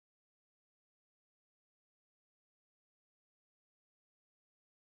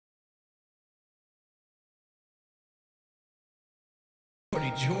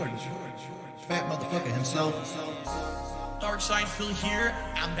Hey, George. Fat motherfucker himself. Dark side Phil here,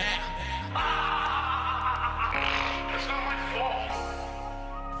 I'm back. That's not my fault.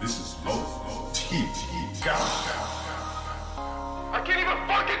 This is OT. God. I can't even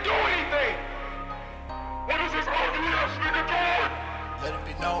fucking do anything. What is this ugly ass nigga doing? Let it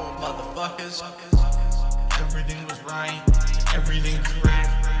be known, motherfuckers. Everything was right, everything correct.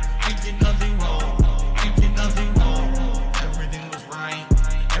 I did nothing wrong, I did nothing wrong. Everything was right,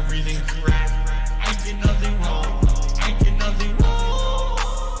 everything correct. I did nothing wrong, I did nothing wrong.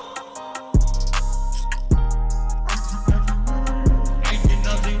 I did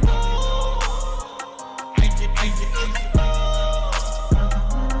nothing wrong. I did nothing wrong.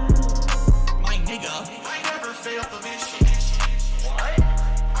 My nigga, I never failed the mission. What?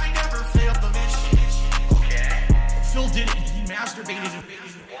 I never failed the mission. Okay. Phil did it, he masturbated.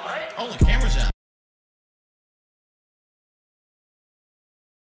 What? Oh, the camera's out.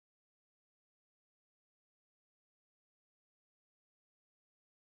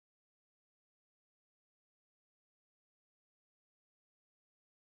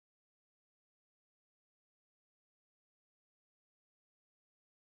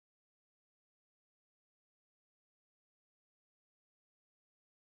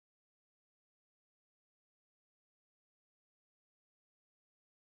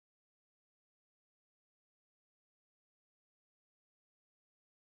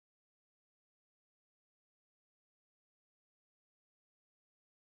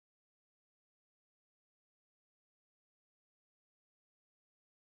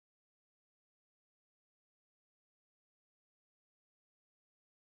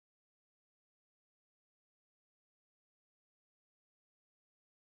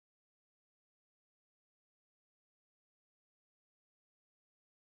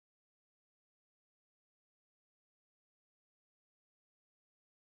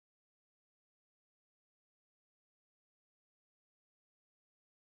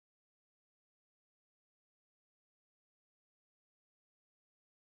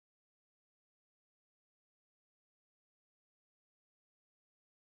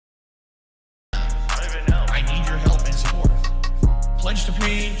 Pledge to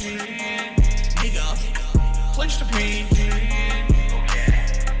pain, nigga. Pledge to pain, okay.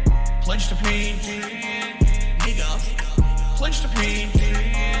 Pledge to pain, nigga. Pledge to pain.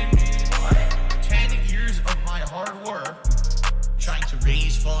 What? 10 years of my hard work trying to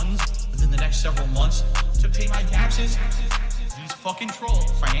raise funds within the next several months to pay my taxes. These fucking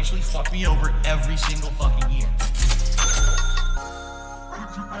trolls financially fuck me over every single fucking year. It's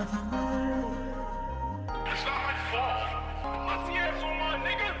not my fault. Pussy ass on my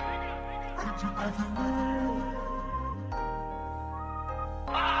nigga.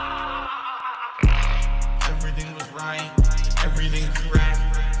 Everything was right, everything correct.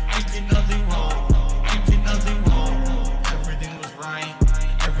 I did nothing wrong, I did nothing wrong. Everything was right,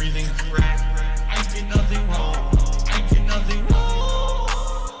 everything correct. I did nothing wrong, I did nothing wrong.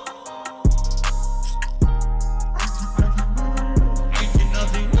 I did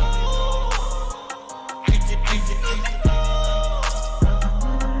nothing wrong. I did nothing wrong.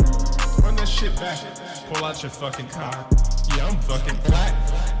 Run that shit back. Pull out your fucking car. Yeah, I'm fucking black.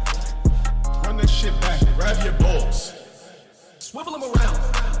 Run that shit back. Grab your balls. Swivel them around.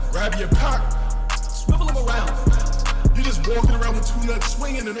 Grab your cock. Swivel them around. You're just walking around with two nuts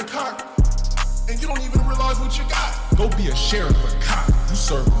swinging in a cock. And you don't even realize what you got. Go be a sheriff or cop. You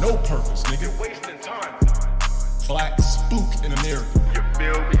serve no purpose, nigga. You're wasting time. Black spook in America. You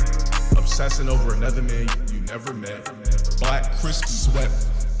feel me? Obsessing over another man you never met. Black crispy sweat.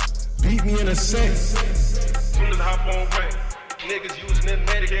 Beat me in a sense. Soon as I hop on way, niggas using them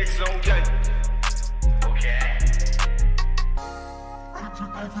Medicaid on J. Okay.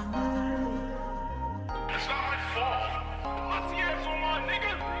 It's not my fault. Pussy ass on my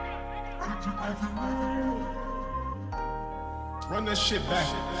nigga. Run that shit back.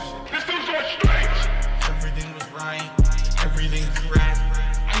 This dude's on straight. Everything was right, everything correct.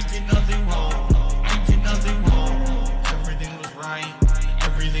 I did nothing wrong, I did nothing wrong. Everything was right,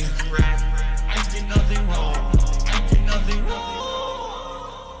 everything correct. I did nothing wrong, I did nothing wrong.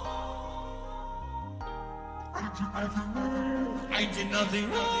 I did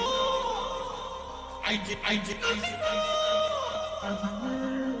nothing wrong. I did nothing wrong.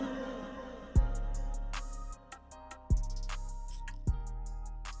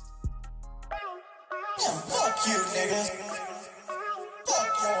 Fuck you, nigga.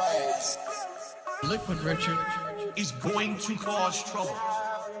 Fuck your ass. Liquid Richard is going to cause trouble.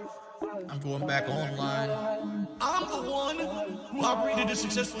 I'm going back online. I'm the one who operated a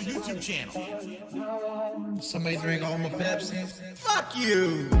successful YouTube channel. Somebody drink all my Pepsi. Fuck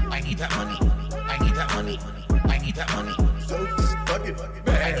you! I need that money. I need that money. I need that money. So fucking I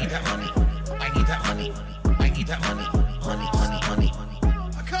bad. need that money. I need that money. I need that money. Honey, honey, honey.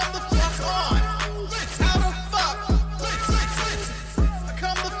 Come the fuck on! How the fuck?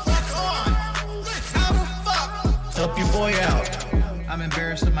 Come the fuck on! How the fuck? Help your boy out. I'm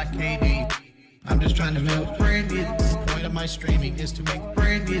embarrassed of my KD. I'm just trying to milk branded. The point of my streaming is to make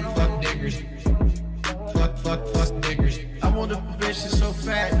branded fuck diggers. Fuck diggers. I want a bitch that's so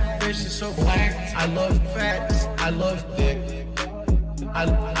fat, bitch that's so black. I love fat, I love dick. I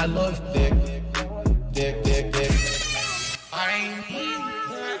love dick. Dick. I need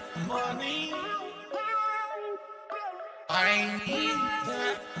that money. I need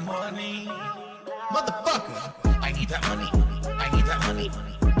that money. Motherfucker! I need that money. I need that money.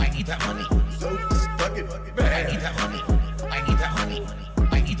 I need that money. So fucking I need bad. that money. I need that money.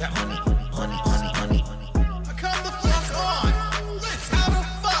 I need that money. Honey, honey, honey. Come the fuck on! How the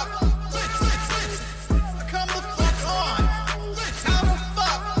fuck? Come the fuck on! How the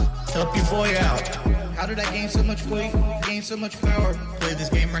fuck? Help your boy out. How did I gain so much weight? Gain so much power? Play this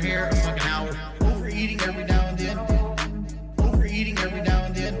game right here a fucking hour. Overeating every now and then. Overeating every now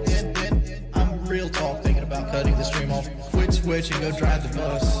and then. I'm real talk thinking about cutting the stream off. Quit switch and go drive the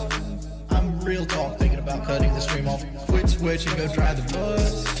bus. I'm real talk thinking about cutting the stream off. Quit switch and go drive the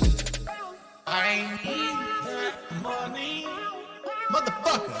bus. I need that money.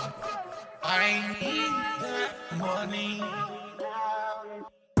 Motherfucker! I need that money.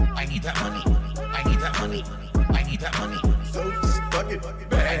 I need that money. I need that money. I need that money. So fucking I need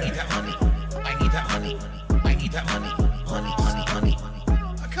bad. that money. I need that money. I need that money. Honey, honey, honey.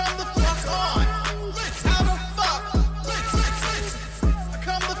 Come the fuck on! How the fuck?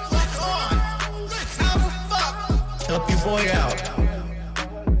 Come the fuck on! How the fuck? Help your boy out.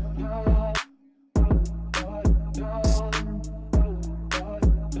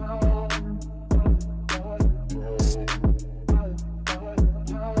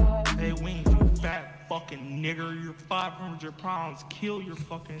 Hey, Wings, you fat fucking nigger. You're 500 pounds. Kill your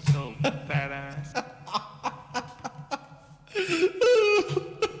fucking self, fat ass.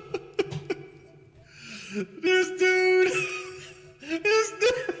 This dude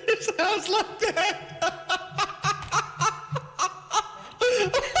sounds like that.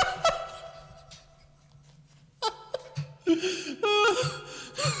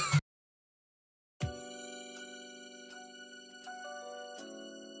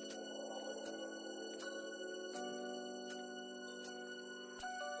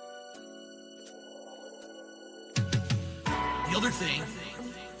 The other thing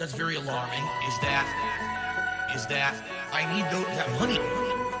that's very alarming is that I need that money.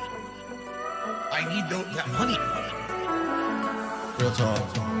 I need that money. Real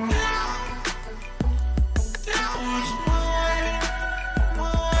talk. That was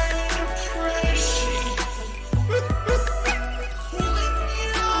my depression. Pulling me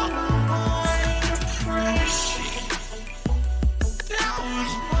out of my depression. That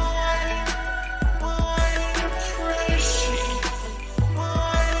was my depression.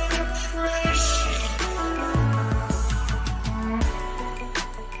 My depression.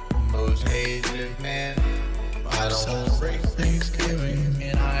 Most hated man. I don't celebrate Thanksgiving,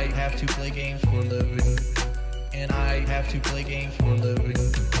 and I have to play games for a living. And I have to play games for a living.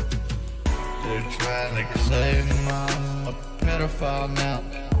 They're trying to claim I'm a pedophile now.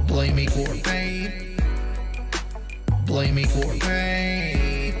 Blame me for fame. Blame me for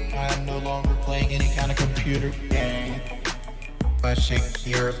fame. I'm no longer playing any kind of computer game. I shake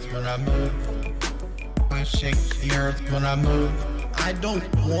the earth when I move. I shake the earth when I move. I don't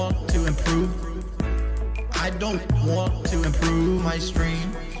want to improve. I don't want to improve my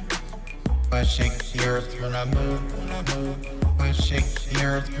stream. I shake the earth when I move. I shake the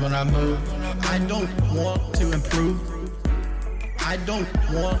earth when I move. I don't want to improve. I don't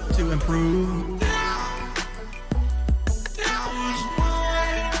want to improve. That was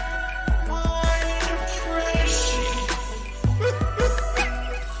my depression.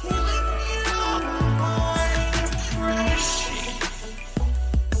 Pulling me out of my depression.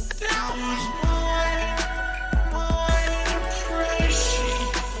 That was my depression.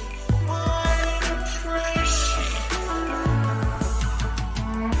 My depression.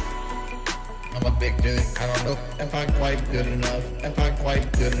 I'm a big dude. I don't know if I'm quite good enough. If I'm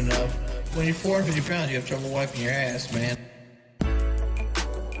quite good enough. When you're 450 pounds, you have trouble wiping your ass, man.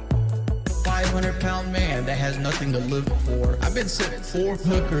 500-pound man that has nothing to live for. I've been sitting 4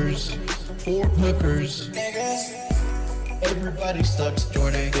 hookers. 4 hookers. Niggas. Everybody sucks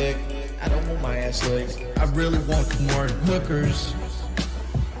Jordan dick. ass legs. I really want more hookers.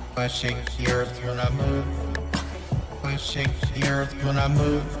 I shake the earth when I move. I shake the earth when I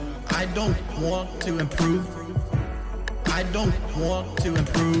move. I don't want to improve. I don't want to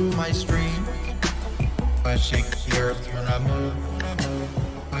improve my stream. I shake the earth when I move.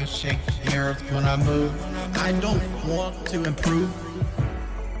 I shake the earth when I move. I don't want to improve.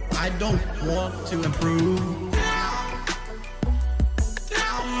 I don't want to improve.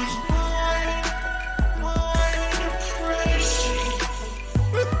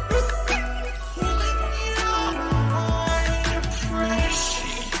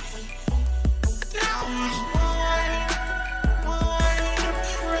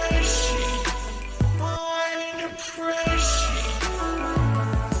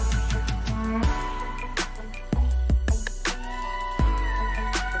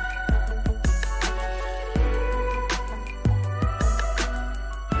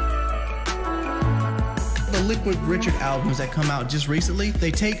 Liquid Richard albums that come out just recently,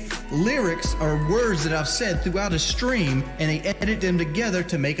 they take lyrics or words that I've said throughout a stream and they edit them together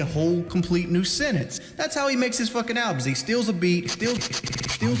to make a whole complete new sentence. That's how he makes his fucking albums. He steals a beat,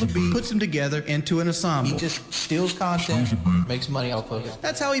 puts them together into an ensemble. He just steals content, makes money off of it.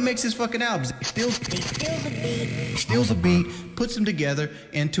 That's how he makes his fucking albums. He steals a beat, puts them together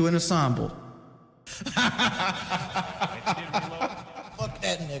into an ensemble. Fuck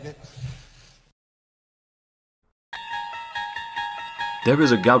that nigga. There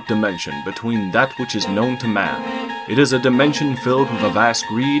is a gout dimension between that which is known to man. It is a dimension filled with a vast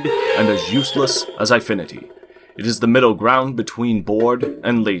greed and as useless as infinity. It is the middle ground between bored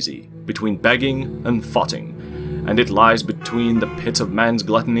and lazy, between begging and fotting, and it lies between the pit of man's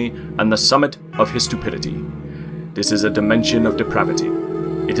gluttony and the summit of his stupidity. This is a dimension of depravity.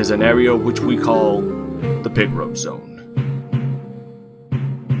 It is an area which we call the pig road zone.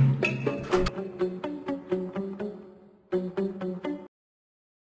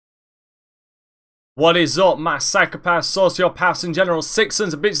 What is up, my psychopaths, sociopaths, and general sick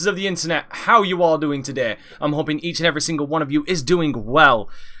sons and bitches of the internet? How you all doing today? I'm hoping each and every single one of you is doing well.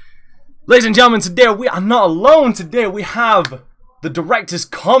 Ladies and gentlemen, today we are not alone. Today we have the director's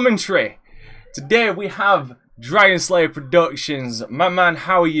commentary. Today we have DragonSlayer Productions. My man,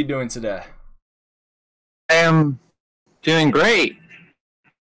 how are you doing today? I am doing great.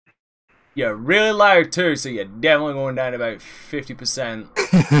 You're really loud too, so you're definitely going down about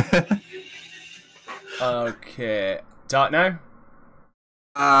 50%. Okay, talk now?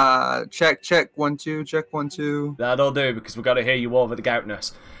 Check 1 2, check 1 2. That'll do, because we've got to hear you over the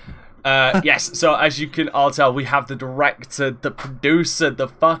goutness. Yes, so as you can all tell, we have the director, the producer, the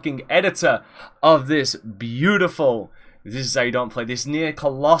fucking editor of this beautiful, this is how you don't play, this near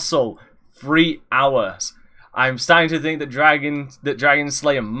colossal 3 hours. I'm starting to think that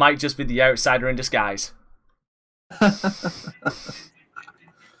DragonSlayer might just be the outsider in disguise.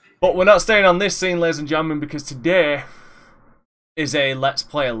 But we're not staying on this scene, ladies and gentlemen, because today is a Let's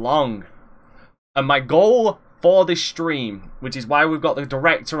Play Along. And my goal for this stream, which is why we've got the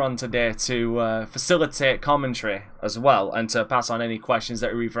director on today to facilitate commentary as well, and to pass on any questions that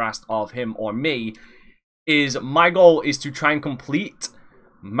are either asked of him or me, is my goal is to try and complete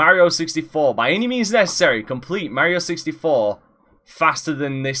Mario 64. By any means necessary, complete Mario 64 faster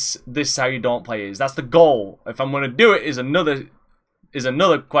than this How You Don't Play is. That's the goal. If I'm going to do it is another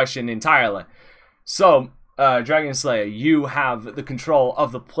question entirely. So, DragonSlayer, you have the control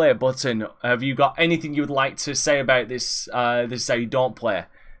of the play button. Have you got anything you would like to say about this this How You Don't Play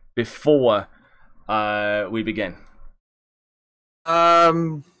before we begin?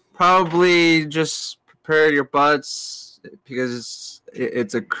 Probably just prepare your butts, because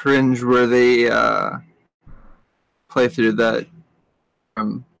it's a cringe-worthy playthrough that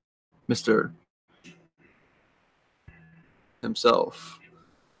from Mr. himself.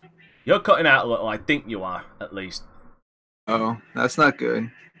 You're cutting out a little, I think you are, at least. Oh, that's not good.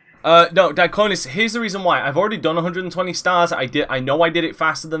 No, Diconis, here's the reason why. I've already done 120 stars. I know I did it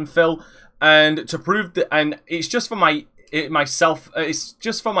faster than Phil, and to prove that, and it's just for it's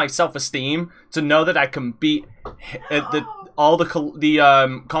just for my self-esteem to know that I can beat the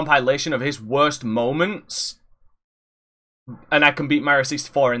compilation of his worst moments, and I can beat Mario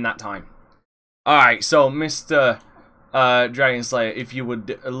 64 in that time. All right, so Mr. DragonSlayer, if you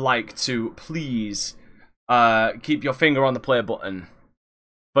would like to please keep your finger on the play button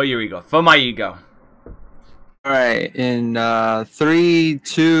for your ego, for my ego. All right, in 3,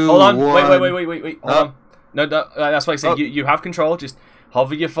 2, hold on. 1. Wait. Hold on. No, that's why I said you have control. Just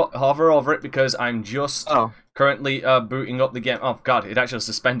hover over it, because I'm just currently booting up the game. Oh god, it actually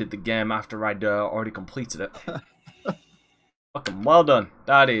suspended the game after I'd already completed it. Fucking well done.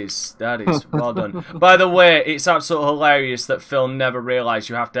 That is well done. By the way, it's absolutely hilarious that Phil never realised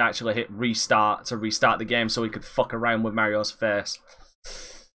you have to actually hit restart to restart the game so he could fuck around with Mario's face.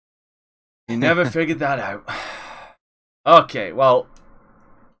 He never figured that out. Okay, well,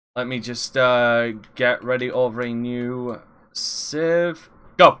 let me just get ready over a new save.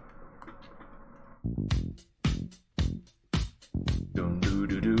 Go! Do do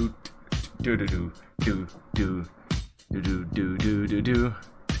do do do do do do. Do do do do do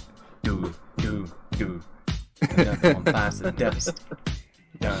do do do. Another one past the dust.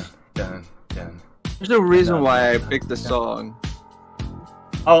 Dun dun dun. There's no reason why I picked the song.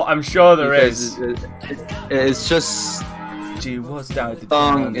 Oh, I'm sure there is. It's just She was down the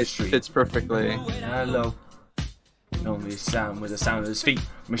song. the It street. fits perfectly. Hello. Only sound with the sound of his feet.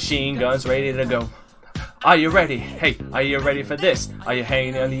 Machine guns ready to go. Are you ready? Hey, are you ready for this? Are you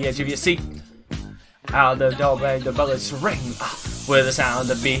hanging on the edge of your seat? Out the doorway, the bullets ring with the sound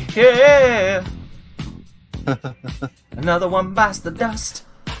of me. Yeah. Another one bites the dust.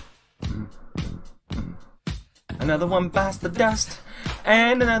 Another one bites the dust.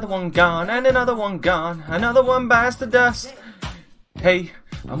 And another one gone. And another one gone. Another one bites the dust. Hey,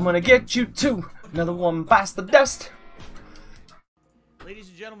 I'm gonna get you too. Another one bites the dust. Ladies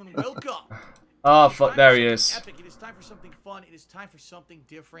and gentlemen, welcome. Oh fuck! There he is. Epic. It is time for something fun. It is time for something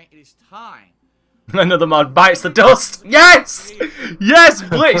different. It is time. Another mod bites the dust. Yes! Yes,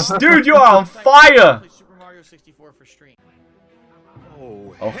 Blitz! Dude, you are on fire! Play Super Mario 64 for stream.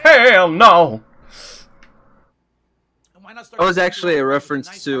 Oh, hell no! And why not start That was with actually a the reference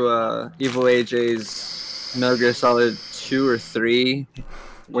nice to Evil AJ's Metal Gear Solid 2 or 3,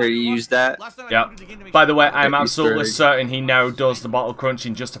 where he used that. Last time I Yep. booted the game to make By sure the way, it I'm Easter absolutely egg. certain he now does the bottle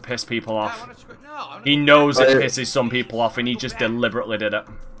crunching just to piss people I off. wanna script- no, I'm He not- knows it But- pisses some people off and he just deliberately did it.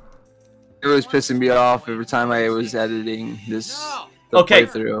 It was pissing me off every time I was editing this the Okay,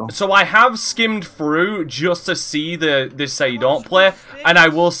 playthrough. so I have skimmed through just to see the this say you don't play, and I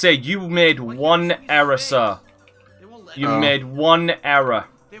will say you made one error, sir. They won't let You Oh. made one error.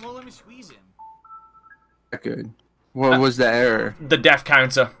 They won't let me squeeze him. Not good. What was the error? The death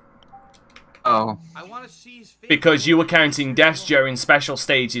counter. Oh. I want to see his face. Because you were counting deaths during special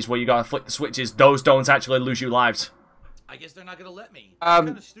stages where you gotta flick the switches, those don't actually lose you lives. I guess they're not gonna let me.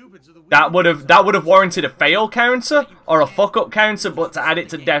 Um, That would have warranted a fail counter or a fuck up counter, but to add it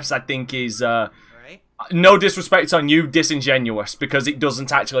to deaths I think is no disrespect on you, disingenuous, because it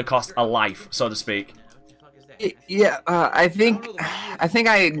doesn't actually cost a life, so to speak. Yeah, I think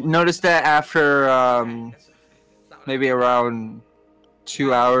I noticed that after maybe around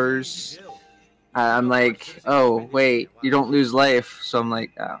 2 hours. I'm like, oh wait, you don't lose life, so I'm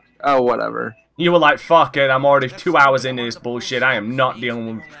like, oh whatever. You were like, fuck it, I'm already 2 hours into this bullshit. I'm not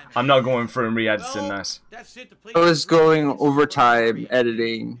going through and re-editing this. I was going overtime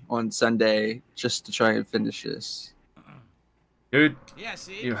editing on Sunday just to try and finish this. Dude,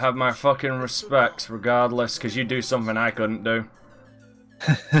 you have my fucking respect regardless, because you do something I couldn't do.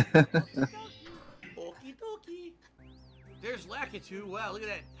 Okie dokie. There's Lakitu. Wow, look at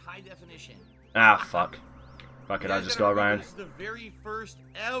that high definition. Ah, fuck. Fuck it, I'll just go around. This is the very first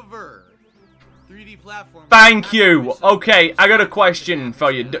ever 3D platform. Thank you! Okay, I got a question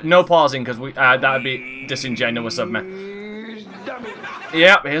for you. No pausing, because that would be disingenuous of me.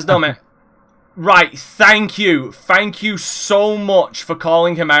 Yep, here's dummy. Right, thank you. Thank you so much for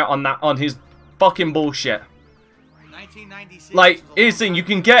calling him out on his fucking bullshit. 1996. Like, here's the thing, you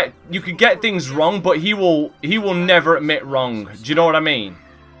can get things wrong, but he will never admit wrong. Do you know what I mean?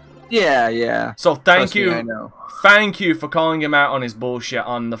 Yeah, yeah. So Trust me, I know. thank you for calling him out on his bullshit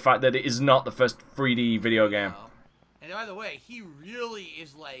on the fact that it is not the first 3D video game. And by the way, he really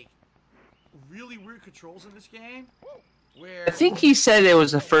is like really weird controls in this game. Where I think he said it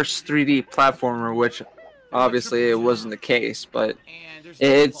was the first 3D platformer, which obviously it wasn't the case, but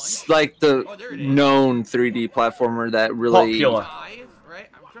it's like the known 3D platformer that really Popular.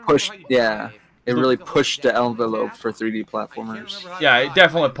 pushed, yeah, it really pushed the envelope for 3D platformers. Yeah, it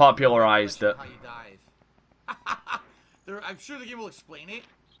definitely popularized it. I'm sure the game will explain it.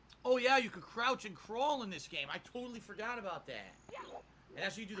 Oh yeah, you could crouch and crawl in this game. I totally forgot about that. And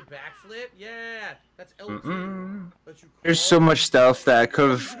as you do the backflip, yeah, that's L2. There's so much stuff that I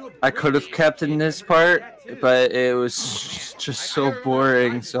could have kept in this part, but it was just so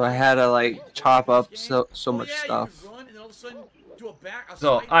boring. So I had to like chop up so much stuff.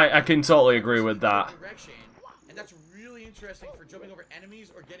 So I can totally agree with that. And that's really interesting for jumping over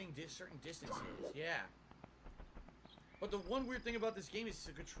enemies or getting certain distances. Yeah. But the one weird thing about this game is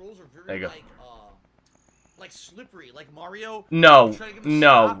the controls are very like slippery, like Mario. No, Try to get him to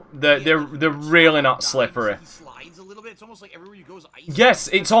no, stop. they're really not slippery. He slides a little bit. It's almost like everywhere you go is ice. Yes,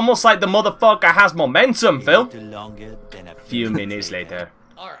 it's almost like the motherfucker has momentum, Phil. Longer than a Few minutes later.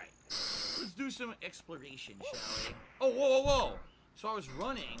 All right, let's do some exploration, shall we? Oh, whoa, whoa, whoa! So I was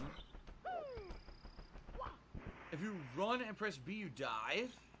running. If you run and press B, you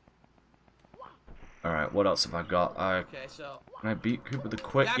dive. Alright, what else have I got? Okay, so. Can I beat Cooper the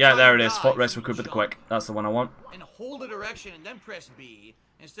Quick? That's Yeah, how there you it is. die. Foot rest for You Cooper the jump Quick. That's the one I want. And hold a direction and then press B.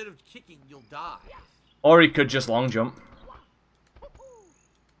 Instead of kicking, you'll die. Or he could just long jump.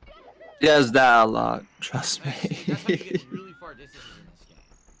 He does that a lot. Trust That's how you me. get really far distances in this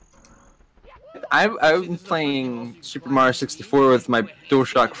game. I've been playing Super Mario 64 with my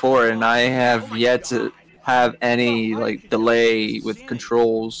DualShock 4, and I have yet to have any like delay with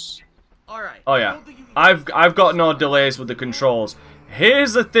controls. All right. Oh yeah, I've got no delays with the controls.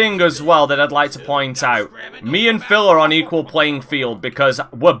 Here's the thing as well that I'd like to point out. Me and Phil are on equal playing field because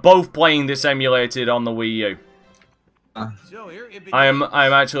we're both playing this emulated on the Wii U. I'm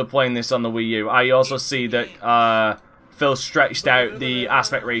actually playing this on the Wii U. I also see that Phil stretched out the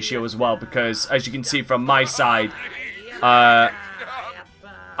aspect ratio as well because, as you can see from my side,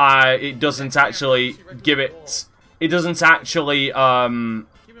 it doesn't actually give it. It doesn't actually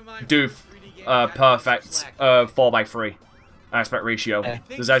do perfect 4:3 aspect ratio.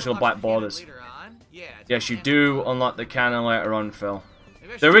 There's actual black borders. Yes, you do unlock the cannon later on, Phil.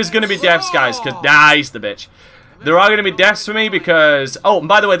 There is going to be deaths, guys, because nice the bitch. There are going to be deaths for me because... Oh, and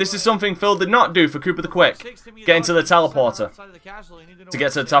by the way, this is something Phil did not do for Cooper the Quick. Get into the teleporter to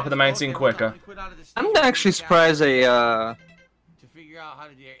get to the top of the mountain quicker. I'm actually surprised no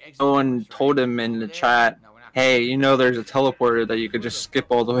one told him in the chat, hey, you know there's a teleporter that you could just skip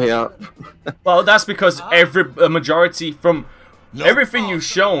all the way up. Well, that's because a majority from everything you've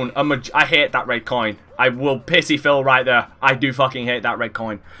shown, I hate that red coin. I will pity Phil right there. I do fucking hate that red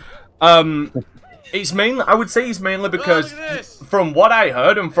coin. It's mainly, I would say it's mainly because from what I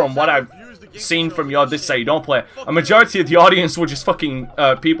heard and from what I've seen from your this say you don't play, a majority of the audience were just fucking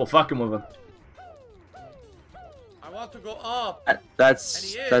people fucking with him. I want to go up.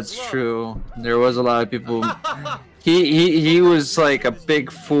 That's true. There was a lot of people. He was like a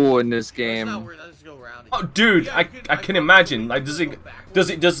big fool in this game. Oh, dude, I can imagine. Like, does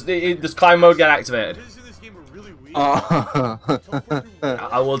climb mode get activated? Oh.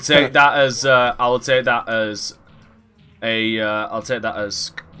 I will take that as I'll take that as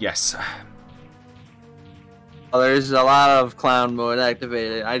yes. Well, there's a lot of clown mode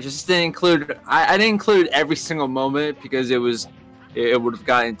activated. I just didn't include. I didn't include every single moment because it would have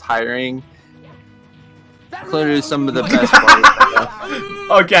gotten tiring. Included some of the best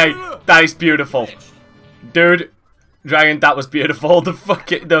parts. Okay, that is beautiful, dude. Dragon, that was beautiful. The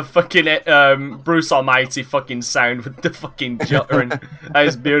fucking Bruce Almighty fucking sound with the fucking juttering. That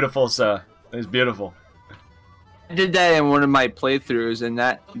is beautiful, sir. It is beautiful. I did that in one of my playthroughs, and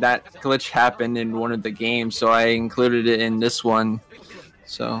that glitch happened in one of the games, so I included it in this one.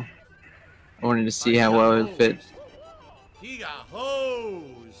 So I wanted to see how well it fit. He got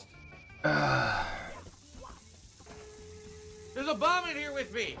hosed. There's a bomb in here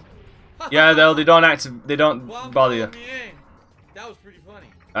with me. Yeah, they don't bother you. That was pretty funny.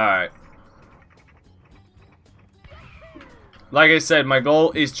 Alright. Like I said, my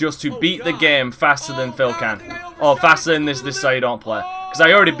goal is just to beat the game faster than Phil can. Or faster than this so you don't play. Because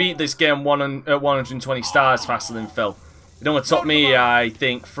I already beat this game at 120 stars faster than Phil. It only took me, I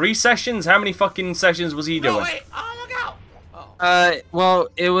think, 3 sessions? How many fucking sessions was he doing? No, wait. Oh, look out. Well,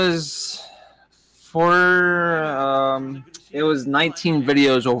 it was it was 19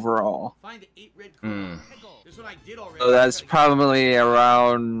 videos overall. So that's probably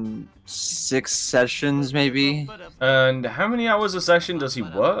around 6 sessions, maybe. And how many hours a session does he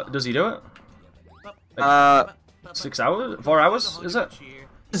work? Does he do it? Like 6 hours? 4 hours? Is it?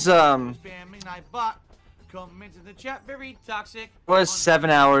 It's was 7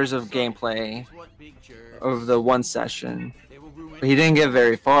 hours of gameplay of the one session. But he didn't get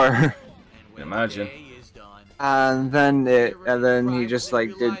very far. Imagine. And then he just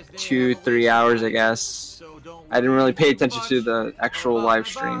like did 2-3 hours, I guess. I didn't really pay attention to the actual live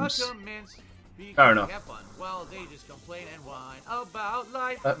streams. Fair enough.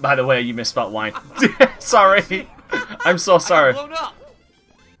 By the way, you misspelled wine. Sorry. I'm so sorry.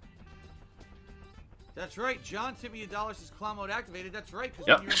 That's right. John tipped me $1 since clown mode activated. That's right.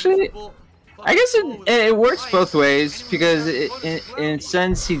 Yep. Actually, I guess it works both ways because in a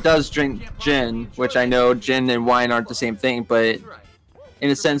sense he does drink gin, which I know gin and wine aren't the same thing, but in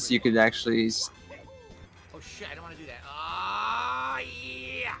a sense you could actually. Oh shit! I don't want to do that. Ah,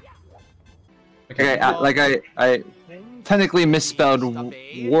 yeah. Okay, I technically misspelled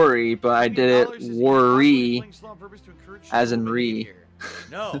worry, but I did it worry, as in re.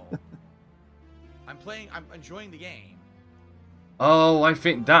 No. I'm enjoying the game. Oh, I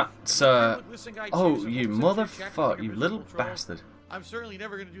think that's, oh, you motherfucker, you little bastard. I'm certainly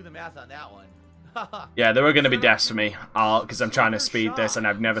never going to do the math on that one. Yeah, there are going to be deaths for me, because I'm trying to speed this, and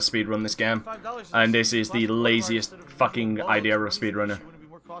I've never speedrun this game. And this is the laziest fucking idea of a speedrunner.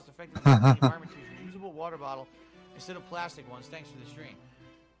 Usable water bottle instead of plastic ones, thanks for the stream.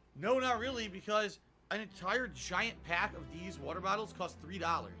 No, not really, because an entire giant pack of these water bottles costs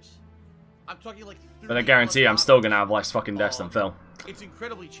 $3. I'm talking like 30 But I guarantee I'm still going to have less fucking deaths than Phil. It's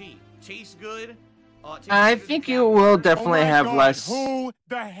incredibly cheap. Tastes good. I think you will definitely have less. Who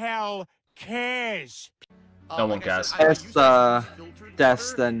the hell cares? No one cares. Less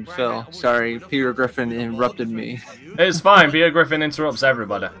deaths than Phil. Sorry, Peter Griffin interrupted me. It's fine, Peter Griffin interrupts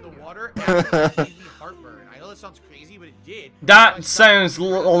everybody. That sounds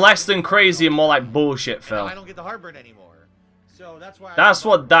less than crazy and more like bullshit, Phil. I don't get the heartburn anymore. So that's why. That's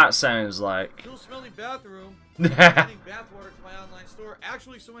what that sounds like. Still smelly bathroom. Getting bathwater to my online store.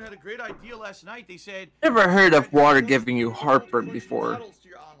 Actually, someone had a great idea last night. They said. Never heard of water giving you heartburn before.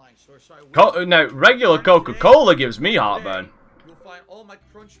 Now, regular Coca-Cola gives me heartburn.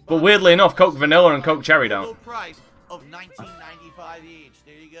 But weirdly enough, Coke Vanilla and Coke Cherry don't. Price of $19.95 each.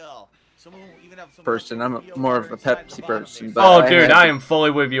 There you go. Someone will even have some person. I'm more of a Pepsi person. But oh, dude, I am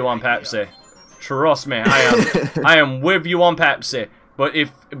fully with you on Pepsi. Trust me, I am with you on Pepsi. But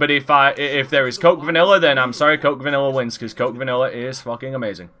if there is Coke Vanilla, then I'm sorry, Coke Vanilla wins because Coke Vanilla is fucking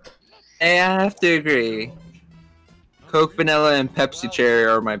amazing. Hey, I have to agree. Coke Vanilla and Pepsi Cherry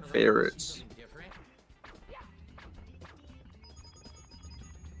are my favorites.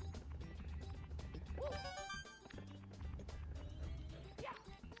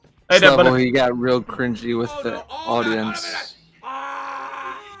 Hey, level, he got real cringy with the audience.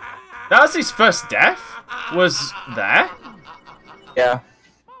 That was his first death? Was there? Yeah.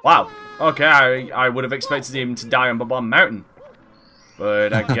 Wow. Okay, I would have expected him to die on Babon Mountain.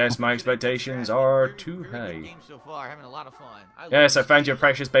 But I guess my expectations are too high. Yes, I found your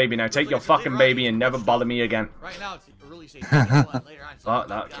precious baby. Now take your fucking baby and never bother me again. Fuck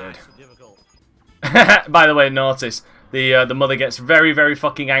that kid. By the way, notice, the mother gets very, very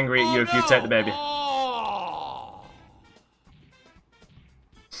fucking angry at you if you take the baby.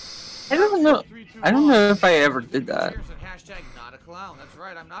 I don't know. I don't know if I ever did that. That's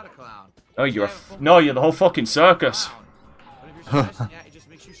right, I'm not a clown. Oh, you're the whole fucking circus. It just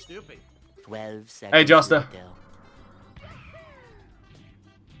makes you stupid. 12 seconds. Hey, Josta.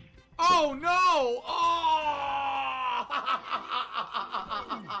 Oh no!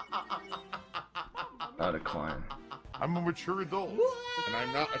 Not a clown. I'm a mature adult, and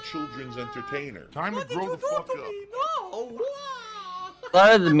I'm not a children's entertainer. Time to grow the fuck up. No! A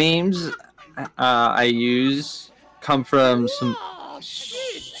lot of the memes I use come from some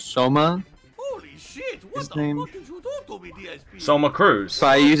Soma. Holy shit! What His the name? fuck did you do to me, DSP? Soma Cruz. So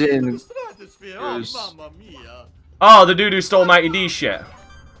I use it in. Oh, mamma mia. Oh, the dude who stole Mighty D's shit.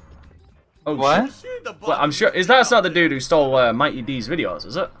 Oh, what? Shit. Well, I'm sure. That's not the dude who stole Mighty D's videos,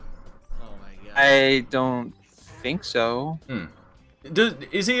 is it? Oh my god. I don't think so. Hmm.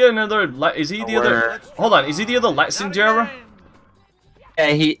 Is he another? Is he the other? Hold on. Is he the other Letzinger?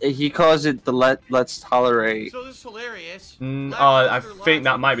 Yeah, he calls it the Let's Tolerate. So this is hilarious. I think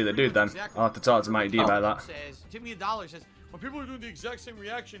that might be the dude then. I'll have to talk to Mighty D about that. Says, give me $1. Says, when people are doing the exact same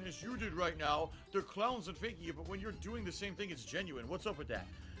reaction as you did right now, they're clowns and faking it. But when you're doing the same thing, it's genuine. What's up with that?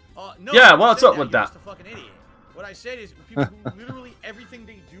 No. Yeah, what's up with that? You're just a fucking idiot. What I said is, people who literally everything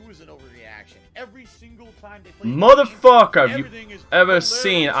they do is an overreaction. Every single time they play. Motherfucker, have you ever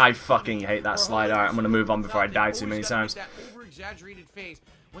seen? I fucking hate that slide. Alright, I'm gonna move on before I die too many times.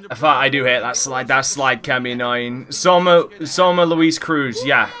 I thought I do hate that slide. That slide can be annoying. Soma Luis Cruz,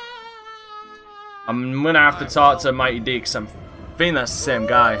 yeah. I'm gonna have to talk to Mighty D because I'm thinking that's the same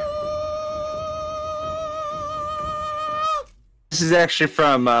guy. This is actually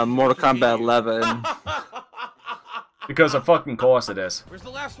from Mortal Kombat 11. Because of fucking course it is. Where's the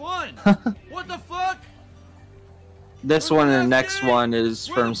last one? What the fuck? This one and the next one is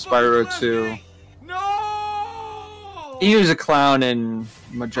from Spyro 2. No! He was a clown in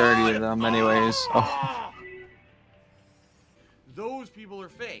majority of them, anyways. Oh. Those people are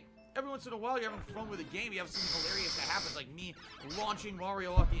fake. Every once in a while, you're having fun with a game. You have something hilarious that happens, like me launching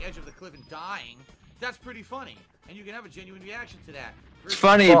Mario off the edge of the cliff and dying. That's pretty funny, and you can have a genuine reaction to that. It's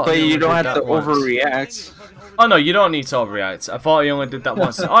funny, but you don't have to overreact. Oh no, you don't need to overreact. I thought he only did that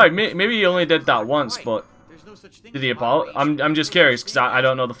once. Alright, maybe he only did that once, but no such thing. Did he apologize? I'm just curious because I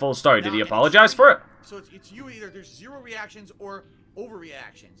don't know the full story. Did he apologize for it? So it's you either there's 0 reactions or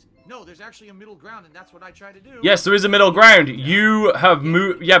overreactions. No, there's actually a middle ground, and that's what I try to do. Yes, there is a middle ground. You have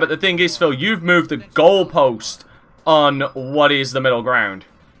moved. Yeah, but the thing is, Phil, you've moved the goalpost on what is the middle ground.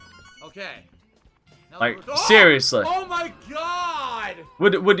 Okay. Now Like, seriously. Oh my God!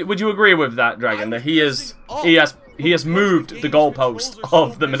 Would you agree with that, Dragon? That he has moved the goalpost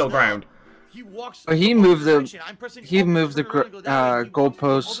of the middle ground. Well, he moved the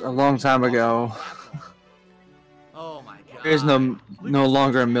goalposts a long time ago. Oh my God! There's no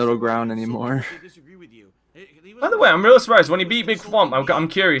longer a middle ground anymore. By the way, I'm really surprised when he beat Big Flump. I'm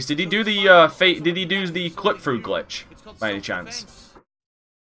curious. Did he do the Did he do the clip through glitch by any chance?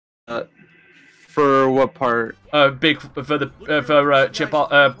 For what part? The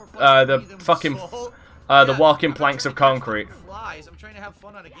walking planks of concrete.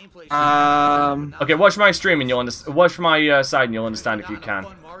 Okay, watch my stream and you'll understand. Watch my side and you'll understand if you can.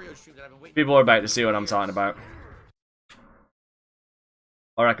 People are about to see what I'm talking about.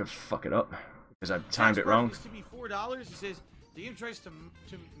 Or I could fuck it up because I timed it wrong. The game tries to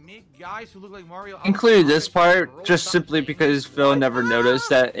make guys who look like Mario. Included this part just simply because Phil never noticed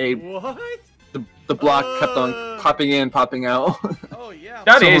that the block kept on popping in, popping out. Oh yeah.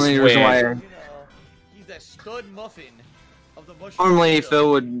 That is weird. He's that stud muffin of the mushroom. Normally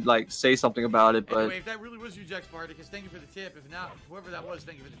Phil would like say something about it, but anyway, if that really was you, Jack Spartacus, thank you for the tip. If not, whoever that was,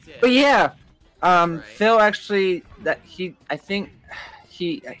 thank you for the tip. But yeah, Phil actually I think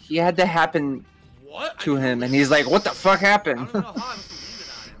he had to happen to him, and he's like, "What the fuck happened?"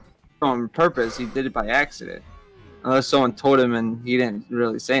 On purpose, he did it by accident. Unless someone told him and he didn't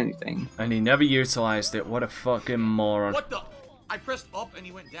really say anything. And he never utilized it. What a fucking moron. What the? I pressed up and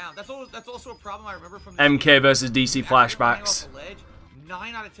he went down. That's also a problem I remember from the MK versus DC flashbacks.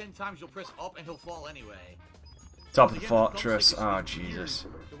 9 out of 10 times you'll press up and he'll fall anyway. Top of the fortress. Oh Jesus.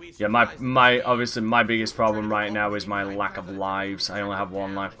 Yeah, obviously my biggest problem right now is my lack of lives. I only have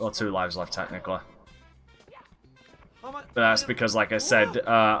 1 life, or 2 lives left technically. But that's because, like I said,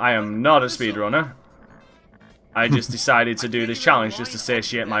 I am not a speedrunner. I just decided to do this challenge just to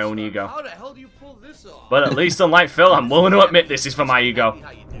satiate my own ego. How the hell do you pull this off? But at least unlike Phil, I'm willing to admit this is for my ego.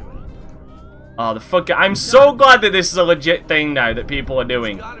 Oh, the fuck! I'm so glad that this is a legit thing now that people are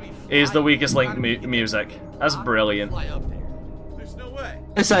doing. Is the weakest link music. That's brilliant.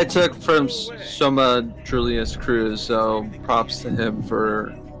 This I took from Soma Julius Cruz, so props to him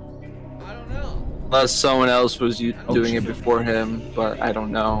for... Unless someone else was doing it before him, but I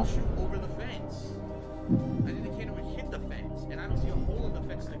don't know.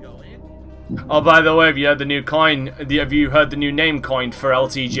 Oh, by the way, have you heard the new coin? Have you heard the new name coined for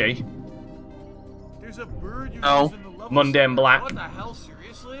LTG? No. Mundane Black. What the hell,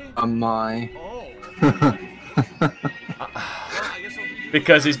 seriously? Oh my.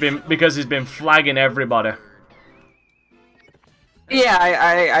 Because he's been flagging everybody.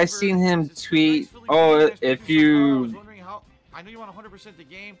 Yeah, I seen him tweet. Oh, if you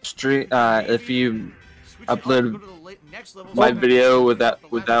if you upload my video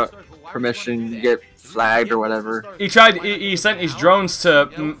without permission, you get flagged or whatever. He sent his drones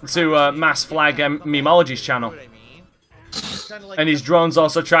to mass flag Memology's channel. And his drones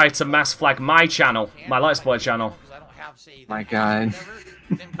also tried to mass flag my channel, my Let's Play channel. My God.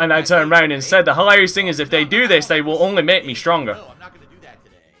 And I turned around and said, the hilarious thing is if they do this, they will only make me stronger.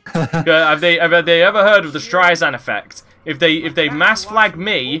 Have they ever heard of the Streisand effect? If they mass flag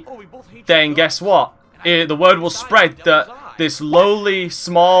me, then guess what? The word will spread that this lowly,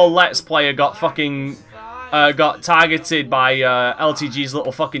 small Let's Player got fucking got targeted by LTG's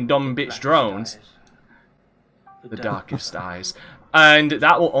little fucking dumb bitch drones. The darkest eyes. And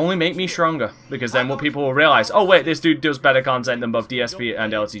that will only make me stronger, because then what people will realize, oh wait, this dude does better content than both DSP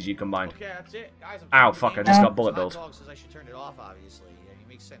and LTG combined. Okay, that's it. Guys, ow, fuck, I just got bullet billed. Says I should turn it off, obviously. It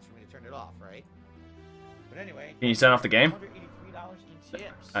makes sense for me to turn it off, right? But anyway, can you turn off the game? $183 in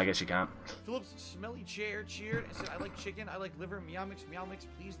tips. I guess you can't. Phillips Smelly Chair cheered and said, I like chicken, I like liver, meow mix,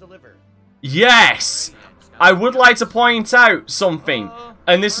 please deliver. Yes! I would like to point out something,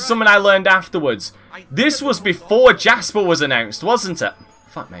 and this is something I learned afterwards. This was before Jasper was announced, wasn't it?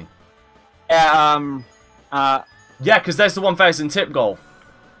 Fuck me. Yeah, yeah, because there's the 1,000 tip goal.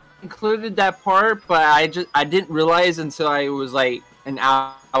 Included that part, but I didn't realize until I was like an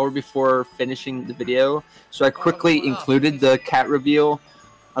hour before finishing the video, so I quickly included the cat reveal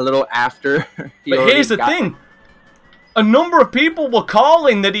a little after. But here's the thing. A number of people were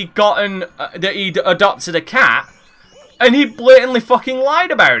calling that he'd gotten, that he'd adopted a cat, and he blatantly fucking lied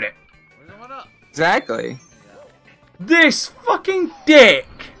about it. Exactly. This fucking dick.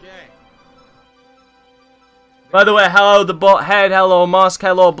 By the way, hello the Butthead, hello Mosk,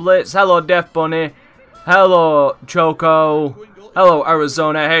 hello Blitz, hello Death Bunny, hello Choco, hello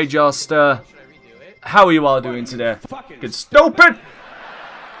Arizona, hey Joster. How are you all doing today? Good stupid!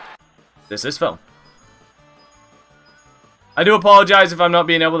 This is Phil. I do apologize if I'm not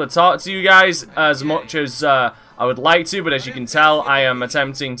being able to talk to you guys as much as I would like to, but as you can tell, I am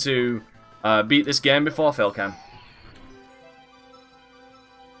attempting to beat this game before Phil can.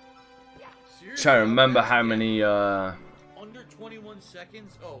 Trying to remember how many Under 21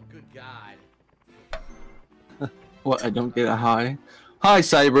 seconds? Oh, good God. What? I don't get a high. Hi,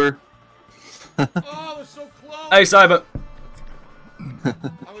 Cyber. Oh, I was so close. Hey, Cyber. I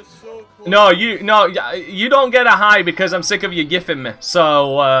was so close. No, you don't get a high because I'm sick of you gifting me.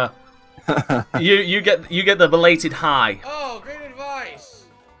 So you get the belated high. Oh, great advice.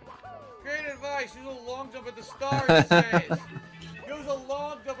 Great advice. Use a long jump at the start, he says. Use a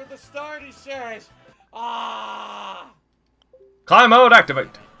long jump at the start, he says. Ah. Climb mode activate.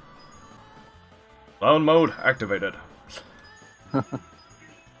 Clone mode activated.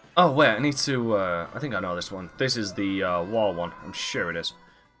 Oh wait, I need to. I think I know this one. This is the wall one. I'm sure it is.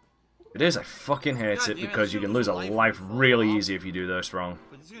 If it is, I fucking hate it because you can lose a life really easy if you do this wrong.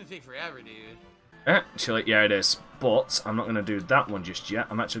 But it's gonna take forever, dude. Actually, yeah, it is. But I'm not gonna do that one just yet.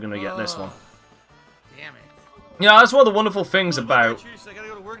 I'm actually gonna get this one. Damn it. Yeah, that's one of the wonderful things about.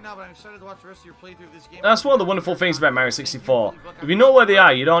 That's one of the wonderful things about Mario 64. If you know where they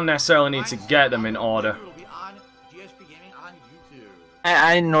are, you don't necessarily need to get them in order.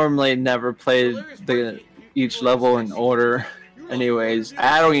 I normally never play each level in order. Anyways,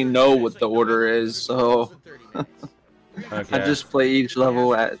 I don't even know what the order is, so Okay. I just play each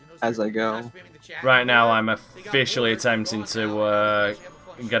level as I go. Right now, I'm officially attempting to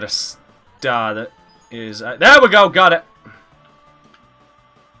get a star that is. There we go, got it.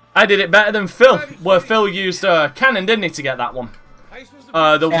 I did it better than Phil, where Phil used cannon, didn't he, to get that one?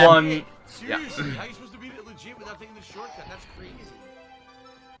 The one. Yeah. How you supposed to beat it legit without taking the shortcut? That's crazy.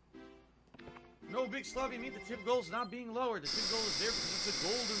 No, Big Slub, you mean the tip goal is not being lowered. The tip goal is there because it's a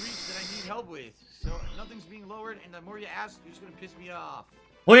goal to reach that I need help with. So nothing's being lowered, and the more you ask, you're just gonna piss me off.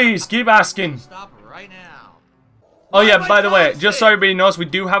 Please keep asking. Stop right now. Oh yeah, by the way, just so everybody knows, we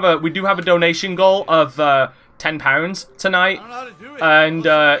do have a donation goal of £10 tonight. I don't know how to do it. And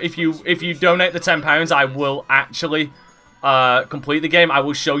if you donate the £10, I will actually complete the game. I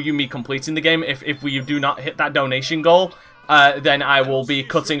will show you me completing the game. If we do not hit that donation goal, then I will be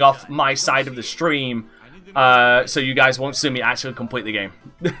cutting off my side of the stream, so you guys won't see me actually complete the game.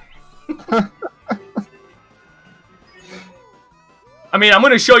 I mean, I'm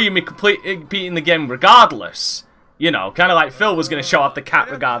going to show you me completing the game regardless. You know, kind of like Phil was going to show off the cat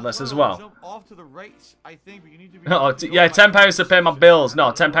regardless as well. Oh, yeah, £10 to pay my bills.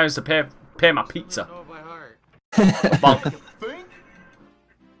 No, £10 to pay my pizza. Bonk.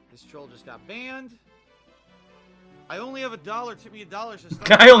 This troll just got banned. I only have $1. Tip me $1. So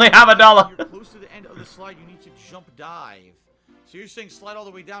I only have $1. You're close to the end of the slide. You need to jump dive. So you're saying slide all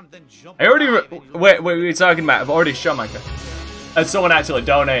the way down and then jump. I already. Wait, what are you talking about? I've already shown my card. And someone actually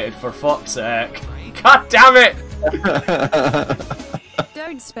donated, for fuck's sake. God damn it!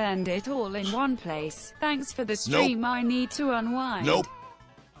 Don't spend it all in one place. Thanks for the stream. I need to unwind. Nope.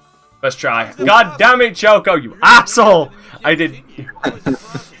 Let's try. God damn it, Choco, you asshole! I did.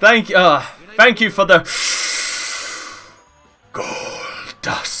 Thank you for the gold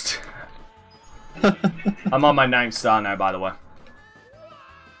dust. I'm on my 9th star now, by the way.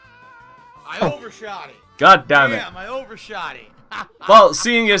 I overshot it. God damn it! Damn, I overshot it. Well,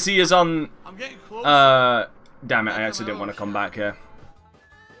 seeing as he is on. I'm getting close. Damn it! I actually didn't want to come back here.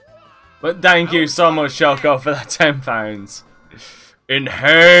 But thank you so much, Choco, for that £10.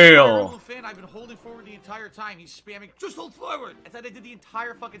 Inhale. Fan, I've been holding forward the entire time. He's spamming. Just hold forward. I thought I did the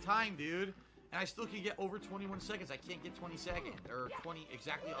entire fucking time, dude. And I still can get over 21 seconds. I can't get 20 seconds. Or 20,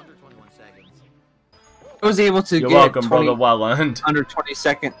 exactly under 21 seconds. I was able to You're get welcome, brother. Well earned. under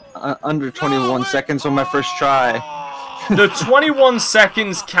 21 seconds on my first try. The 21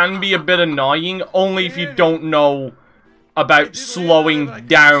 seconds can be a bit annoying, only if you don't know about slowing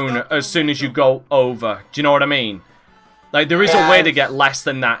down as soon as you go over. Do you know what I mean? Like, there is a way to get less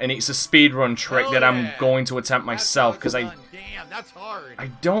than that, and it's a speedrun trick that I'm going to attempt myself, because I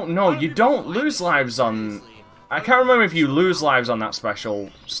don't know. You don't lose lives on... I can't remember if you lose lives on that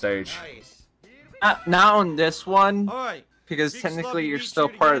special stage. Not on this one, because technically you're still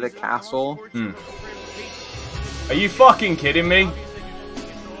part of the castle. Hmm. Are you fucking kidding me?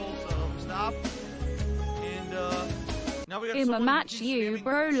 In a match you,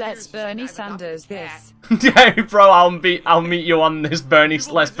 bro, let's Bernie Sanders this. Yeah, bro, I'll meet you on this Bernie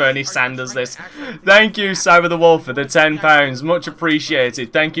Sanders this. Thank you, Cyber the Wolf, for the £10. Much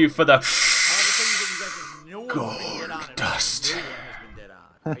appreciated. Thank you for the gold dust.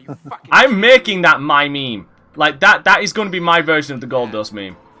 I'm making that my meme. Like that is going to be my version of the gold dust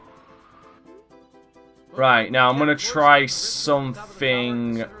meme. Right, now I'm going to try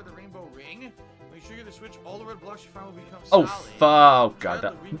something. Oh, fuck. God.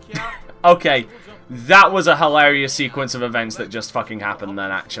 That... Okay. That was a hilarious sequence of events that just fucking happened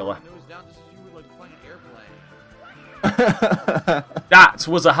then, actually. That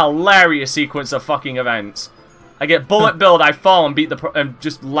was a hilarious sequence of fucking events. I get bullet billed, I fall and beat the and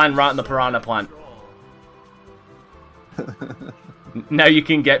just land right in the piranha plant. Now you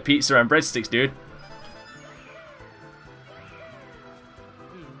can get pizza and breadsticks, dude.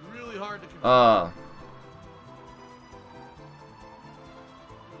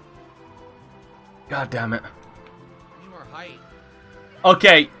 God damn it.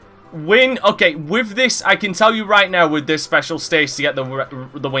 Okay, with this, I can tell you right now with this special stage to get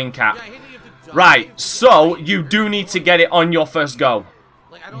the wing cap. Right, so you do need to get it on your first go.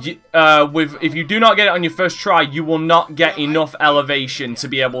 If you do not get it on your first try, you will not get enough elevation to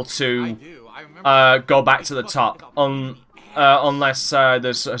be able to go back to the top. Unless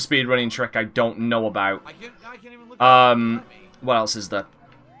there's a speedrunning trick I don't know about. What else is there?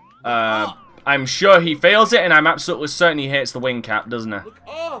 I'm sure he fails it, and I'm absolutely certain he hits the wing cap, doesn't he?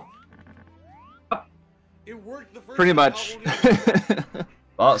 Pretty much.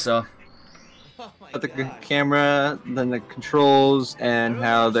 Thought so. The camera, then the controls, and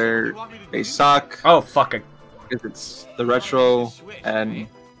how they suck. Oh, fuck it. Because it's the retro, and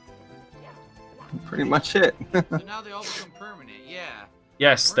pretty much it.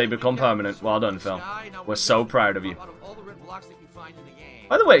 Yes, they become permanent. Well done, Phil. We're so proud of you.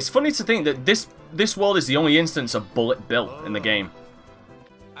 By the way, it's funny to think that this world is the only instance of Bullet Bill in the game.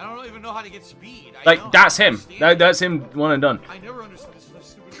 I don't even know how to get speed. Like, that's him. That's him, one and done. I never understood this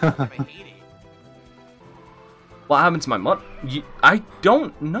stupid game. I hate it. What happened to my mod? I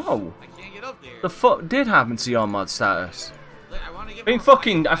don't know. I can't get up there. The fuck did happen to your mod status? I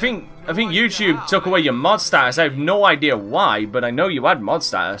think YouTube took away your mod status. I have no idea why, but I know you had mod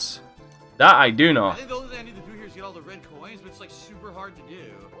status. That I do know. I think the only thing I need to do here is get all the red coins, but it's like super hard to do.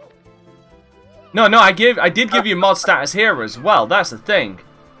 No, I did give you mod status here as well. That's the thing.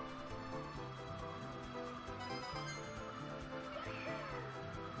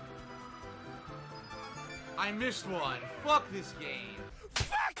 I missed one. Fuck this game.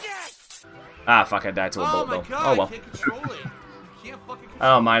 Fuck it! Ah, fuck! I died to a bullet bill. God, Oh well. I can't control it. You can't fucking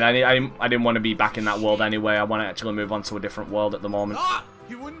control I don't mind. I didn't want to be back in that world anyway. I want to actually move on to a different world at the moment. Ah!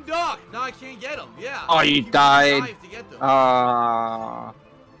 He wouldn't duck. Now I can't get him. Yeah. Oh, you died.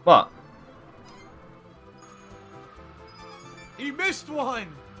 What? He missed one.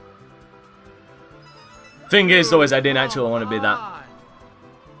 Thing is, though, is I didn't actually want to be that.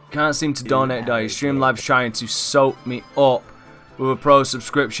 Can't seem to donate, though. Streamlabs trying to soak me up with a pro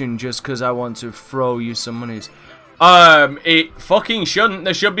subscription just because I want to throw you some monies. It fucking shouldn't.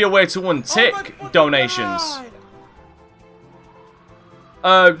 There should be a way to untick donations.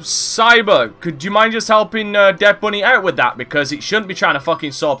 Cyber, could you mind just helping Dead Bunny out with that? Because it shouldn't be trying to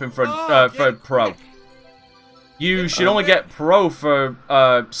fucking soap him for pro. You should only get pro for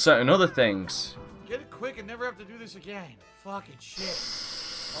certain other things. Get it quick and never have to do this again. Fucking shit.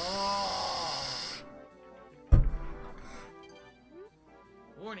 Oh.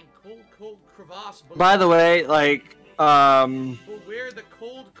 Warning, cold crevasse. By the way, like, Beware the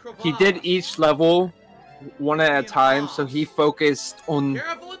cold crevasse. he did each level one at a time, so he focused on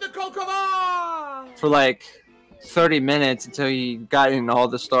Careful in the cold crevasse! for like 30 minutes until he got in all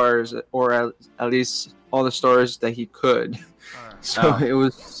the stars, or at least all the stars that he could. So it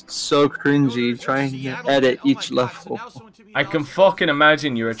was so cringy trying to edit each level. I can fucking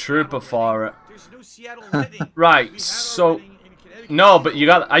imagine you're a trooper for it. Right, so... No, but you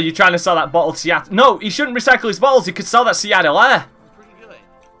got... Are you trying to sell that bottle to Seattle? No, he shouldn't recycle his bottles. He could sell that Seattle Air.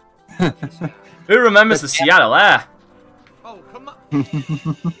 Who remembers the Seattle Air? Oh, come on.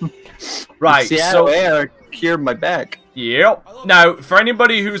 Right, Seattle Air cured my back. Yep. Now, for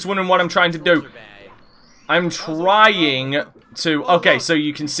anybody who's wondering what I'm trying to do, I'm trying to... Okay, so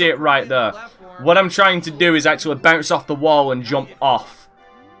you can see it right there. What I'm trying to do is actually bounce off the wall and jump off.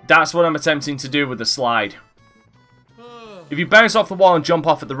 That's what I'm attempting to do with the slide. If you bounce off the wall and jump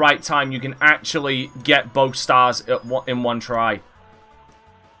off at the right time, you can actually get both stars in one try.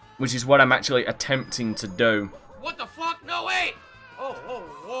 Which is what I'm actually attempting to do. What the fuck? No, wait! Oh,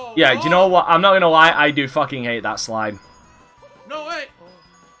 whoa. Yeah, do you know what? I'm not gonna lie, I do fucking hate that slide. No, wait!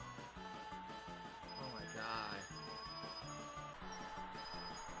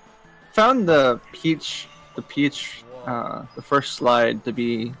 found the first slide to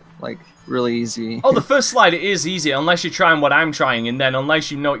be like really easy. Oh, the first slide it is easy unless you're trying what I'm trying, and then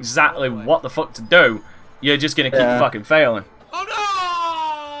unless you know exactly what the fuck to do, you're just gonna keep fucking failing. Oh no!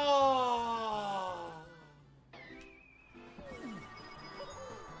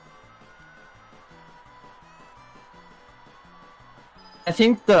 I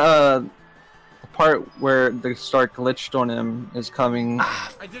think the part where the start glitched on him is coming.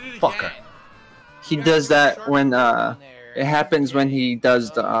 Fucker. He does that when it happens when he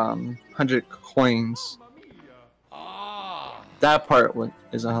does the 100 coins. That part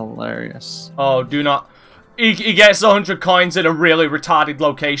is hilarious. Oh, do not. He gets 100 coins at a really retarded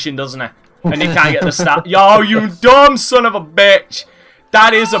location, doesn't he? And he can't get the stat. Yo, you dumb son of a bitch!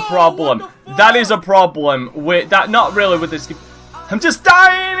 That is a problem. That is a problem with that. Not really with this. I'm just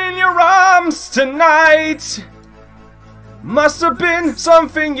dying in your arms tonight. Must have been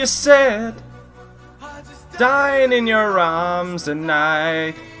something you said. Dying in your arms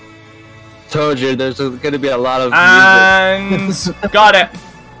tonight. Told you, there's gonna be a lot of music. And got it.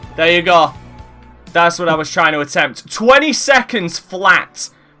 There you go. That's what I was trying to attempt. 20 seconds flat.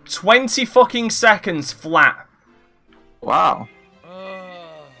 20 fucking seconds flat. Wow.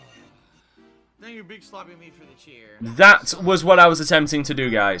 Thank you, big sloppy me for the cheer. That was what I was attempting to do,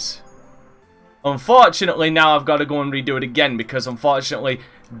 guys. Unfortunately, now I've got to go and redo it again because, unfortunately,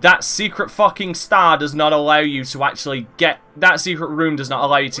 that secret fucking star does not allow you to actually get... That secret room does not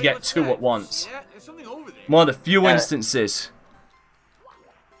allow you to get two at once. Yeah, there's something over there. One of the few instances.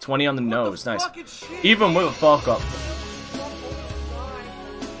 20 on the nose, nice. Even with a fuck up.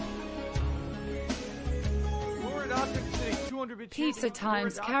 Pizza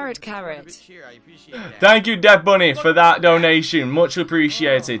times carrot. Thank you, Death Bunny, for that donation. Much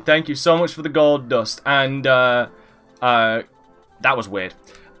appreciated. Thank you so much for the gold dust. And, that was weird.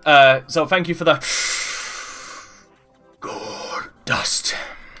 So thank you for the gold dust.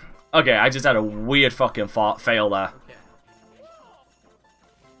 Okay, I just had a weird fucking fail there.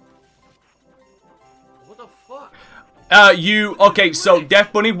 What the fuck? Okay, so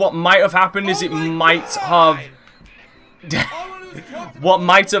Death Bunny, what might have happened is it might have... What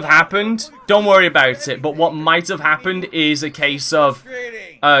might have happened, don't worry about it, but what might have happened is a case of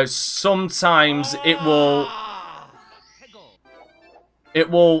sometimes it will, there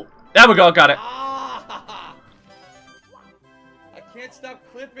we go, got it. I can't stop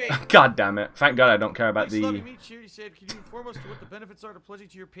clipping. God damn it, thank God I don't care about the... He said, can you inform us to what the benefits are to pledging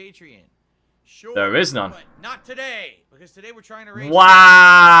to your Patreon? Sure, there is none. Not today, because today we're trying to raise...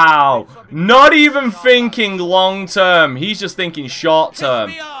 Wow! Not even thinking long term. He's just thinking short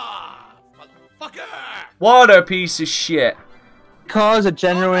term. What a piece of shit. Calls a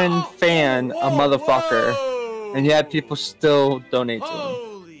genuine fan a motherfucker, and yet people still donate to him.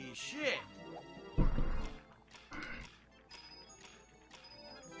 Holy shit! How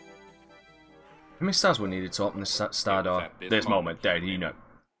many stars were needed to open the star door? This moment, Dad, you know.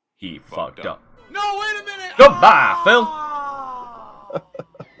 He fucked up. No, wait a minute! Goodbye, Phil!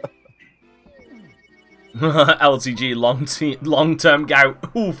 LTG, long-term gout.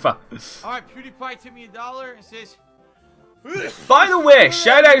 Oofa. Alright, PewDiePie tipped me $1 and says... By the way,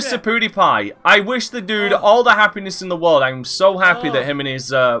 shout-outs to PewDiePie. I wish the dude all the happiness in the world. I'm so happy that him and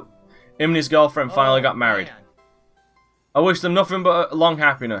his girlfriend finally got married. Man. I wish them nothing but long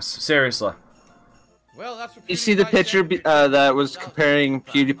happiness. Seriously. Well, that's what you see the picture that was comparing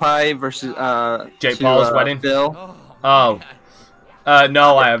PewDiePie versus Jake Paul's wedding? Phil? Oh.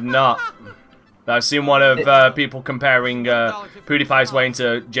 No, I have not. I've seen one of people comparing PewDiePie's wedding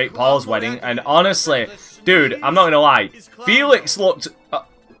to Jake Paul's wedding, and honestly, dude, I'm not gonna lie. Felix looked...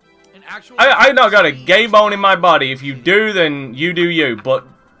 I not got a gay bone in my body. If you do, then you do you. But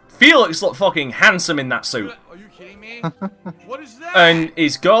Felix looked fucking handsome in that suit. Are you kidding me? What is that? And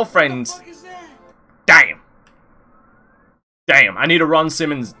his girlfriend... Damn. Damn. I need a Ron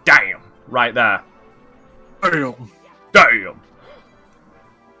Simmons damn right there. Damn. Damn.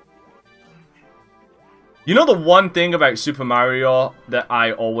 You know the one thing about Super Mario that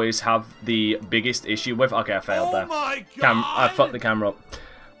I always have the biggest issue with? Okay, I failed there. Oh my god! I fucked the camera up.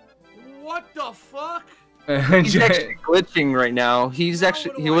 What the fuck? He's actually glitching right now. He's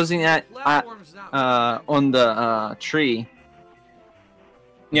actually... He wasn't at on the tree.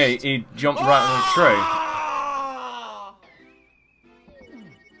 Yeah, he jumped right on the tree.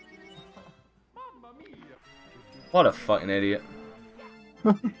 What a fucking idiot.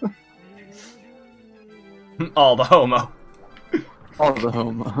 All the homo. All the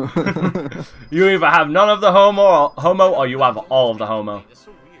homo. You either have none of the homo or you have all of the homo. That's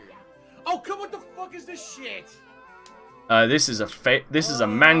so weird. Oh, come! What the fuck is this shit? This is a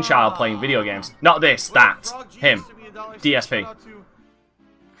man-child playing video games. Not this, that, him, DSP.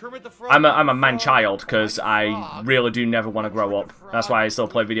 I'm a man-child because I really do never want to grow up. That's why I still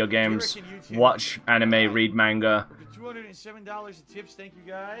play video games, watch anime, read manga. $207 in tips, thank you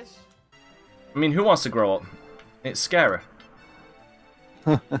guys. I mean, who wants to grow up? It's scary.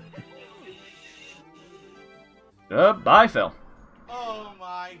 Bye, Phil. Oh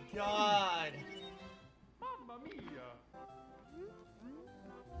my god.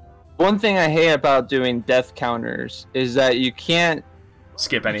 One thing I hate about doing death counters is that you can't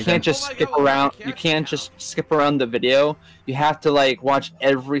skip anything. You can't just skip around. You can't just skip around the video. You have to like watch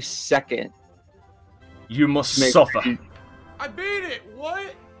every second. You must suffer. I beat it.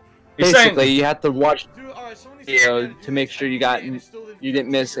 What? Basically, you have to watch the video to make sure you didn't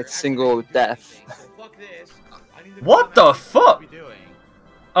miss a single death. What the fuck?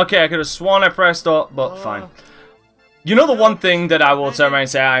 Okay, I could have sworn I pressed up, but fine. You know the one thing that I will turn around and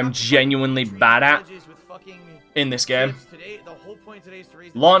say I'm genuinely bad at in this game?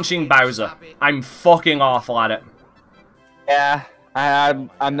 Launching Bowser. I'm fucking awful at it. Yeah,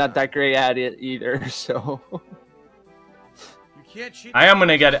 I'm not that great at it either, so... I am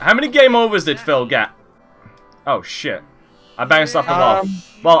gonna get it. How many game overs did Phil get? Oh shit. I bounced off the wall.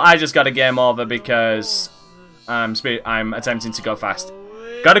 Well, I just got a game over because I'm attempting to go fast.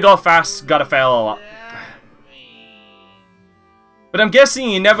 Gotta go fast, gotta fail a lot. But I'm guessing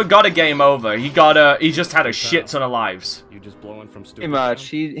he never got a game over. He just had a shit ton of lives. You just blowing from stupid. Pretty much.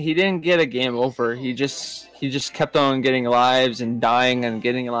 He didn't get a game over. He just kept on getting lives and dying and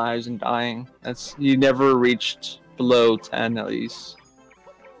getting lives and dying. You never reached below 10 at least.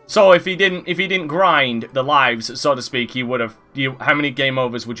 So if he didn't grind the lives, so to speak, he would have. How many game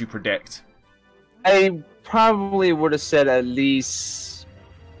overs would you predict? I probably would have said at least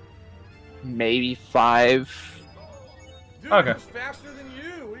maybe 5. Dude, okay. Faster than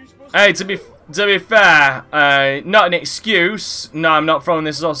you. What are you supposed Hey, to be fair, not an excuse. No, I'm not throwing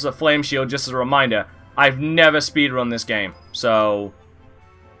this as a flame shield. Just as a reminder, I've never speedrun this game, so.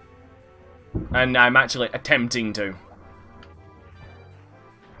 And I'm actually attempting to.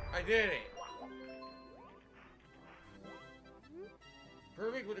 I did it.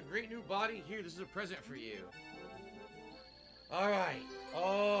 Perfect with a great new body. Here, this is a present for you. Alright.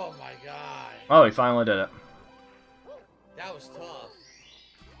 Oh my god. Oh, he finally did it. That was tough.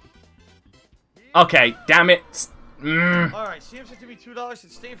 Okay, damn it. Alright, Sam said to me $2 to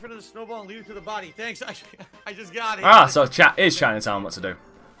stay in front of the snowball and lead it to the body. Thanks, I just got it. Ah, so chat is trying to tell him what to do.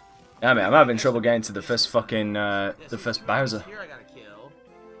 Yeah, man, I'm having trouble getting to the first fucking, the first Bowser. Here I gotta kill.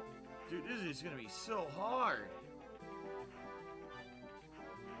 Dude, this is gonna be so hard.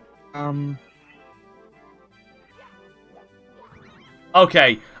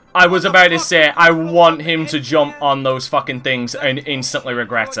 Okay, I was about to say, I want him to jump on those fucking things and instantly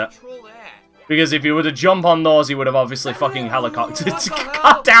regret it. Because if he were to jump on those, he would have obviously fucking helicoptered.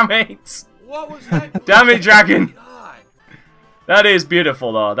 God damn it! What was that? Damn it, Dragon! That is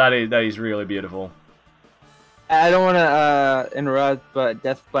beautiful, though. That is really beautiful. I don't want to interrupt, but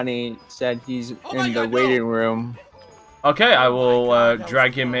Death Bunny said he's in the waiting room. Okay, I will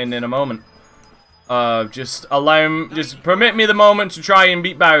drag him in a moment. Just permit me the moment to try and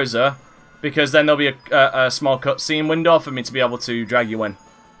beat Bowser, because then there'll be a small cutscene window for me to be able to drag you in.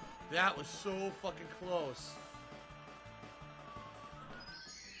 That was so fucking close.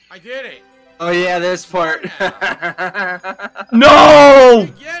 I did it. Oh yeah, this part. No!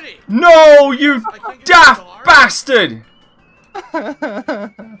 No, you daft bastard!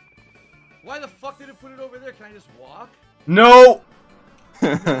 Why the fuck did it put it over there? Can I just walk? No!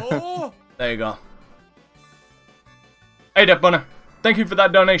 No? There you go. Hey, Death Bunny. Thank you for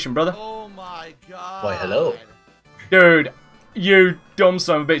that donation, brother. Oh my god. Why, hello. Dude, you dumb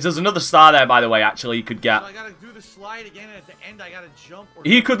son of a bitch. There's another star there, by the way, actually, you could get. So I gotta do the slide again, and at the end I gotta jump. Or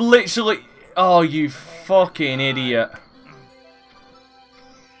he could literally... Oh, you fucking idiot.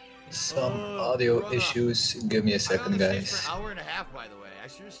 Some audio issues. Give me a second, guys. For an hour and a half, by the way. I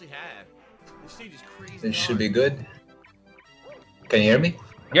seriously have. This stage is crazy. This should be good. Can you hear me?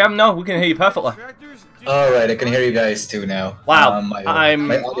 Yeah, no, we can hear you perfectly. Alright, I can hear you guys too now. Wow, my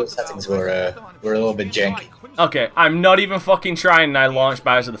audio settings were a little bit janky. Okay, I'm not even fucking trying, and I launched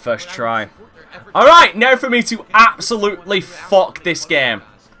Bowser the first try. Alright, now for me to absolutely fuck this game.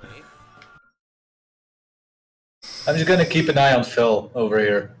 I'm just gonna keep an eye on Phil over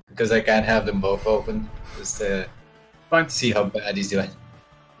here, because I can't have them both open. Just to see how bad he's doing.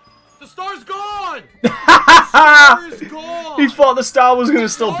 The star's gone! The star is gone! He thought the star was gonna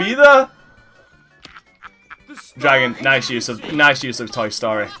still be there? Dragon, nice use of Toy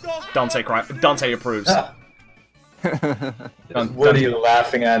Story. Dante approves. What are you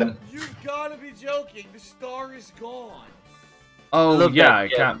laughing at him? You've gotta be joking. The star is gone. Oh yeah, I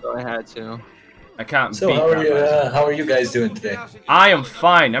can't. I had to. I can't. So beat how are you guys doing today? I am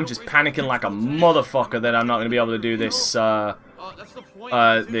fine. I'm just panicking like a motherfucker that I'm not gonna be able to do this.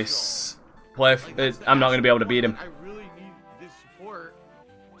 This play. I'm not gonna be able to beat him.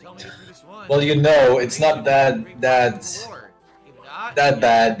 Well, you know, it's not that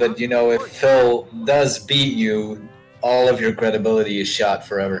bad, but you know, if Phil does beat you, all of your credibility is shot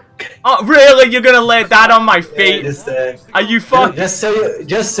forever. Oh, really? You're gonna lay that on my feet? Yeah, Are you fuck? Just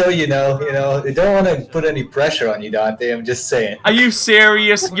so you know, I don't want to put any pressure on you, Dante. I'm just saying. Are you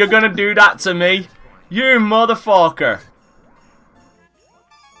serious? You're gonna do that to me? You motherfucker!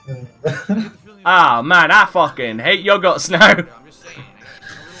 Ah, man, I fucking hate your guts now.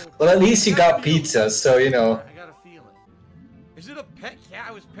 Well, at least you got pizza, so you know. I got a feeling. Is it a pet cat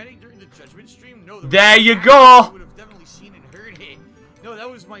I was petting during the judgment stream? No. There you go. Would have definitely seen and heard it. No, that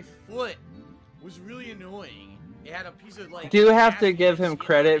was my foot. It was really annoying. It had a piece of like. Do you have to give him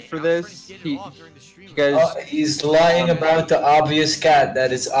credit for this? He's lying about the obvious cat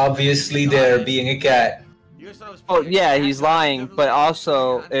that is obviously there, being a cat. Oh yeah, he's lying. But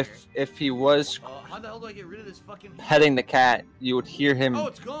also, if he was petting the cat, you would hear him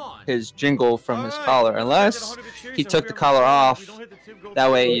his jingle from his collar. Unless he took the collar off,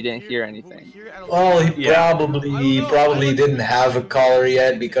 that way you didn't hear anything. Well, he probably didn't have a collar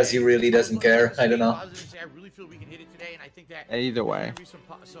yet because he really doesn't care. I don't know. Either way.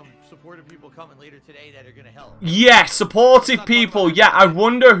 Some supportive people coming later today that are gonna help. Yeah, supportive people. Yeah, I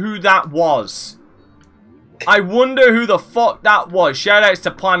wonder who that was. I wonder who the fuck that was. Shoutouts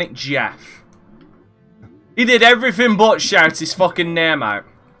to Planet Jeff. He did everything but shout his fucking name out.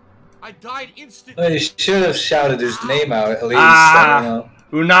 I died instantly. Well, you should have shouted his name out at least. I don't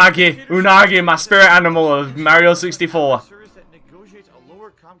know. Unagi, my spirit animal of Mario 64. Service that negotiates a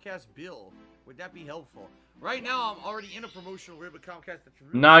lower Comcast bill. Would that be helpful? Right now, I'm already in a promotional rate with Comcast.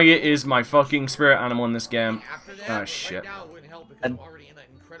 Nagi is my fucking spirit animal in this game. Oh shit. Right now, it wouldn't help because I'm already in an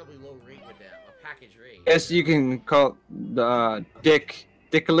incredibly low rate with them, a package rate. Guess you can call the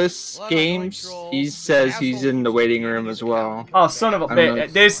Dickless Games. He says he's in the waiting room as well. Oh, son of a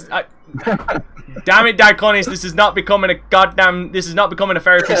bitch! Damn it, Diconis! This is not becoming a goddamn. This is not becoming a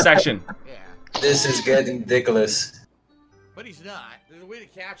therapy session. This is getting ridiculous. But he's not. There's a way to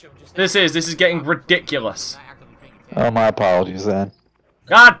catch him. This is getting ridiculous. Oh, my apologies then.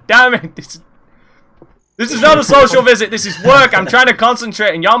 God damn it! This is not a social visit. This is work. I'm trying to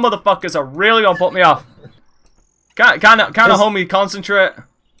concentrate, and y'all motherfuckers are really gonna put me off. Can't homie concentrate.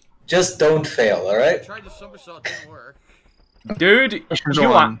 Just don't fail, all right? Tried the somersault, didn't work. Dude,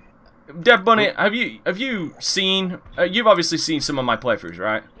 you are. Dead Bunny, have you seen? You've obviously seen some of my playthroughs,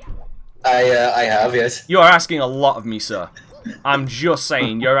 right? I have, yes. You are asking a lot of me, sir. I'm just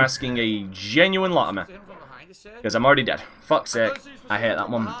saying, you're asking a genuine lot of me. Because I'm already dead. Fuck's sake. I hate that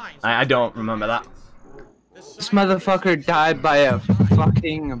one. I don't remember that. This motherfucker died by a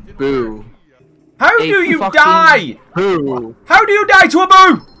fucking boo. How do you die? Boo. How do you die to a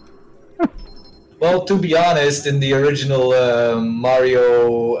boo? Well, to be honest, in the original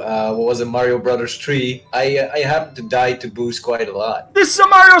Mario, what was it, Mario Brothers 3, I happened to die to boos quite a lot. This is a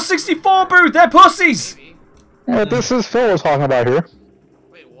Mario 64 boo. They're pussies. Yeah, this is Phil was talking about here.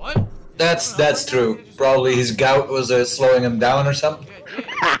 Wait, what? That's true. Probably his gout was slowing him down or something.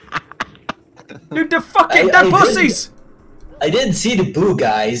 Dude, they're pussies. I didn't see the boo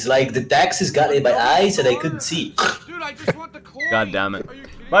guys. Like the taxes got in my eyes and I couldn't see. Dude, I just want the coin. God damn it.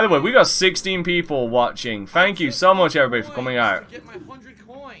 By the way, we got 16 people watching. Thank you so much, everybody, for coming out. Get my 100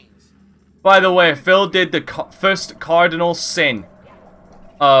 coins. By the way, Phil did the first cardinal sin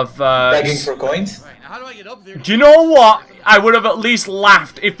of begging for coins. Right, now how do I get up there? Do you know what? I would have at least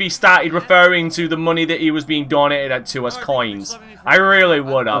laughed if he started referring to the money that he was being donated to as coins. I really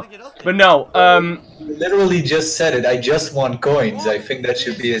would have. But no, literally just said it. I just want coins. I think that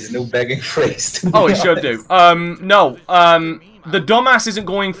should be his new begging phrase. Oh, it should do. No, the dumbass isn't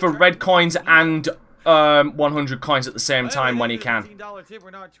going for red coins and 100 coins at the same time when he can.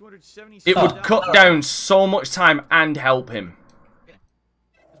 It would cut down so much time and help him.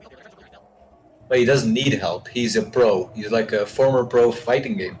 But he doesn't need help. He's a pro. He's like a former pro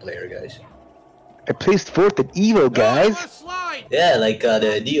fighting game player, guys. I placed fourth at Evo, guys. Yeah, like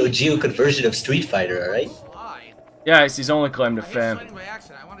the Neo Geo conversion of Street Fighter, alright? Yeah, it's his only claim to fame.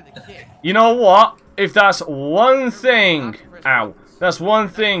 You know what? If that's one thing... Ow. That's one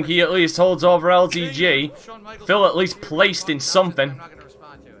thing he at least holds over LTG. Phil at least placed in something.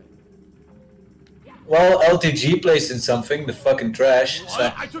 Well, LTG placed in something, the fucking trash.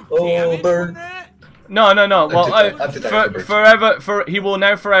 So, oh, burn. No. Well, Anti-diaper. he will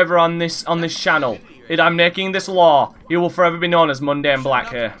now forever on this channel. I'm making this law. He will forever be known as Mundane Black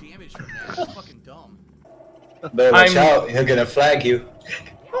here. Better watch out, he'll gonna flag you.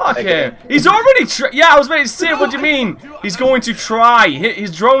 Fuck him. He's already yeah, I was about to say, what do you mean? He's going to try.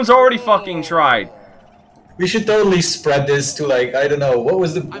 His drone's already fucking tried. We should totally spread this to, like, I don't know, what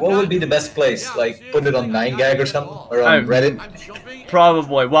would be the best place? Like, put it on 9gag or something? Or on Reddit?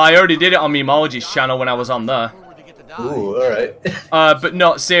 Probably. Well, I already did it on Memology's channel when I was on there. Ooh, alright. But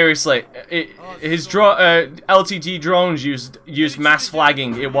no, seriously. His LTG drones used mass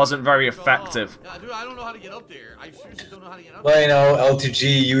flagging. It wasn't very effective. Dude, I don't know how to get up there. I seriously don't know how to get up Well, you know,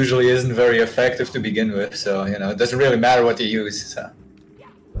 LTG usually isn't very effective to begin with, so, you know, it doesn't really matter what you use, so.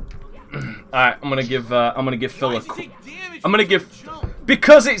 Alright, I'm gonna give Phil a...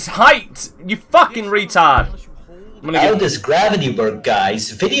 Because it's height! You fucking retard! How does gravity work,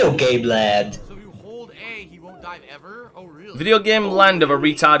 guys? Video game land! Video game land of a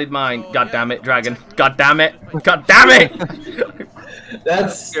retarded mind. God damn it, Dragon. God damn it! God damn it!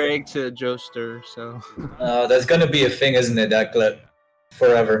 That's Greg to Joester, so... that's gonna be a thing, isn't it, that clip?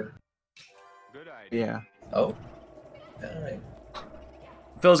 Forever. Yeah. Oh. Alright.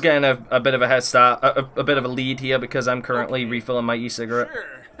 Phil's getting a bit of a head start, a bit of a lead here because I'm currently refilling my e-cigarette.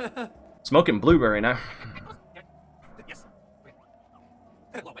 Smoking blueberry now.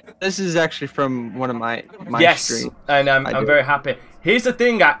 This is actually from one of my streams. And I'm very happy. Here's the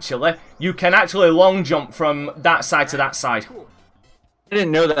thing, actually. You can actually long jump from that side to that side. I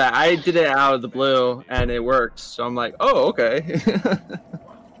didn't know that. I did it out of the blue, and it worked. So I'm like, oh, okay.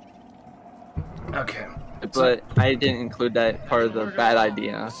 Okay. But I didn't include that part of the bad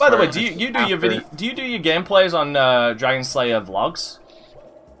idea. By the way, do you do your video? Do you do your gameplays on DragonSlayer vlogs?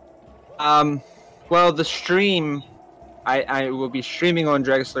 Well, the stream, I will be streaming on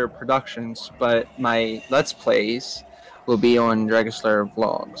DragonSlayer Productions, but my Let's Plays will be on DragonSlayer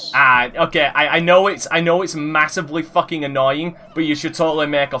vlogs. Okay. I know it's massively fucking annoying, but you should totally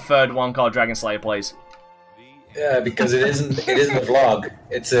make a third one called DragonSlayer Plays. Yeah, because it isn't a vlog.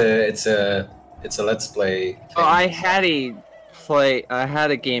 It's a Let's Play thing. Oh, I had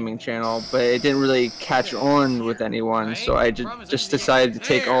a gaming channel, but it didn't really catch on with anyone, so I just decided to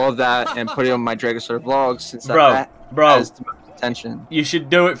take all of that and put it on my DragonSlayer vlogs since that has the most attention. You should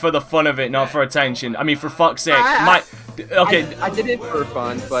do it for the fun of it, not for attention. I mean, for fuck's sake. Okay. I did it for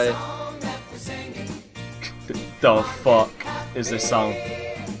fun, but... The fuck is this song?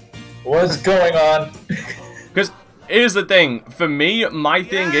 What's going on? Because here's the thing. For me, my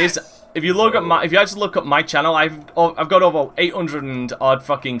thing is... If you actually look up my channel, I've got over 800 and odd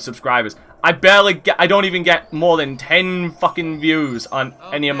fucking subscribers. I don't even get more than 10 fucking views on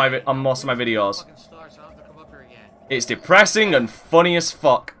on most of my videos. It's depressing and funny as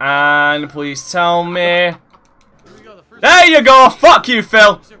fuck. And please tell me. There you go. Fuck you,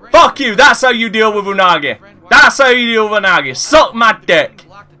 Phil. Fuck you. That's how you deal with Unagi. That's how you deal with Unagi. Suck my dick.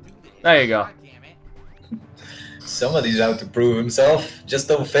 There you go. Somebody's out to prove himself. Just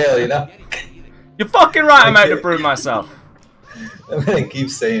don't fail, you know? You're fucking right, I'm out to prove myself. I'm gonna keep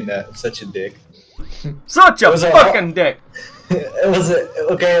saying that. I'm such a dick. Such a fucking dick. It was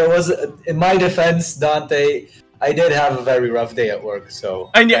in my defense, Dante, I did have a very rough day at work, so...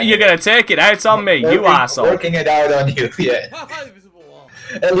 And you're gonna take it out on me, you asshole. Working it out on you, yeah.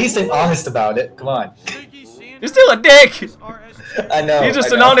 At least I'm honest about it, come on. You're still a dick! I know. You're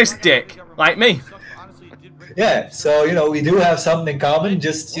just an honest dick, like me. Yeah, so, you know, we do have something in common,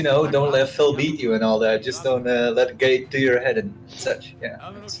 just, you know, don't let Phil beat you and all that. Just don't let it get to your head and such, yeah. I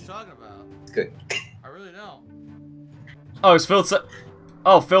don't know what you're talking about. It's good. I really don't. Oh, is Phil...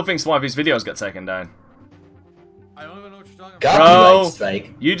 Oh, Phil thinks one of his videos got taken down. I don't even know what you're talking about. Bro,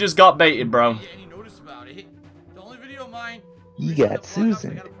 you just got baited, bro. Any notice about it. The only video of mine... You got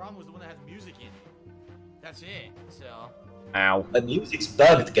Susan. I got a problem with the one that has music in it. That's it, so... Ow. My music's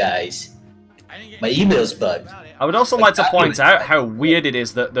bugged, guys. My email's bugged. I would also like to point out how weird it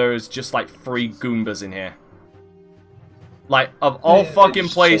is that there's just like 3 Goombas in here. Like, of all fucking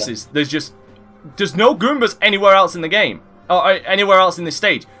places, there's no Goombas anywhere else in the game. Or anywhere else in this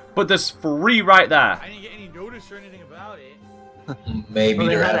stage. But there's 3 right there. I didn't get any notice or anything about it. Maybe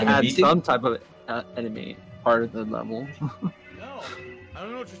they're having a meeting? some type of enemy part of the level. No, I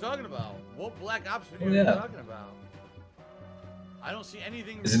don't know what you're talking about. What Black Ops video are you talking about? I don't see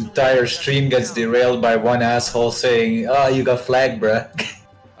anything. His entire stream gets derailed by one asshole saying, "Oh, you got flagged, bruh."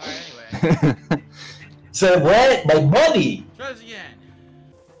 Alright, anyway. So what? My money! Try this again.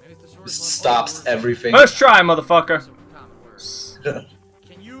 Just stops everything. First try, motherfucker. Can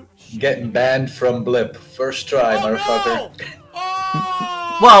you Getting banned from Blip. First try, motherfucker. No!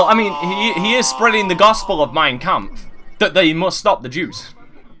 Oh! Well, I mean, he is spreading the gospel of Mein Kampf, that they must stop the Jews.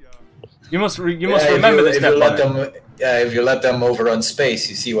 You must remember this. If you let them overrun space,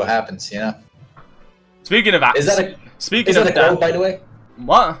 you see what happens. You know. Speaking of that, is that a quote, by the way?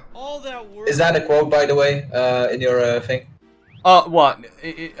 What? Is that a quote, by the way, in your thing? What?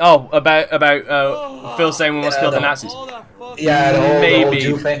 Oh, about Phil saying we must kill the Nazis. Yeah, the whole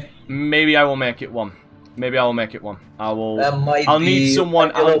Jew thing. Maybe I will make it one. Maybe I will make it one. I will. That might I'll need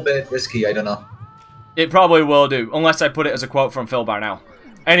someone. A little bit risky. I don't know. It probably will do, unless I put it as a quote from Phil Barnell.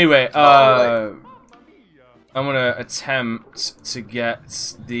 Anyway, right. I'm gonna attempt to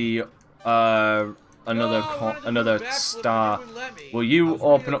get the another star. Will you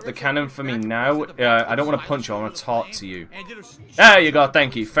open up the cannon for me now? I don't want to punch you. I want to talk to you. There you go.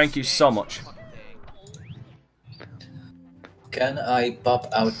 Thank you. Thank you so much. Can I pop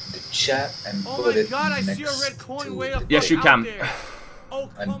out the chat and put it next I see a red coin way up Yes, you can.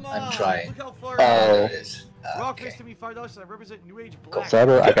 I'm trying. Oh, there it is. Rock face to me $5. I represent New Age Black.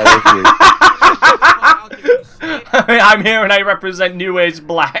 Cyber, I got you. I'm here and I represent New Age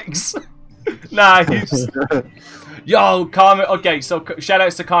Blacks. Nice. Yo, Karma. Okay, so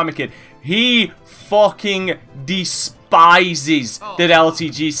shoutouts to Karma Kid. He fucking despises that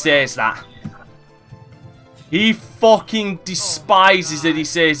LTG says that. He fucking despises that he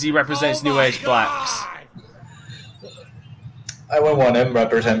says he represents New Age Blacks. I wouldn't want him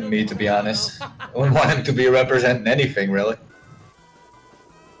representing me, to be honest. I wouldn't want him to be representing anything, really.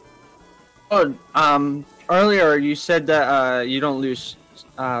 Oh, earlier you said that you don't lose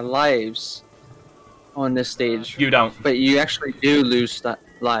lives on this stage. You don't. But you actually do lose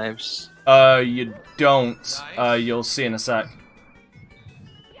lives. You don't. You'll see in a sec.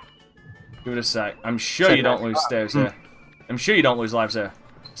 Give it a sec. I'm sure you don't lose stairs here. I'm sure you don't lose lives here.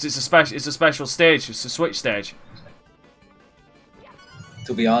 It's a special stage. It's a switch stage.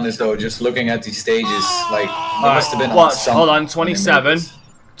 To be honest, though, just looking at these stages, like, there must have been hold on, 27.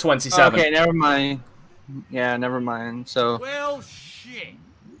 27. Okay, never mind. Yeah, never mind. So. Well, shit.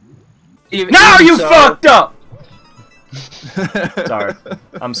 Now you fucked up. Sorry,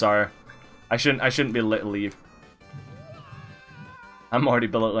 I'm sorry. I shouldn't belittle you. I'm already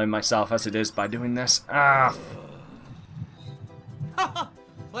belittling myself as it is by doing this. Ah.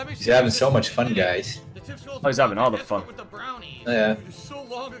 He's having so much fun, guys. Oh, he's having all the fun. Yeah. So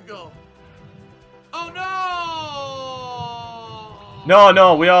long ago. Oh no!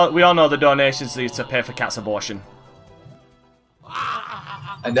 No, we all know the donations need to pay for cat's abortion.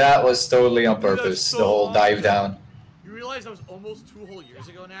 And that was totally on purpose. The whole dive down. You realize that was almost 2 whole years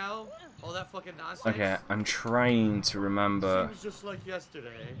ago now? All that fucking nonsense. Okay, I'm trying to remember. It was just like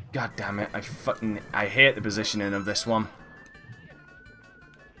yesterday. God damn it! I hate the positioning of this one.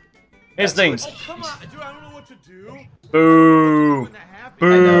 Here's things. Oh, come on, dude! I don't know what to do. Boo! Boo!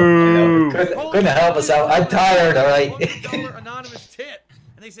 I know. Couldn't help us out. I'm tired. All right. $1 anonymous tip,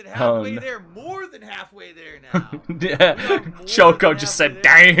 and they said halfway there, more than halfway there now. Yeah, Choco just said,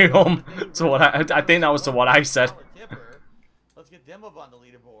 "Damn." To what I think that was to what I said. Let's get them up on the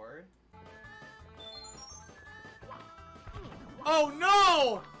leaderboard. Oh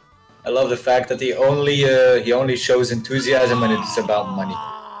no! I love the fact that he only shows enthusiasm when it's about money.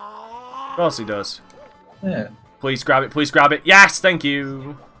 Of course he does. Yeah. Please grab it. Please grab it. Yes, thank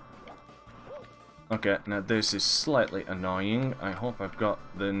you. Okay, now this is slightly annoying. I hope I've got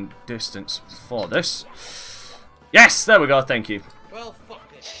the distance for this. Yes, there we go. Thank you. Well, fuck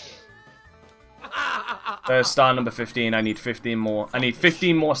this shit. Star number 15. I need 15 more. I need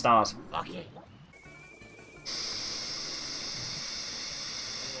 15 more stars. Fuck it.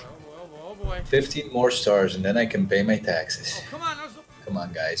 Oh boy. 15 more stars, and then I can pay my taxes. Oh, come on, come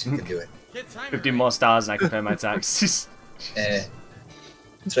on, guys, you can do it. 15 more stars, and I can pay my taxes.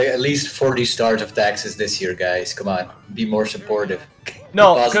 It's like at least 40 stars of taxes this year, guys. Come on, be more supportive.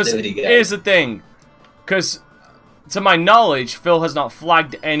 No, because here's the thing. Because, to my knowledge, Phil has not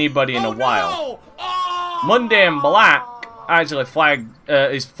flagged anybody in a while. No! Monday and Black actually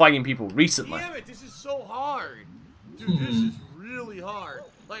is flagging people recently. Damn it, this is so hard. Dude, this is really hard.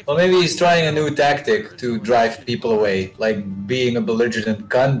 Like, Well, maybe he's trying a new tactic to drive people away. Like, being a belligerent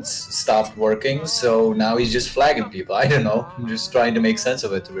cunt stopped working, so now he's just flagging people. I don't know. I'm just trying to make sense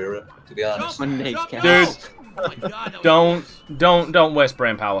of it, to be honest. Dude, don't waste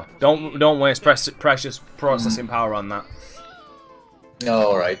brain power. Don't waste precious processing power on that.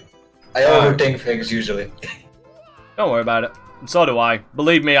 No, alright. I overthink things usually. Don't worry about it. So do I.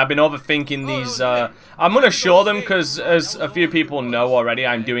 Believe me, I've been overthinking these. I'm gonna show them because, as a few people know already,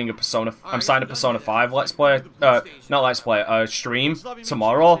 I'm doing a Persona. I'm signing a Persona 5 Let's Play. Not Let's Play. Stream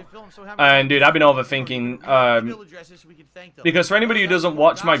tomorrow. And dude, I've been overthinking. Because for anybody who doesn't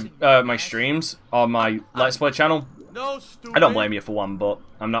watch my my streams on my Let's Play channel, I don't blame you for one, but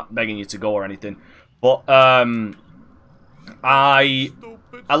I'm not begging you to go or anything. But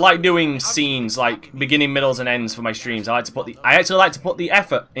I like doing scenes, like beginning, middles, and ends for my streams. I actually like to put the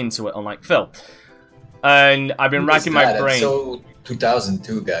effort into it, unlike Phil. And I've been racking my brain. So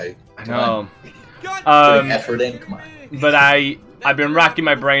 2002 guy. I know. Putting effort in, come on. But I've been racking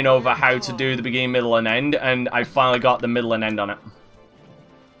my brain over how to do the beginning, middle, and end, and I finally got the middle and end on it.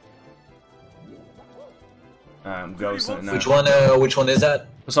 Ghosting now. Which one is that?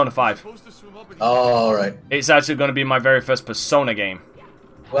 Persona 5. Oh, alright. It's actually going to be my very first Persona game.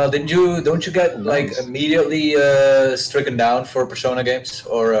 Well, don't you get like immediately stricken down for Persona games,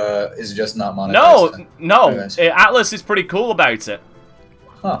 or is it just not monetized? No. Atlas is pretty cool about it.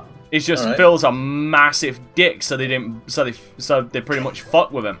 Huh. It's just Phil's a massive dick, so they didn't. So they pretty much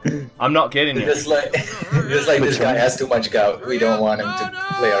fuck with him. I'm not kidding you. Just like this guy has too much gout. We don't want him to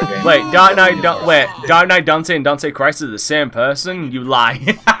play our game. Wait, Dark Knight Dante and Dante Christ are the same person? You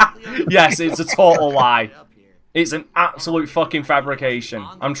lie. Yes, it's a total lie. It's an absolute fucking fabrication.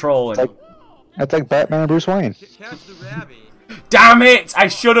 I'm trolling. That's like Batman and Bruce Wayne. Damn it! I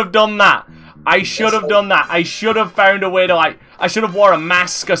should have done that. I should have done that. I should have found a way to I should have wore a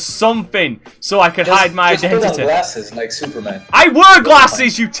mask or something so I could hide my identity. Put on glasses like Superman. I wore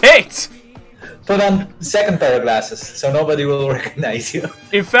glasses, you tit! Put on second pair of glasses so nobody will recognize you.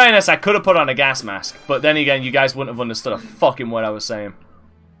 In fairness, I could have put on a gas mask, but then again, you guys wouldn't have understood a fucking word I was saying.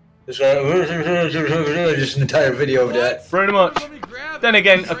 Just an entire video of that. Pretty much. Then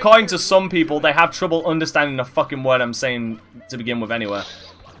again, according to some people, they have trouble understanding the fucking word I'm saying to begin with anyway.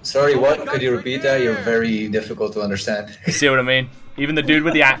 Sorry, what? Could you repeat that? You're very difficult to understand. See what I mean? Even the dude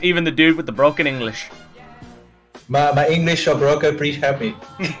with the broken English. My English so broken, please help me.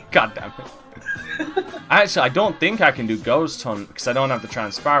 God damn it. Actually, I don't think I can do Ghost Hunt because I don't have the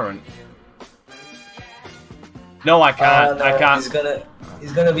transparent. No, I can't. No, I can't.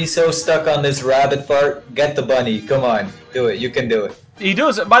 He's gonna be so stuck on this rabbit part. Get the bunny. Come on, do it. You can do it. He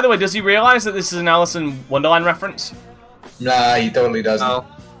does. By the way, does he realize that this is an Alice in Wonderland reference? Nah, he totally doesn't. No.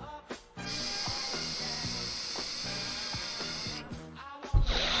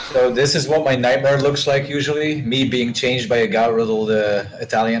 So this is what my nightmare looks like usually. Me being changed by a gout-riddled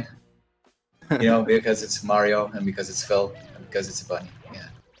Italian. You know, because it's Mario, and because it's Phil, and because it's a bunny. Yeah.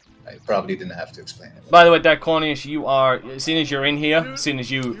 I probably didn't have to explain it. By the way, Cornish, you are, as soon as you're in here, as soon as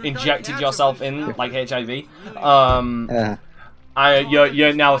you injected yourself in, like HIV,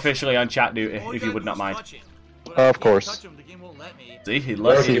 you're now officially on chat duty, if you would not mind. Of course. See, he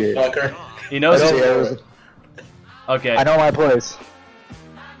loves you. Fucker. He knows his... Okay. I know my place.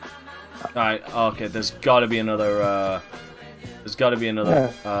 Alright, okay, there's gotta be another,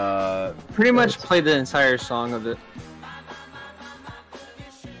 Pretty much played the entire song of it.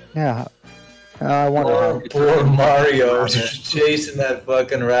 Yeah. I wonder poor Mario just chasing that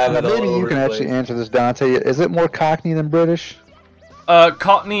fucking rabbit. Now, maybe you can actually answer this, Dante. Is it more Cockney than British?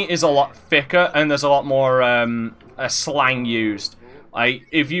 Cockney is a lot thicker, and there's a lot more slang used. Like,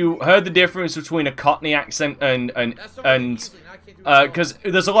 if you heard the difference between a Cockney accent and because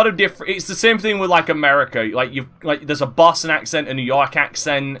there's a lot of different. It's the same thing with like America. Like there's a Boston accent, a New York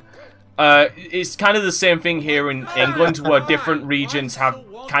accent. It's kind of the same thing here in England, where different regions have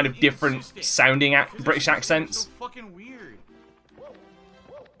kind of different sounding British accents.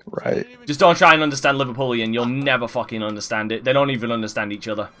 Right. Just don't try and understand Liverpoolian. You'll never fucking understand it. They don't even understand each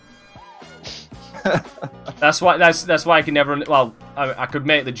other. That's why I can never. Well, I could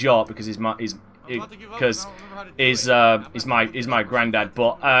make the joke because he's my granddad,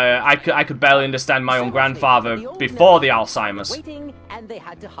 but I could barely understand my own grandfather before the Alzheimer's. And they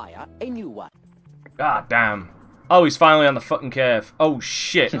had to hire a new one. God damn. Oh, he's finally on the fucking cave. Oh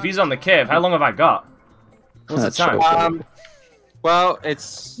shit! If he's on the cave, how long have I got? What's the time? Well,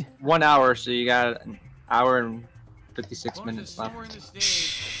 it's 1 hour, so you got an hour and 56 minutes left.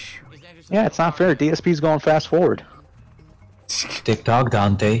 Yeah, it's not fair. DSP's going fast forward. TikTok,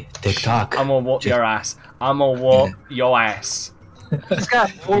 Dante. TikTok. I'm gonna whoop your ass. I'm gonna whoop your ass. He's got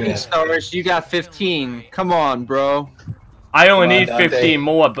 40 stars. You got 15. Come on, bro. I only need 15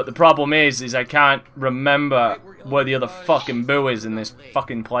 more, but the problem is I can't remember where the other fucking boo is in this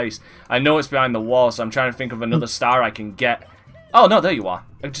fucking place. I know it's behind the wall, so I'm trying to think of another star I can get. Oh, no, there you are.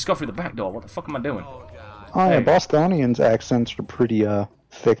 I just go through the back door. What the fuck am I doing? Oh, yeah, Bostonians' accents are pretty,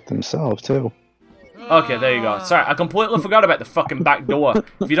 thick themselves, too. Okay, there you go. Sorry, I completely forgot about the fucking back door.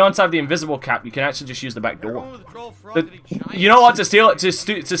 If you don't have the invisible cap, you can actually just use the back door. You know what? To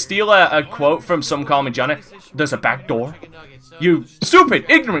steal a quote from Some Call Me Johnny, there's a back door. You stupid,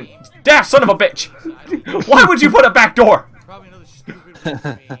 ignorant, daft son of a bitch. Why would you put a back door?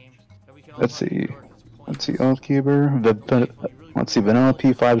 Let's see. Let's see, Oathkeeper. Let's see, Vanilla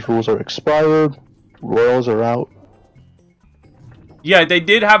P5's rules are expired. Royals are out. Yeah, they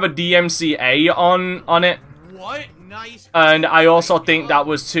did have a DMCA on it. What? Nice. And I also think that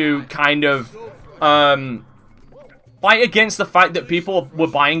was to kind of fight against the fact that people were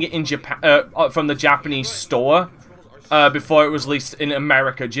buying it in Japan from the Japanese store before it was released in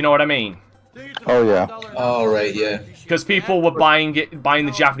America. Do you know what I mean? Oh yeah. Oh right, yeah. Because people were buying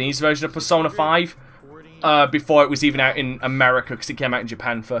the Japanese version of Persona 5 before it was even out in America, because it came out in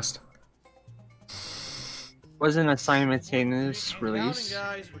Japan first. Wasn't a simultaneous release?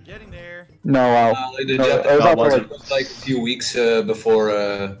 No, It was like a few weeks before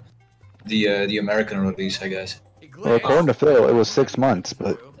the American release, I guess. Well, according to Phil, it was 6 months,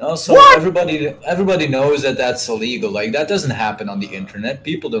 but also everybody knows that that's illegal. Like that doesn't happen on the internet.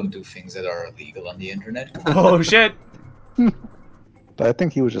 People don't do things that are illegal on the internet. Oh shit! But I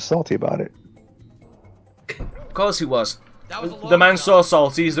think he was just salty about it. Of course he was. The man's so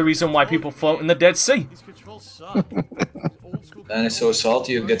salty is the reason why people float in the Dead Sea. Man is so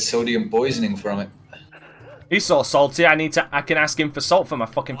salty you get sodium poisoning from it. He's so salty I can ask him for salt for my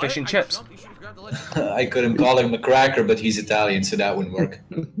fucking fish and chips. I couldn't call him a cracker, but he's Italian, so that wouldn't work.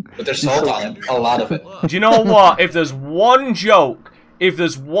 But there's salt on it, a lot of it. Do you know what? If there's one joke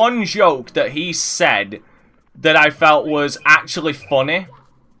that he said that I felt was actually funny,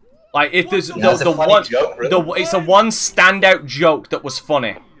 like if there's it's a one standout joke that was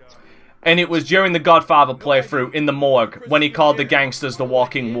funny, and it was during the Godfather playthrough in the morgue when he called the gangsters the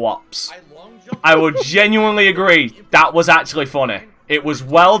walking wops. I would genuinely agree that was actually funny. It was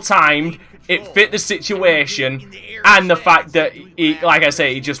well timed. It fit the situation, and the fact that like I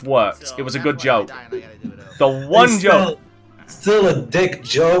say, it just worked. It was a good joke. The one joke. Still a dick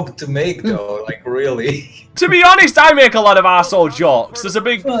joke to make though, like really. To be honest, I make a lot of arsehole jokes. There's a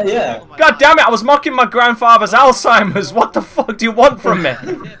big... Oh, yeah. God damn it, I was mocking my grandfather's Alzheimer's. What the fuck do you want from me?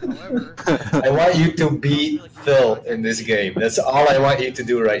 I want you to beat Phil in this game. That's all I want you to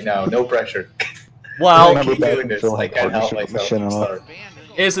do right now. No pressure. Well, I keep doing this. I can't help myself.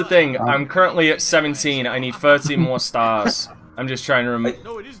 Here's the thing. I'm currently at 17. I need 13 more stars. I'm just trying to remember.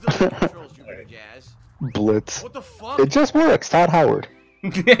 Blitz. What the fuck? It just works, Todd Howard.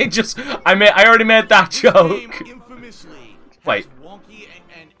 I already made that joke. Wait. Wonky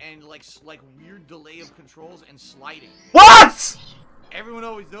and like weird delay of controls and sliding. What? Everyone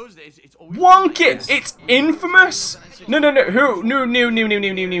always knows this. It's always wonky. It's infamous. No. It's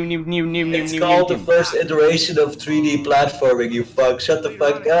called the first iteration of 3D platforming. You fuck. Shut the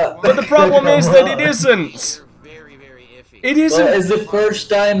fuck up. But the problem is that it isn't. It isn't. Well, it's the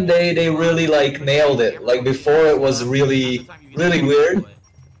first time they really like nailed it. Like before, it was really weird.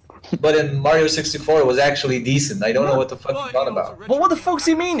 But in Mario 64, it was actually decent. I don't know what the fuck you're talking about. But what the fuck does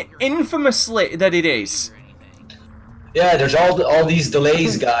he mean? Infamously that it is. Yeah, there's all these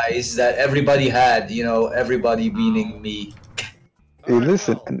delays, guys, that everybody had. You know, everybody meaning me. Hey,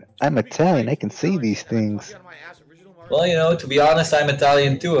 listen, I'm Italian. I can say these things. Well, you know, to be honest, I'm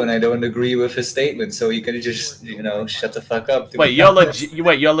Italian too, and I don't agree with his statement. So you can just, you know, shut the fuck up. Wait, you're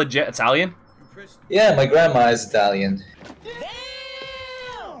legit Italian? Yeah, my grandma is Italian.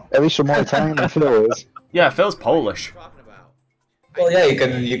 At least you're more Italian than Phil is. Yeah, Phil's Polish. Well, yeah,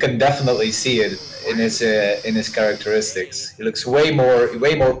 you can definitely see it in his characteristics. He looks way more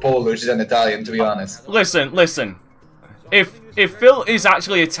Polish than Italian, to be honest. Listen. If Phil is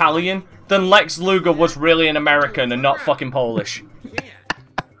actually Italian, then Lex Luger was really an American and not fucking Polish.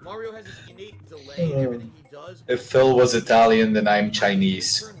 Mario has this innate delay in everything he does. If Phil was Italian, then I'm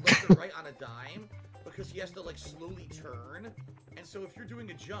Chinese. Right on a dime because he has to like slowly turn. And so if you're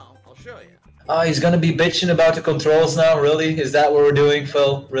doing a jump, I'll show you. Oh, he's gonna be bitching about the controls now. Really? Is that what we're doing,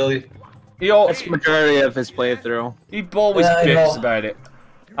 Phil? Really? That's the majority of his playthrough. He always bitches about it.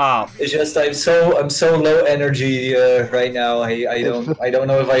 It's just I'm so low energy right now. I don't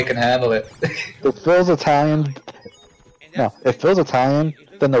know if I can handle it. If Phil's Italian, if Phil's Italian,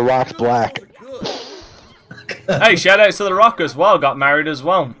 then The Rock's black. Hey, shoutouts to The Rock as well. Got married as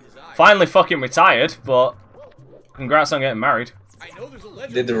well. Finally fucking retired, but congrats on getting married.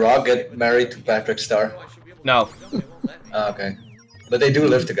 Did The Rock get married to Patrick Star? No. Oh, okay. But they do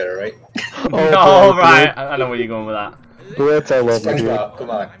live together, right? Oh, right. I know where you're going with that. Blitz, I love you, dude. Come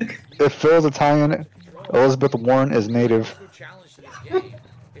on. If Phil's Italian, Elizabeth Warren is native.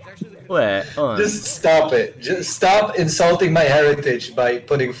 Wait, hold on. Just stop it. Just stop insulting my heritage by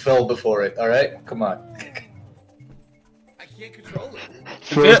putting Phil before it, alright? Come on. I can't control it.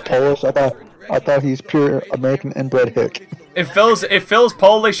 Phil's Polish. I thought he's pure American inbred hick. If Phil's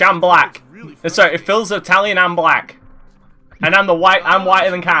Polish, I'm black. Sorry, if Phil's Italian, I'm black. And I'm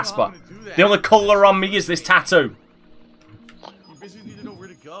whiter than Casper. The only colour on me is this tattoo. You basically need to know where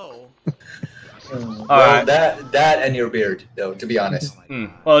to go. Well, Alright. that and your beard, though, to be honest.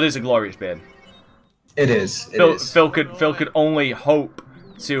 Well, it is a glorious beard. It is. Phil could only hope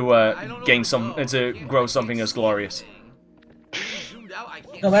to to grow something as glorious.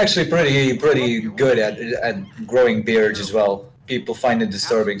 I'm actually pretty good at growing beards as well. People find it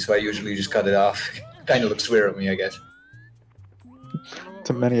disturbing, so I usually just cut it off. Kind of looks weird on me, I guess.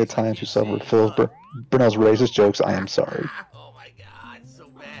 To many a times you suffered Phil's Brunel's racist jokes, I am sorry.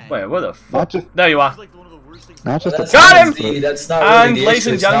 Wait, what the fuck? There you are. Not just Got him! That's not really And the ladies issue.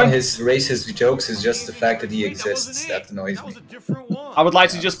 and It's not gentlemen, his racist jokes, it's just the fact that he exists that annoys me. I would like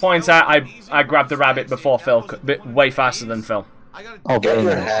to just point out I grabbed the rabbit before Phil, way faster than Phil. Oh, Get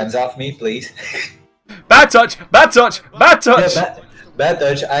your hands off me, please. Bad touch! Bad touch! Bad touch! Yeah, bad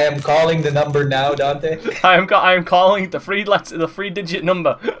touch. I am calling the number now, Dante. I am calling the three-digit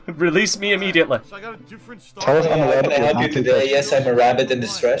number. Release me immediately. Tell us on the How rabbit can I where help you Dante today? touched you. Yes, I'm a rabbit in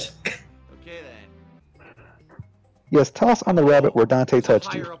distress. Yes, tell us on the rabbit where Dante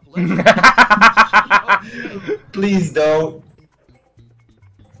touched you. Please don't.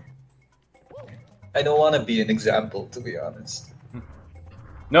 I don't want to be an example, to be honest.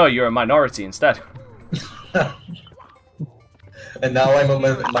 No, you're a minority instead. And now I'm a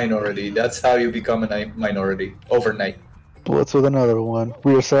minority. That's how you become a minority. Overnight. Blitz with another one.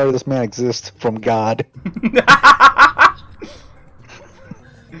 We are sorry this man exists from God.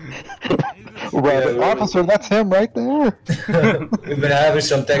 Rabbit officer, that's him right there. We've been having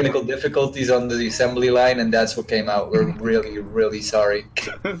some technical difficulties on the assembly line, and that's what came out. We're really, really sorry.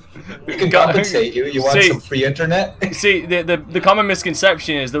 We can compensate you. You want some free internet? See, the common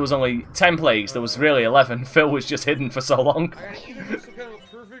misconception is there was only 10 plagues. There was really 11. Phil was just hidden for so long.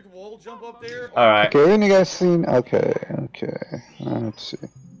 Alright. Okay, haven't you guys seen? Okay. Let's see.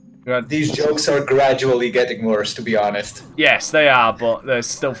 These jokes are gradually getting worse, to be honest. Yes, they are, but they're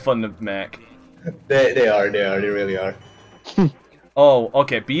still fun to make. They really are. Oh,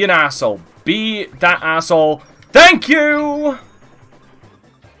 okay, be an asshole. Be that asshole. Thank you!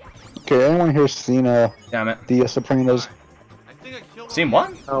 Okay, anyone here seen Damn it. The Sopranos? Seen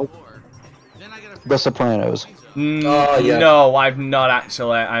what? Oh. The Sopranos. Oh, yeah. No, I've not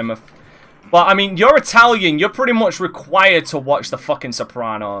actually. Well, I mean, you're Italian. You're pretty much required to watch the fucking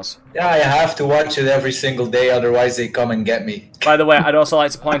Sopranos. Yeah, I have to watch it every single day, otherwise they come and get me. By the way, I'd also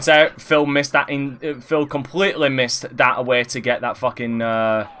like to point out Phil missed that. Phil completely missed that away to get that fucking.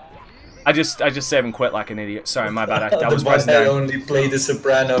 I just saved and quit like an idiot. Sorry, my bad. I was pressing I down. only play the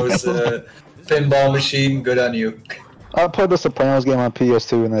Sopranos pinball machine. Good on you. I played the Sopranos game on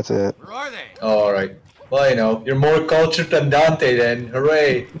PS2, and that's it. All right. Well, you know, you're more cultured than Dante then.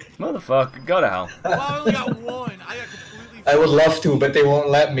 Hooray. Motherfucker, go to hell. I only got one. I got completely... I would love to, but they won't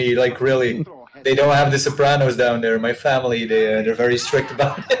let me, like, really. They don't have the Sopranos down there. My family, they're very strict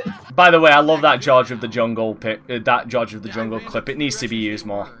about it. By the way, I love that George of the Jungle clip. It needs to be used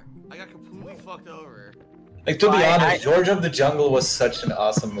more. I got completely fucked over. Like, to be honest, George of the Jungle was such an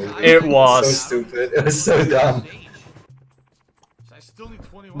awesome movie. It was. So stupid. It was so dumb.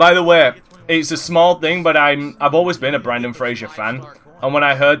 By the way, it's a small thing, but I've always been a Brendan Fraser fan, and when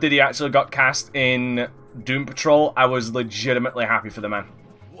I heard that he actually got cast in Doom Patrol, I was legitimately happy for the man.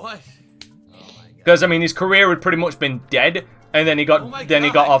 What? Because I mean, his career had pretty much been dead, and then he got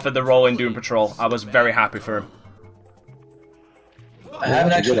offered the role in Doom Patrol. I was very happy for him. I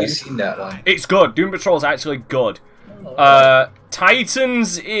haven't actually seen that one. It's good. Doom Patrol is actually good.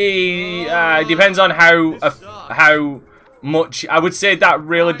 Titans depends on how much. I would say that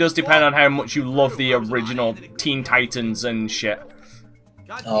really does depend on how much you love the original Teen Titans and shit.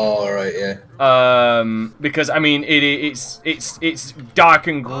 Oh, right, yeah. Because I mean, it's dark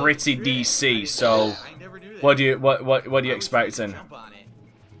and gritty DC. So, what are you expecting?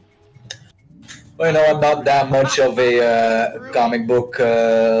 Well, you know, I'm not that much of a comic book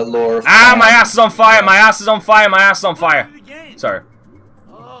lore fan. Ah, my ass is on fire! My ass is on fire! My ass is on fire! Sorry.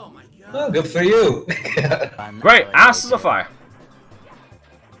 Oh, good for you. Great, ass is on fire.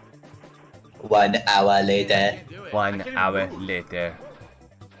 1 hour later. 1 hour later.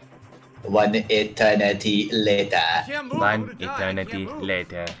 1 eternity later. 1 eternity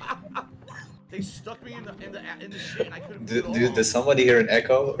later. They stuck me in the shit and I couldn't Does somebody hear an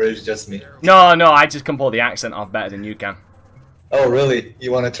echo, or is it just me? No, I just can pull the accent off better than you can. Oh, really?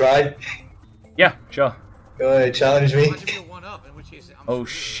 You want to try? Yeah, sure. Go ahead, challenge me. Oh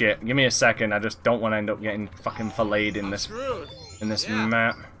shit! Give me a second. I just don't want to end up getting fucking filleted in this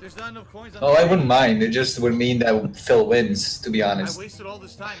map. There's not enough coins on Oh, I wouldn't mind. It just would mean that Phil wins, to be honest. I wasted all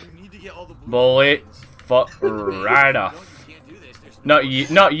this time. You need to get all the Bullet, fuck right off. Not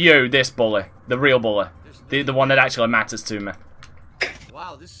you. This bully, the real bully, the one that actually matters to me.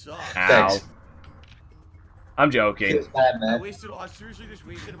 Wow, this sucks. Ow. Thanks. I'm joking. Bad, man. I seriously just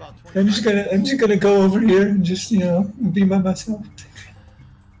wasted about 20 I'm just gonna go over here and just, you know, be by myself.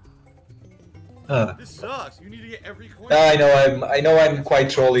 This sucks. You need to get every coin. I know I'm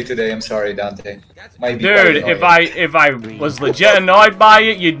quite trolly today. I'm sorry, Dante. Might be Dude, if I was legit annoyed by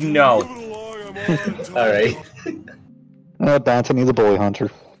it, you'd know. Alright. Dante needs a bully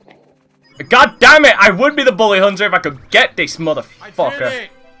hunter. God damn it! I would be the bully hunter if I could get this motherfucker.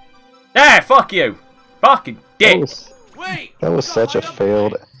 Yeah, fuck you. Fucking dick. That was such a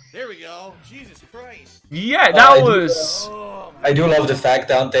failed. There we go. Jesus Christ. Yeah, that was. I do love the fact,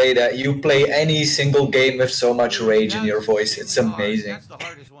 Dante, that you play any single game with so much rage in your voice. It's amazing.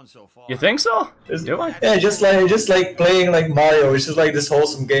 You think so? Do I? Yeah, just like playing like Mario. It's just like this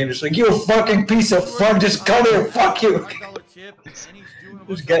wholesome game. Just like, you fucking piece of fuck, just come here, fuck you.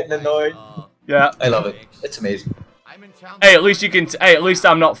 Just getting annoyed. Yeah. I love it. It's amazing. Hey, at least you can. Hey, at least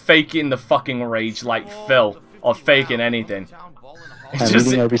I'm not faking the fucking rage like Phil or faking anything. It's And just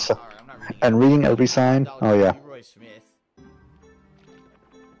reading every sign. Oh yeah.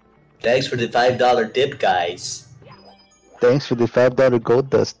 Thanks for the $5 tip, guys. Thanks for the $5 gold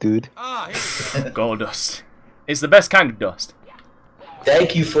dust, dude. Gold dust. It's the best kind of dust.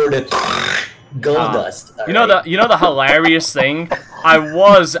 Thank you for the gold dust. You know the hilarious thing? I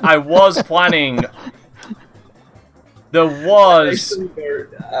was planning.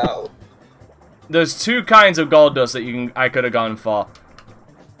 There's two kinds of gold dust that I could have gone for.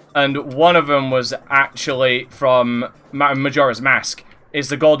 And one of them was actually from Majora's Mask. Is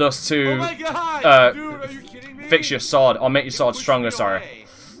the gold dust to fix your sword or make your sword stronger? Sorry.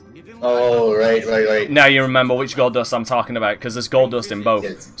 Oh, right. Now you remember which gold dust I'm talking about because there's gold dust in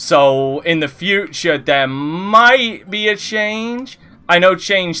both. So in the future there might be a change. I know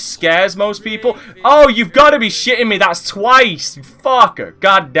change scares most people. Oh, you've got to be shitting me! That's twice, you fucker!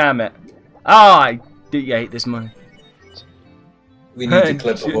 God damn it! I hate this money. We need to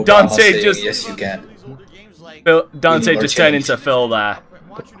clip of Obama Dante saying, just yes, you can. Dante just turned into Phil there.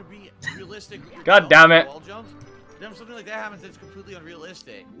 God damn it! Then something like that happens, it's completely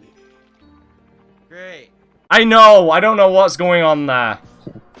unrealistic. Great. I know. I don't know what's going on there.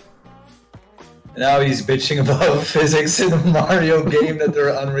 Now he's bitching about physics in a Mario game that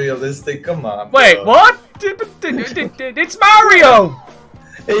they're unrealistic. Come on. Wait, bro. what? It's Mario.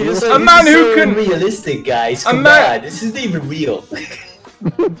 A man who can realistic, guys. Come on, this isn't even real.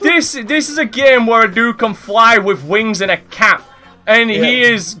 This is a game where a dude can fly with wings and a cap, and he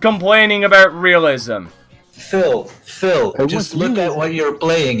is complaining about realism. Phil, just look at what you're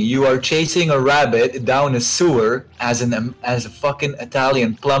playing. You are chasing a rabbit down a sewer as a fucking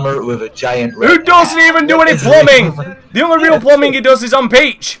Italian plumber with a giant red Who doesn't even do any plumbing? The only real plumbing he does is on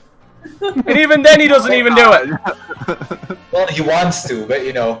Peach. And even then he doesn't even do it. Well, he wants to, but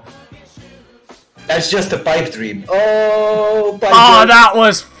you know. That's just a pipe dream. Oh, pipe dream. That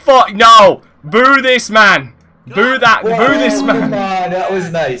was no! Boo this man! Boo that! Whoa, boo this man! Come on, that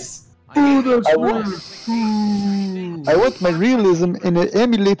was nice. I want my realism in an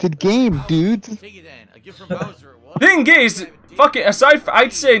emulated game, dude. Thing is, fucking aside,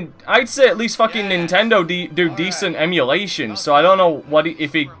 I'd say at least fucking Nintendo do decent emulation. So I don't know what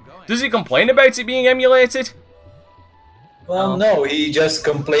does he complain about it being emulated? Well, no, he just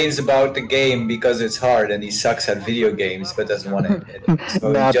complains about the game because it's hard and he sucks at video games, but doesn't want to admit it.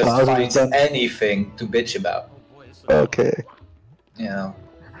 So he just finds anything to bitch about. Okay. You know.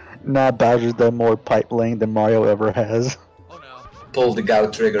 Nah, Bowser's done more pipe laying than Mario ever has. Pull the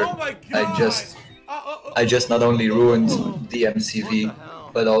gout trigger. I just not only ruined the MCV,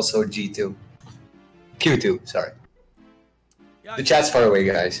 but also G2. Q2, sorry. The chat's far away,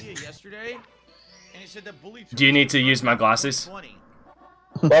 guys. Do you need to use my glasses?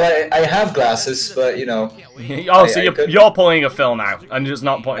 Well, I have glasses, but you know. Oh, so you're pulling a Phil now and just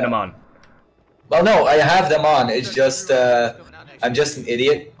not putting them on. Well, no, I have them on. It's just I'm just an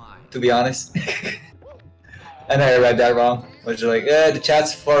idiot, to be honest. And I read that wrong. Which is like, the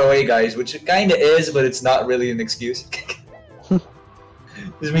chat's far away, guys, which it kind of is, but it's not really an excuse.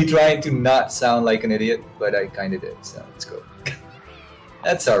 It's me trying to not sound like an idiot, but I kind of did, so it's cool.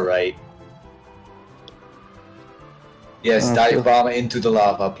 That's alright. Yes, dive bomb into the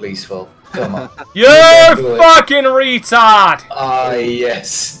lava, please, Phil. Come on. You fucking retard! Ah,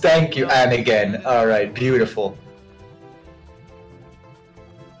 yes. Thank you, and again. Alright, beautiful.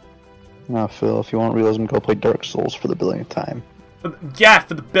 Now, Phil, if you want realism, go play Dark Souls for the billionth time. Yeah,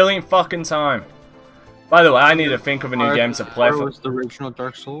 for the billionth fucking time. By the way, I need to think of a new game to play for. Was the original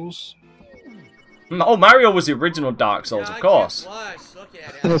Dark Souls? Oh, Mario was the original Dark Souls, of course.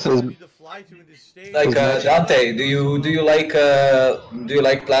 Like Dante, do you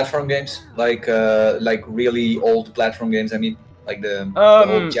like platform games? Like really old platform games? I mean, like the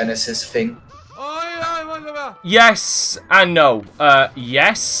old Genesis thing. Yes and no.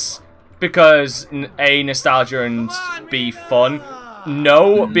 Yes, because A, nostalgia, and B, fun.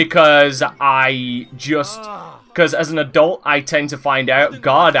 No, because because as an adult, I tend to find out,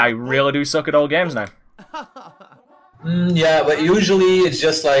 God, I really do suck at old games now. Yeah, but usually it's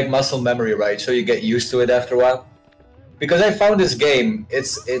just like muscle memory, right? So you get used to it after a while. Because I found this game,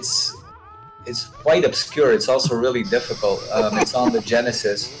 it's quite obscure. It's also really difficult. It's on the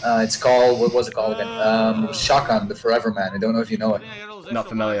Genesis. It's called, what was it called again? Shotgun, the Forever Man. I don't know if you know it. Not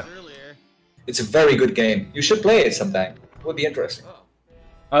familiar. It's a very good game. You should play it sometime. It would be interesting.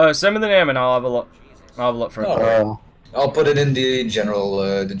 Send me the name and I'll have a look. I'll have a look for it. Right. I'll put it in the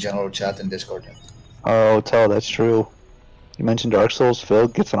general chat in Discord. Oh, tell that's true. You mentioned Dark Souls, Phil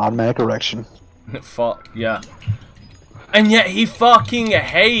gets an automatic erection. Fuck, yeah. And yet he fucking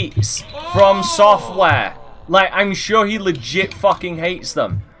hates From Software. Like, I'm sure he legit fucking hates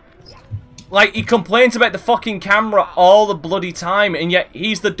them. Like, he complains about the fucking camera all the bloody time, and yet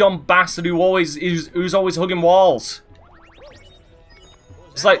he's the dumb bastard who's always hugging walls.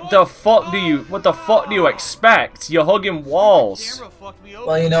 It's like, what the fuck do you expect? You're hugging walls.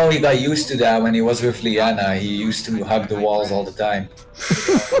 Well, you know, he got used to that when he was with Liana. He used to hug the walls all the time.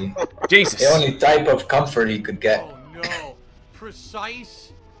 Jesus. The only type of comfort he could get. Oh no.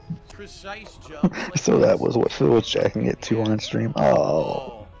 Precise jump. So that was what Phil was jacking it to on stream.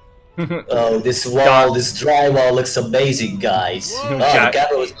 Oh. Oh, this wall, this drywall looks amazing, guys. Oh, the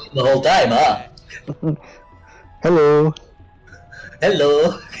camera was on the whole time, huh? Hello.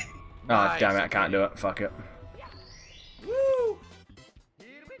 Hello. Oh, damn it, I can't do it. Fuck it.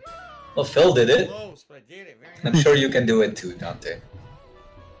 Well, Phil did it. I'm sure you can do it too, Dante.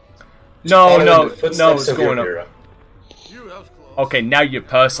 No, it's going up. Okay, now you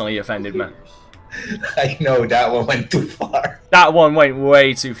personally offended me. I know, that one went too far. That one went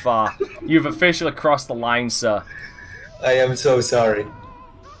way too far. You've officially crossed the line, sir. I am so sorry.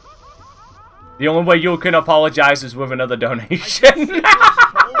 The only way you can apologize is with another donation.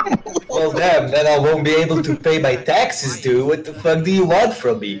 Well, damn, then I won't be able to pay my taxes, dude. What the fuck do you want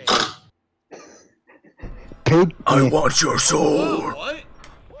from me? I want your soul.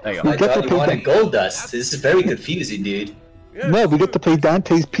 There you go. I thought you wanted gold dust. This is very confusing, dude. No, we get to pay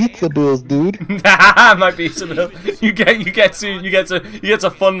Dante's pizza bills, dude. My pizza bill. You get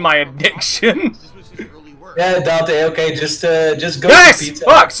to fund my addiction. Yeah, Dante. Okay, just go. Yes. To pizza.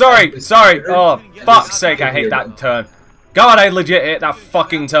 Fuck. Sorry. Oh, fuck's sake! I hate that turn. God, I legit hate that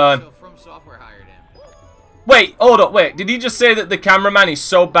fucking turn. Wait, hold up. Wait, did he just say that the cameraman is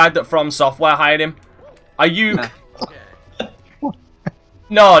so bad that From Software hired him? Are you?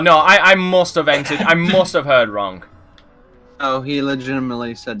 No. I must have entered. I must have heard wrong. Oh, he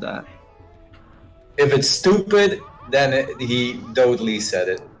legitimately said that. If it's stupid, then he totally said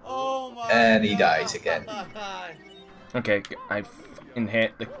it. And he dies again. Okay, I fucking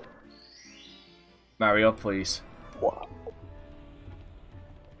hit the... Mario, please. Wow.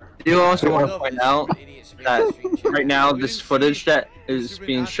 You also want to point out that right now this footage that is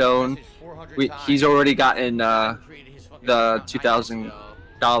being shown, he's already gotten the $2,000.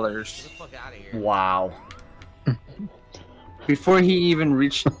 Wow. Before he even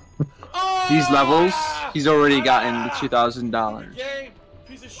reached these levels, he's already gotten the $2,000.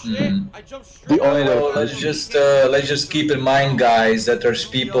 Let's just keep in mind, guys, that there's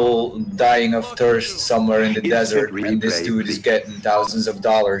people dying of thirst somewhere in the desert, and this dude is getting thousands of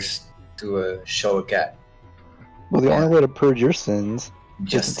dollars to show a cat. Well, the only way to purge your sins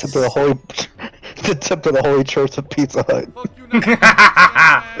is to the holy church of Pizza Hut.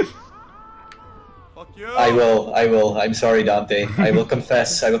 I will. I'm sorry, Dante. I will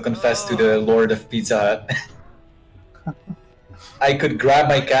confess to the Lord of Pizza Hut. I could grab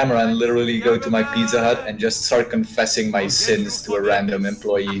my camera and literally go to my Pizza Hut and just start confessing my sins to a random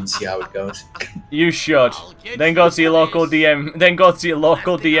employee and see how it goes. You should. Then go to your local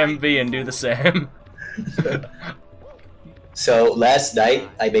DMV and do the same. So last night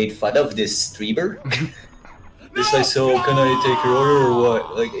I made fun of this streamer. It's like, so can I take your order or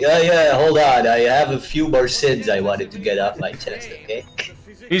what? Like, yeah, hold on. I have a few more sins I wanted to get off my chest, okay?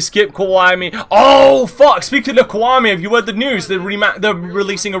 He skipped Kiwami. Oh, fuck! Speaking of Kiwami, have you heard the news? They're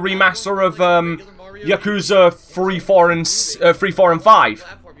releasing a remaster of Yakuza 3, 4, and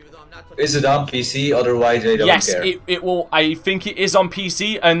 5. Is it on PC? Otherwise, I don't care. Yes, it will. I think it is on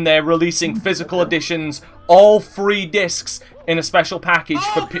PC, and they're releasing physical editions, all 3 discs, in a special package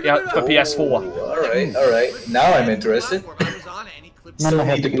for PS4. Alright. Now I'm interested. Still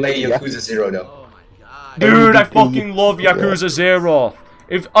need to play Yakuza 0 though. Dude, I fucking love Yakuza 0.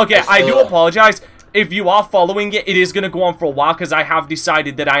 I do apologize. If you are following it, it is going to go on for a while, because I have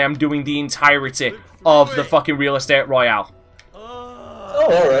decided that I am doing the entirety of the fucking Real Estate Royale.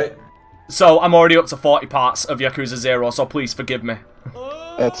 Oh, alright. So, I'm already up to 40 parts of Yakuza 0, so please forgive me.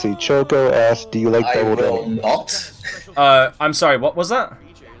 Let's see, Choco asked, do you like Double Dragon? Not. I'm sorry, what was that?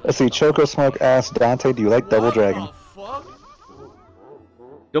 Let's see, Choco Smoke asked, Dante, do you like Double Dragon?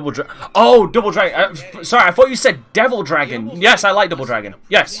 Double Dragon. Oh, Double Dragon. Sorry, I thought you said Devil Dragon. Yes, I like Double Dragon.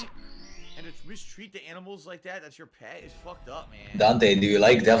 Yes. And to mistreat the animals like that, that's your pet, is fucked up, man. Dante, do you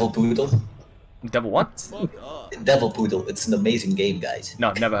like Devil Poodle? Devil what? Devil Poodle. It's an amazing game, guys.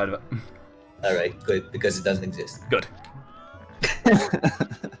 No, never heard of it. Alright, good, because it doesn't exist. Good.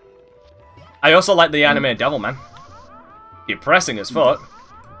 I also like the anime Devilman. Depressing as fuck.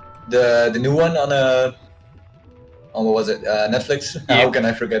 The new one on what was it? Netflix? Yeah. How can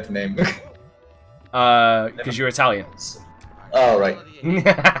I forget the name? Because you're Italian. Oh, right.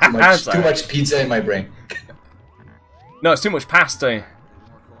 too much pizza in my brain. No, it's too much pasta.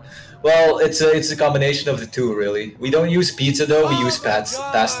 Well, it's a combination of the two, really. We don't use pizza though. We use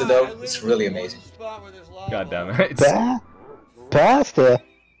pasta though. It's really amazing. God damn it! Pasta.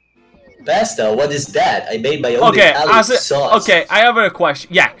 Pasta. What is that? I made my own Italian sauce. Okay, I have a question.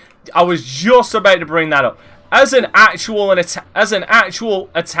 Yeah, I was just about to bring that up. As an actual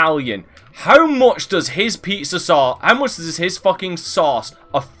Italian, how much does his pizza sauce? How much does his fucking sauce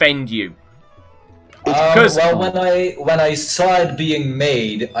offend you? Well, when I saw it being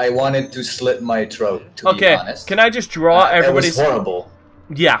made, I wanted to slit my throat. To be honest. Can I just draw everybody's? It was horrible.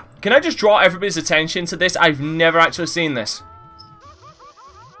 Yeah, can I just draw everybody's attention to this? I've never actually seen this.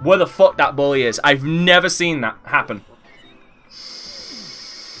 Where the fuck that bully is? I've never seen that happen.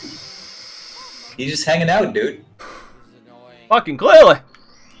 He's just hanging out, dude. Fucking clearly.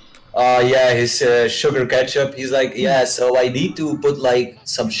 Yeah, his sugar ketchup. He's like, yeah, so I need to put like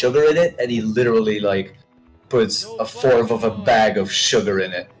some sugar in it, and he literally like puts a fourth of a bag of sugar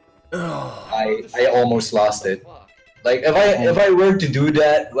in it. I almost lost it. Like if I were to do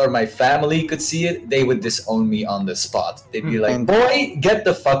that where my family could see it, they would disown me on the spot. They'd be like, boy, get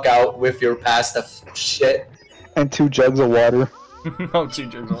the fuck out with your pasta shit. And 2 jugs of water. Oh, 2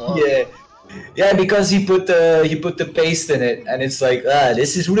 jugs of water. Yeah. Yeah, because he put the paste in it, and it's like,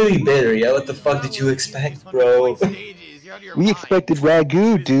 this is really bitter. Yeah, what the fuck did you expect, bro? We expected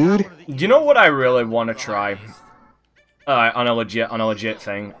ragu, dude. You know what I really want to try? On a legit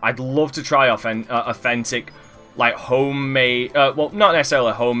thing, I'd love to try authentic, like homemade. Well, not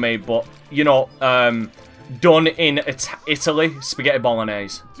necessarily homemade, but you know, done in Italy, spaghetti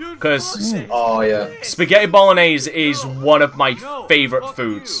bolognese. Because spaghetti bolognese is one of my favorite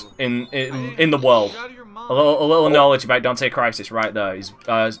foods in the world. A little knowledge about Dante Crisis right there.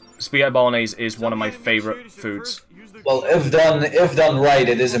 Spaghetti bolognese is one of my favorite foods. Well, if done right,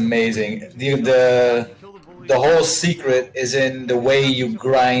 it is amazing. The whole secret is in the way you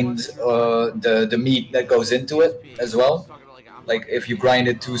grind the meat that goes into it as well. Like if you grind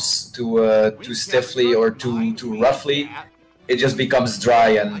it too stiffly or too roughly, it just becomes dry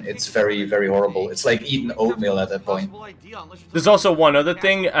and it's very, very horrible. It's like eating oatmeal at that point. There's also one other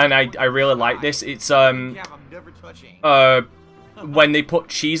thing, and I really like this. It's when they put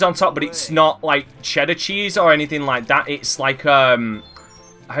cheese on top, but it's not like cheddar cheese or anything like that. It's like how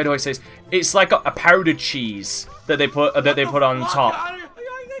do I say this? It's like a powdered cheese that they put on top.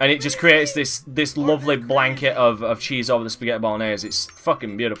 And it just creates this lovely blanket of cheese over the spaghetti bolognese. It's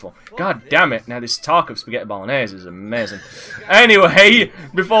fucking beautiful. God damn it! Now this talk of spaghetti bolognese is amazing. Anyway,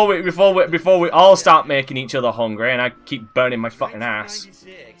 before we all start making each other hungry, and I keep burning my fucking ass.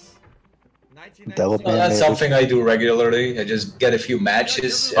 Well, that's something I do regularly. I just get a few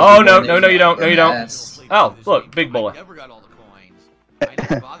matches. Oh no you don't. Oh look, big bully.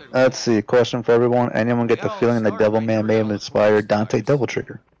 Let's see. Question for everyone: anyone get the feeling that Devilman may have inspired Dante Devil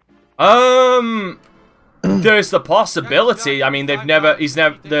Trigger? There's the possibility. I mean,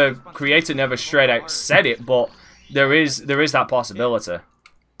 the creator never straight out said it, but there is that possibility.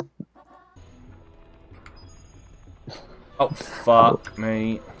 Oh fuck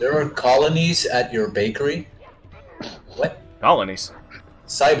me! There are colonies at your bakery. Colonies.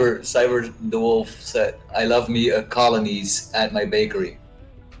 Cyber the Wolf said, "I love me colonies at my bakery."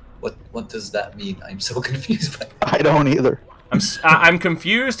 What does that mean? I'm so confused by that. I don't either. I'm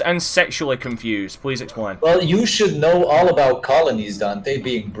confused and sexually confused. Please explain. Well, you should know all about colonies, Dante,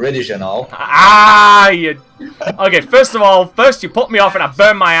 being British and all. Ah, you... Okay, first of all, you put me off and I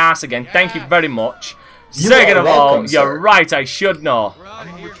burned my ass again. Thank you very much. Second of all, you're right, I should know.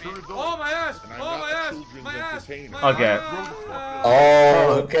 Oh, my ass! Oh, my ass! My ass! Okay.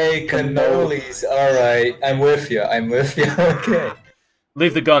 Oh, okay, cannolis. Alright, I'm with you. Okay.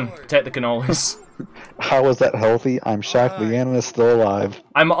 Leave the gun. Take the cannolis. How is that healthy? I'm shocked Leanna is still alive.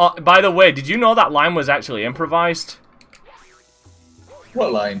 By the way, did you know that line was actually improvised?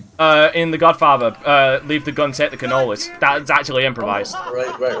 What line? In The Godfather, leave the gun, take the cannolis. That's actually improvised.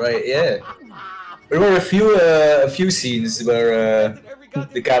 Right, yeah. There were a few scenes where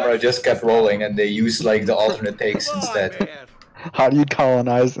the camera just kept rolling and they used like the alternate takes instead. How do you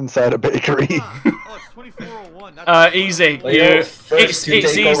colonize inside a bakery? Easy. First you take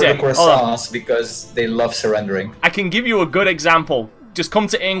easy. over the croissants because they love surrendering. I can give you a good example. Just come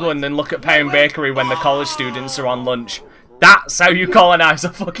to England and look at Pound Bakery when the college students are on lunch. That's how you colonize a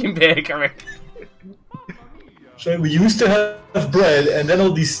fucking bakery. So we used to have bread, and then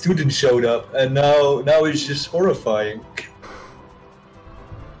all these students showed up, and now it's just horrifying.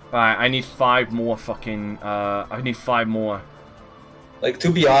 Right, I need 5 more fucking. I need 5 more. Like,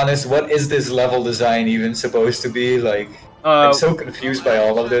 to be honest, what is this level design even supposed to be? Like, I'm so confused by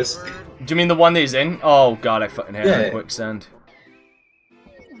all of this. Do you mean the one that he's in? Oh god, I fucking hate that quicksand.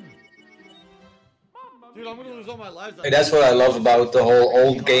 Dude, I'm gonna lose all my lives. Like, that's what I love about the whole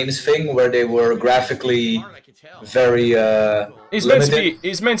old games thing, where they were graphically very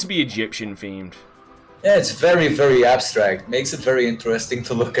It's meant to be Egyptian themed. Yeah, it's very, very abstract. Makes it very interesting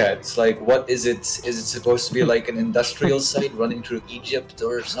to look at. It's like, what is it? Is it supposed to be like an industrial site running through Egypt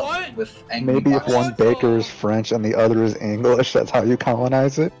or something with angry Maybe if one baker is French and the other is English, that's how you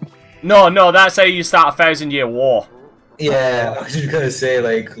colonize it? No, that's how you start a 1,000-year war. Yeah, I was just gonna say,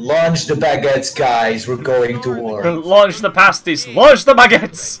 like, launch the baguettes, guys, we're going to war. Launch the pasties, launch the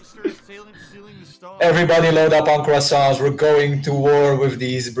baguettes! Everybody load up on croissants, we're going to war with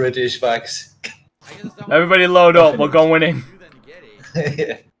these British fucks. Everybody load up, we're going in.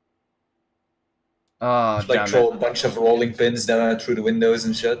 Yeah. Oh, just, like, throw a bunch of rolling pins down through the windows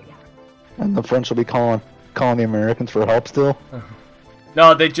and shit. And the French will be calling the Americans for help still?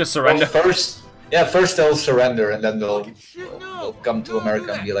 No, they just surrender. Well, first they'll surrender, and then they'll come to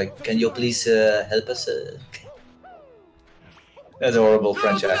America and be like, "Can you please help us?" That's a horrible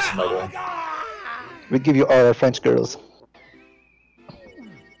French accent, by the way. We give you all our French girls.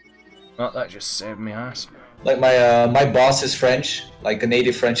 Oh, that just saved me ass. Like my boss is French, like a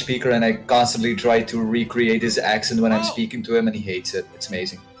native French speaker, and I constantly try to recreate his accent when I'm speaking to him, and he hates it. It's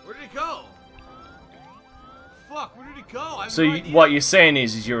amazing. Where did it go? Fuck, where did it go? So what you're saying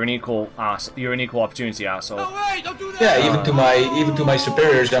is you're an equal opportunity asshole. No way, don't do that. Yeah, even to my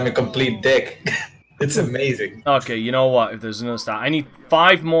superiors, I'm a complete dick. It's amazing. Okay, you know what? If there's another star, I need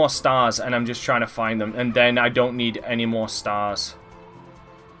 5 more stars, and I'm just trying to find them, and then I don't need any more stars.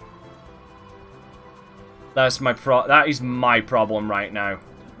 That is my problem right now.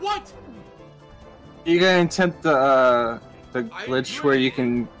 What? You gonna attempt the glitch where you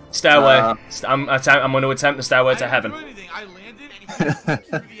can stairway? I'm going to attempt the stairway to heaven.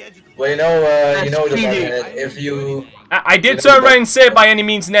 Well, you know if you. I did turn around and say by any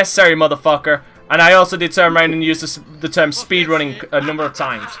means necessary, motherfucker, and I also did turn around and use the term speedrunning a number of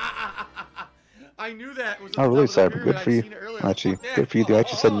times. I knew that. Oh, really, Cyber? Good for you. Actually, good for you. You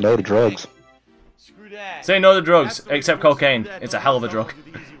actually said no to drugs. Say no to drugs, except cocaine. It's a hell of a drug.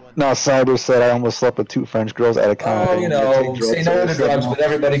 No, Cyber said I almost slept with 2 French girls at a con. Oh, you know, say no to drugs, but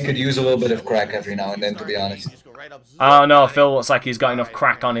everybody could use a little bit of crack every now and then, to be honest. I don't know. Phil looks like he's got enough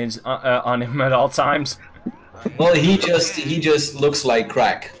crack on his on him at all times. Well, he just looks like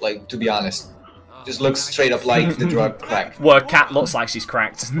crack. Like, to be honest, just looks straight up like the drug crack. Well, a cat looks like she's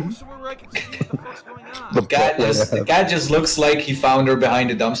cracked. The cat just looks like he found her behind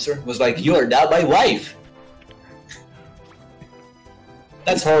the dumpster. Was like, "You are now my wife."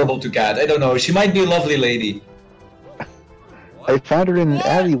 That's horrible to Cat. I don't know. She might be a lovely lady. I found her in an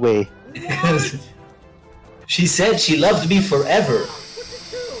alleyway. She said she loved me forever.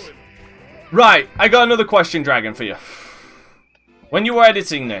 Right, I got another question, Dragon, for you. When you were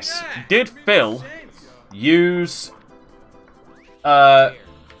editing this, did Phil use...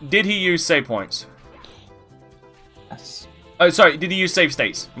 did he use save points? Yes. Oh, sorry, did he use save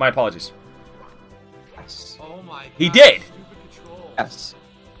states? My apologies. Yes. Oh my God. He did! Yes.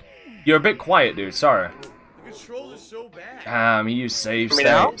 You're a bit quiet, dude. Sorry. The control is so bad. You use save Me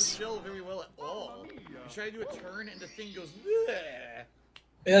now? states. Shell very well at all. You try to do a turn and the thing goes. Bleh.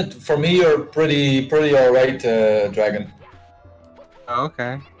 Yeah, for me, you're pretty alright, Dragon. Oh,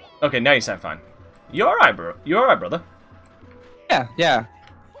 okay. Okay, now you sound fine. You alright, bro? You alright, brother? Yeah, yeah.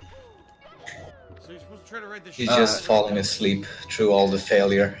 So you're supposed to try to write this. He's just falling asleep through all the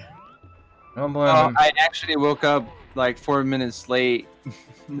failure. Don't blame him. I actually woke up like 4 minutes late,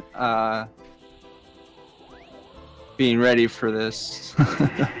 being ready for this.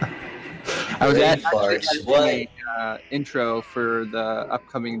 I was actually editing a intro for the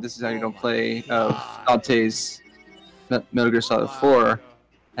upcoming "This Is How You Don't Play" of Dante's Metal Gear Solid 4,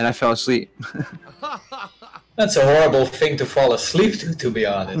 and I fell asleep. That's a horrible thing to fall asleep to be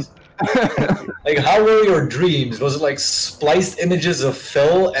honest. Like, how were your dreams? Was it like spliced images of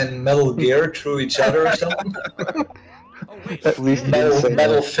Phil and Metal Gear through each other or something? At least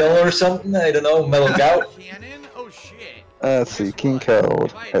Metal Phil or something? I don't know, Metal Gout? Let's see, King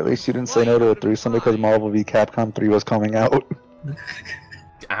Code. At least you didn't say no to a threesome because Marvel v Capcom 3 was coming out.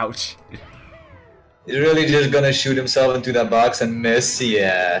 Ouch. He's really just gonna shoot himself into that box and miss?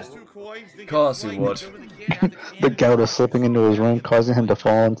 Yeah. Of course he would. The gout is slipping into his room, causing him to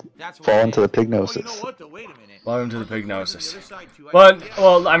fall into the pignosis. Welcome to the pignosis. But,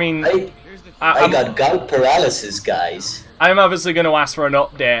 well, I mean... I got gout paralysis, guys. I'm obviously going to ask for an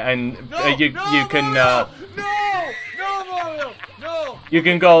update, and you can... You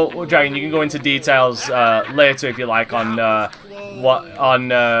can go, Dragon. You can go into details later if you like on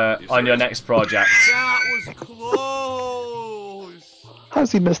on your next project. That was close.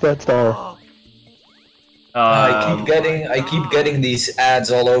 How's he miss that star? I keep getting these ads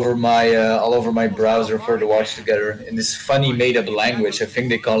all over my browser for to watch together in this funny made-up language. I think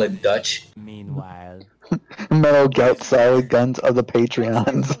they call it Dutch. Meanwhile, Metal Gout Solid Guns of the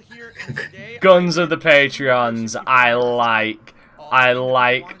Patreons. Guns of the Patreons. I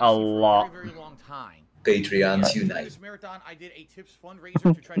like a lot. Patreons unite.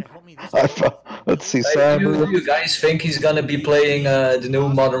 Let's see, Do you guys think he's gonna be playing the new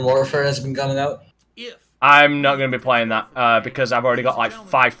Modern Warfare has been coming out? I'm not going to be playing that because I've already got like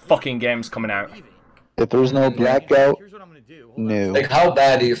 5 fucking games coming out. If there's no blackout, no. Like, how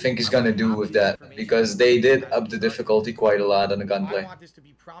bad do you think he's gonna do with that? Because they did up the difficulty quite a lot on the gunplay.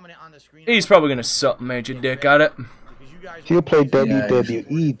 He's probably going to suck major dick at it. He'll play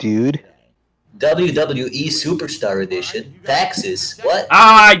WWE, dude. WWE Superstar Edition. Taxes. What?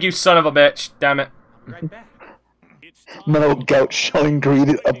 Ah, you son of a bitch. Damn it. Metal Gout showing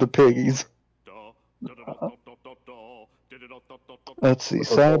greed of the piggies. Let's see,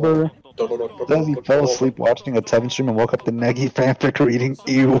 Cyber. Says he fell asleep watching a Tevin stream and woke up the Negi fanfic reading.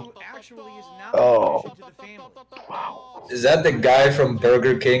 Ew. Oh. Is that the guy from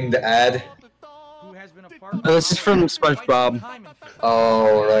Burger King, the ad? This is from SpongeBob.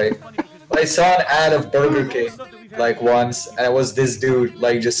 Oh, right. I saw an ad of Burger King, like, once, and it was this dude,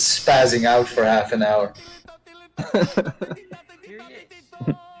 like, just spazzing out for half an hour.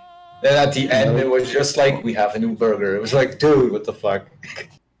 Then at the end, it was just like, we have a new burger. It was like, dude, what the fuck?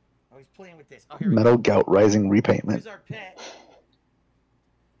 Metal Gout Rising repayment.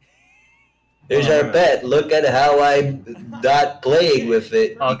 Here's our pet. Look at how I'm not playing with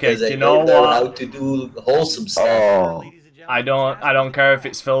it because I don't know how to do wholesome stuff. Oh, I don't care if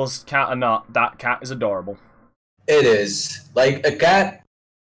it's Phil's cat or not. That cat is adorable. It is like a cat.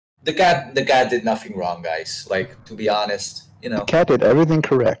 The cat did nothing wrong, guys. Like, to be honest, you know. The cat did everything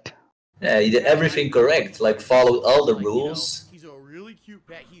correct. Yeah, he did everything correct. Like, followed all the rules.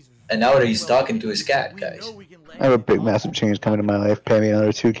 And now that he's talking to his cat, guys. I have a big, massive change coming to my life. Pay me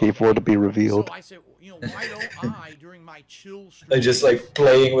another 2K4 to be revealed. I just like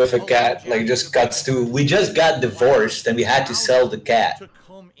playing with a cat. Like, just cuts to, we just got divorced and we had to sell the cat.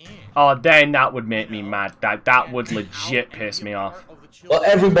 Oh, then that would make me mad. That would legit piss me off. Well,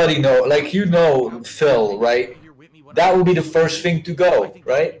 everybody know, like, you know Phil, right? That would be the first thing to go,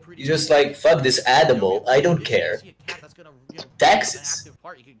 right? You just like, fuck this animal, I don't care. Taxes.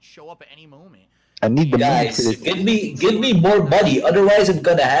 I need the guys, money. give me more money, otherwise I'm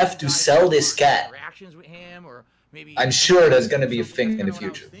gonna have to sell this cat. I'm sure that's gonna be a thing in the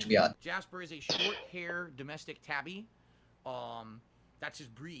future, to be honest. Jasper is a short-hair domestic tabby. That's his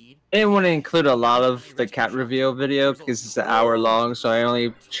breed. I didn't want to include a lot of the cat reveal video because it's an hour long, so I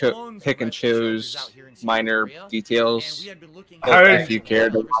only pick and choose minor details. If you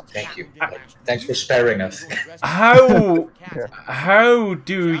cared. Thank you. Thanks for sparing us. How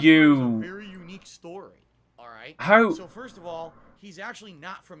do you? Very unique story. All right. How? So first of all, he's actually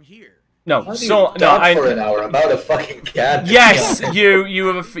not from here. No, How do so you no, talk for an hour about a fucking cat? Yes,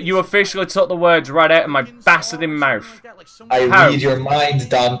 you officially took the words right out of my bastard mouth. I How? read your mind,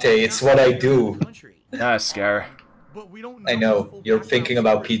 Dante. It's what I do. That's scary. I know. You're thinking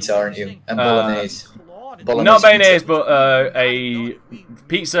about pizza, aren't you? And bolognese. Not mayonnaise, but a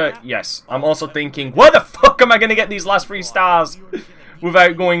pizza. Yes, I'm also thinking, where the fuck am I gonna get these last 3 stars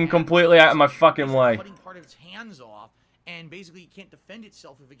without going completely out of my fucking way? And basically it can't defend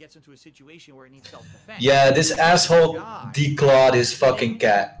itself if it gets into a situation where it needs self-defense. Yeah, this asshole declawed his fucking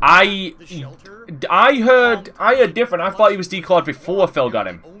cat. I heard different. I thought he was declawed before Phil got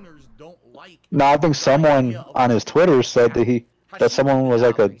him. No, I think someone on his Twitter said that someone was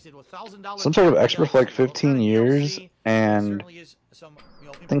like some sort of expert for like 15 years and I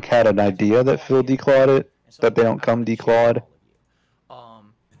think had an idea that Phil declawed it, that they don't come declawed.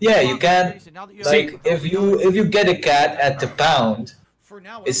 Yeah, you can. Like, if you get a cat at the pound,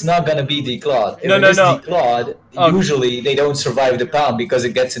 it's not gonna be declawed. If it is declawed, usually they don't survive the pound because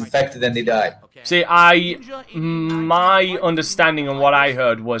it gets infected and they die. See, my understanding and what I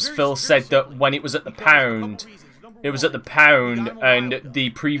heard was Phil said that when it was at the pound, and the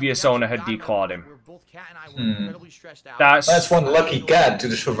previous owner had declawed him. That's one lucky cat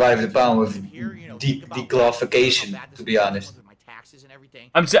to survive the pound with declawification, to be honest.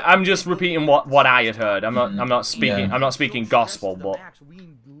 I'm just repeating what I had heard. I'm not speaking gospel, but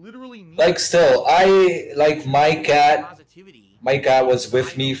like still, my cat was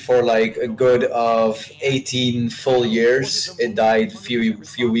with me for like a good of 18 full years. It died a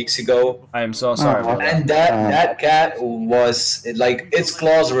few weeks ago. I am so sorry about that. And that cat was like, its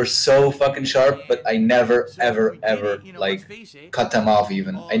claws were so fucking sharp, but I never ever like cut them off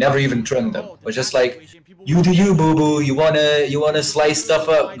even. I never even trimmed them. It was just like, you do you, boo boo. You wanna slice stuff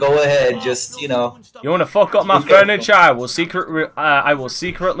up? Go ahead. Just You wanna fuck up my furniture? I will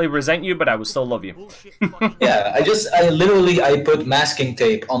secretly resent you, but I will still love you. Yeah, I put masking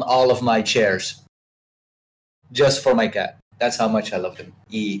tape on all of my chairs, just for my cat. That's how much I love him.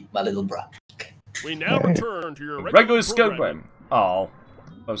 My little bro. We now return to your regular schedule. Oh,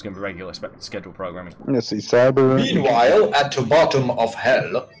 that was gonna be regular schedule programming. Let's see, Cyber. Meanwhile, at the bottom of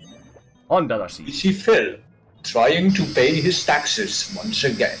hell, we see Phil trying to pay his taxes once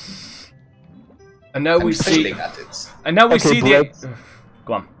again. And now we see. At it. And now we see Blitz.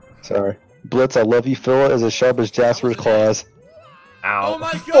 Go on. Sorry, Blitz. I love you, Phil. As as sharp as Jasper's claws. Ow. Oh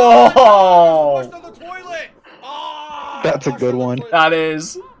my god! Oh! Flushed on the toilet! Oh, that's a good one. That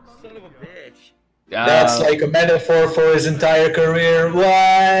is. Son of a bitch. That's like a metaphor for his entire career.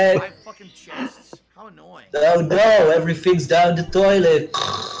 What? 5 fucking chests. How annoying. Oh no, everything's down the toilet.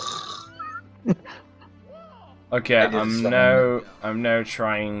 Okay, I'm now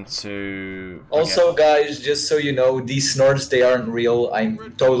trying to. Also, guys, just so you know, these snorts, they aren't real.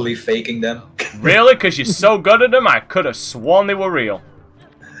 I'm totally faking them. Really? Because you're so good at them, I could have sworn they were real.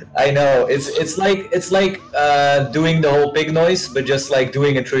 I know. It's like doing the whole pig noise, but just like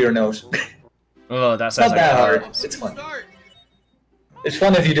doing it through your nose. Oh, that sounds not like that hard. It's fun. It's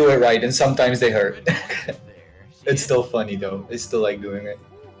fun if you do it right, and sometimes they hurt. It's still funny though. I still like doing it.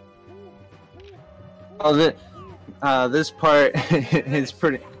 Oh, this part is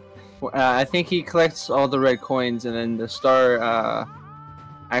pretty. I think he collects all the red coins, and then the star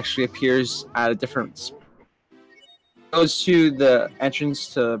actually appears at a different. Goes to the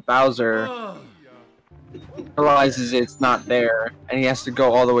entrance to Bowser, realizes it's not there, and he has to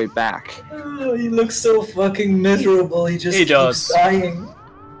go all the way back. Oh, he looks so fucking miserable. He keeps dying.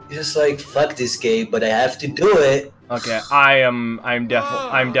 He's just like, fuck this game, but I have to do it. Okay, I'm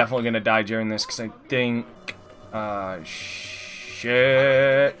definitely gonna die during this because I think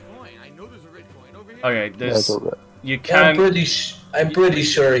shit. Okay, this you can. I'm pretty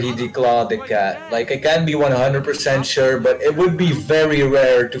sure he declawed the cat. Like, I can't be 100% sure, but it would be very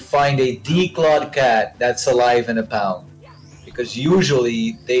rare to find a declawed cat that's alive in a pound, because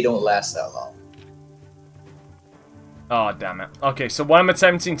usually they don't last that long. Oh, damn it. Okay, so what I'm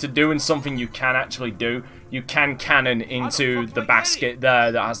attempting to do, and something you can actually do, you can cannon into the basket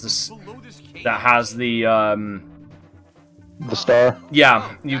there that has the star.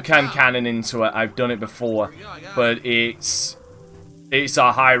 Yeah, you can cannon into it. I've done it before, but it's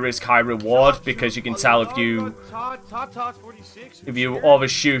a high risk, high reward, because you can tell if you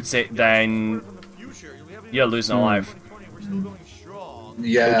overshoot it, then you're losing a life.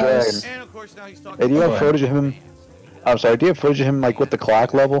 Yes. Hey, do you have footage of him? I'm sorry, do you have footage of him, like, with the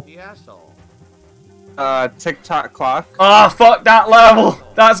clock level? TikTok clock. Ah, fuck that level!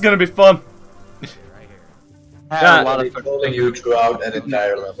 That's gonna be fun. I'm controlling you throughout an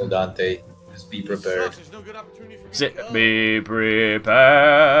entire level, Dante. Just be prepared. Be prepared.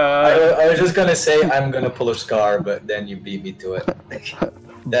 I was just gonna say I'm gonna pull a Scar, but then you beat me to it.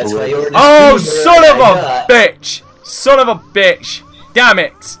 That's why you're the Oh, streamer son of I a got. bitch! Son of a bitch! Damn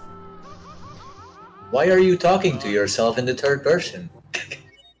it! Why are you talking to yourself in the third person?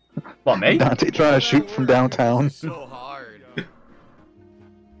 What, me? Dante trying to shoot from downtown. So hard.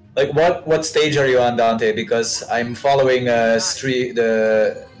 Like what stage are you on, Dante? Because I'm following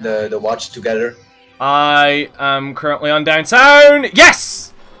the watch together. I am currently on downtown.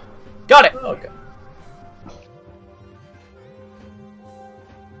 Yes! Got it! Okay.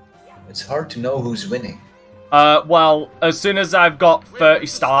 It's hard to know who's winning. Well, as soon as I've got 30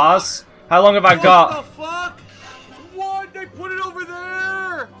 stars, how long have I got? What the fuck? What? They put it over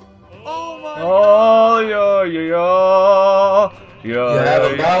there! Oh my god! You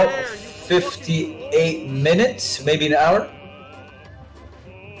have about 58 minutes, maybe an hour.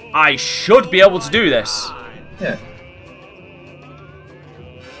 I should be able to do this. Yeah.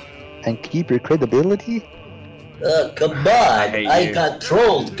 And keep your credibility? Come on, I got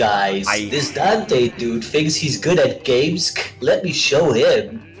trolled, guys. This Dante dude thinks he's good at games. Let me show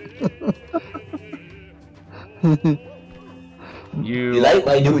him. You like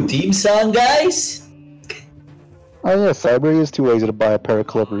my new theme song, guys? Oh yeah, Cyber is too lazy to buy a pair of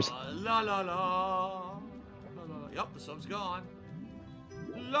clippers. La la la. Yup, the sub's gone.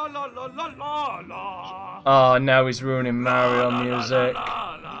 La la la la la la. Oh, now he's ruining Mario music.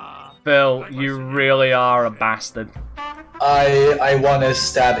 Phil, you really are a bastard. I want to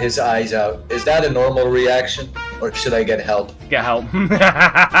stab his eyes out. Is that a normal reaction, or should I get help? Get help.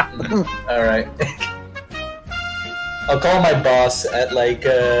 All right. I'll call my boss at like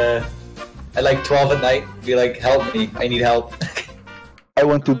 12 at night. Be like, help me, I need help. I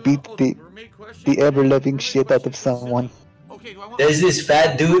want to beat the ever-loving shit out of someone. There's this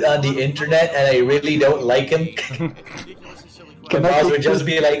fat dude on the internet, and I really don't like him. My boss would just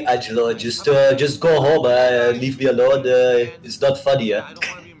be like, Angelo, just go home, leave me alone. It's not funny.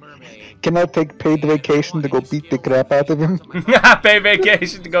 Can I take paid vacation to go beat the crap out of him? Paid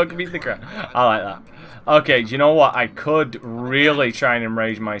vacation to go beat the crap. I like that. Okay, do you know what? I could really try and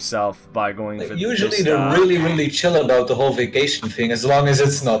enrage myself by going for Usually this they're really chill about the whole vacation thing, as long as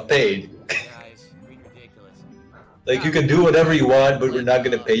it's not paid. Like, you can do whatever you want, but we're not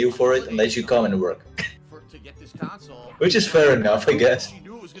gonna pay you for it unless you come and work. Which is fair enough, I guess. She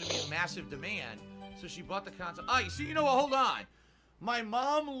knew it was going to be a massive demand, so she bought the console. Ah, you know what? Hold on. My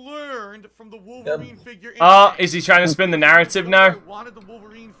mom learned from the Wolverine figure. Oh, is he trying to spin the narrative now? I wanted the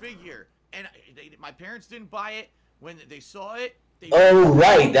Wolverine figure, and my parents didn't buy it when they saw it. Oh,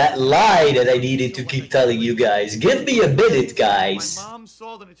 right, that lie that I needed to keep telling you guys. Give me a minute, guys. My mom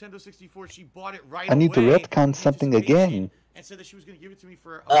saw the Nintendo 64. She bought it right I need to away retcon something again. and said that she was going to give it to me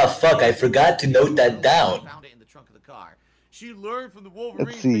for. Oh, fuck, I forgot to note that down. Found it in the trunk of the car. She learned from the Wolverine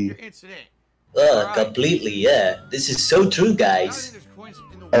Let's see. figure incident. Completely, yeah. This is so true, guys.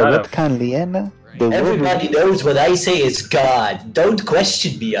 Retcon Liana? Everybody knows what I say is God. Don't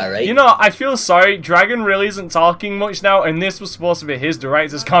question me, alright? You know, I feel sorry. Dragon really isn't talking much now, and this was supposed to be his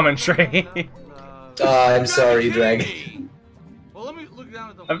director's commentary. I'm sorry, Dragon.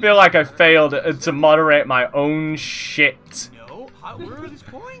 I feel like I failed to moderate my own shit. Where are these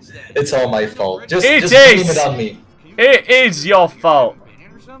coins then? It's all my fault. Just It blame is! it on me. It is your fault.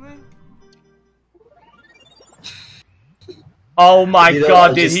 Oh my You know, god,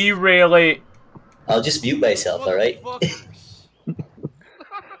 I'll did just- he really? I'll just mute myself, alright?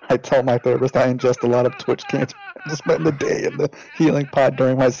 I told my therapist I ingest a lot of Twitch cancer. I just spent the day in the healing pod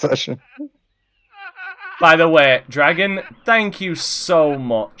during my session. By the way, Dragon, thank you so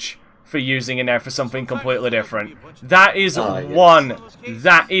much for using an air for something completely different. That is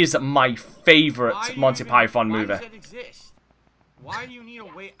that is my favorite Monty Python movie. Why do you need a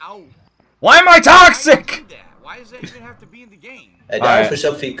way out? Why am I toxic? Why does that even have to be in the game? And now for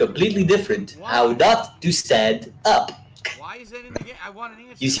something completely different. How not to stand up. Why is that in the game? I want an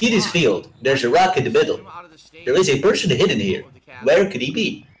answer. You see this field? There's a rock in the middle. There is a person hidden here. Where could he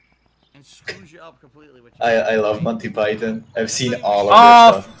be? And screws you up completely. I love Monty Python. I've seen all of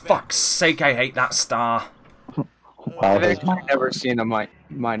Oh, their stuff. fuck's sake, I hate that star. I've actually never seen a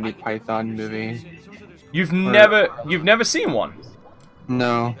Monty Python movie. You've never seen one?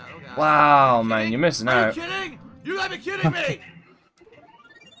 No. Wow, man, you're missing out. Kidding? You gotta be kidding me!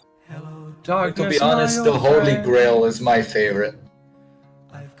 To be honest, the Holy Grail is my favorite.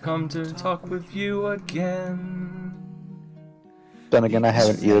 I've come to talk with you again. Then again, I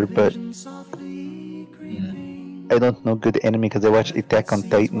haven't either, but I don't know good anime because I watched Attack on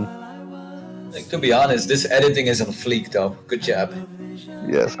Titan. Like, to be honest, this editing is on fleek though. Good job.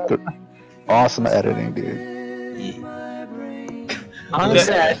 Yes, good. awesome editing, dude.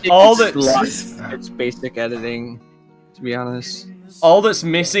 Honestly, I think it's basic editing, to be honest. All that's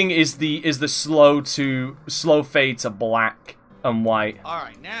missing is the slow fade to black and white.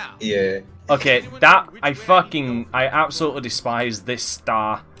 Alright, now. Yeah. Okay, that I absolutely despise this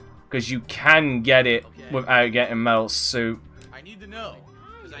star because you can get it without getting metal suit. I need to know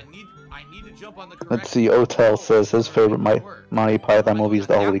because I need to jump on the correct. Let's see. Otel says his favorite Monty Python movie is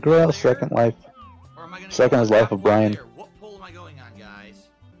The Holy Grail. Second is Life of Brian. What pole am I going on, guys?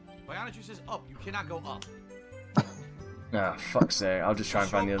 Bionichu says up. You cannot go up. Ah, fuck's sake. I'll just try and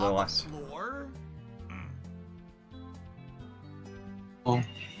find the other last. Oh.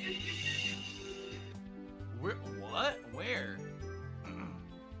 What? Where?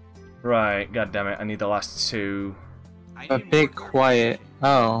 Right, god damn it, I need the last two. A bit quiet.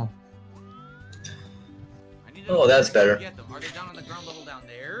 Oh. Oh, that's better.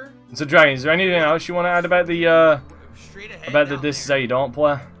 So, Dragon, is there anything else you want to add about the This Is How You Don't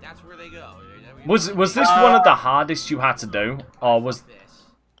Play? That's where they go. Was this one of the hardest you had to do, or was?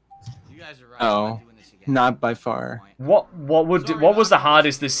 Oh, not by far. What was the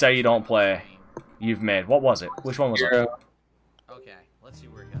hardest This Say You Don't Play you've made? What was it? Which one was it? Okay, let's see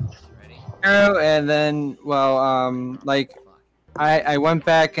where it goes. Ready? Hero, and then like I went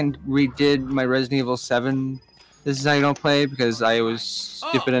back and redid my Resident Evil 7. This Is How You Don't Play because I was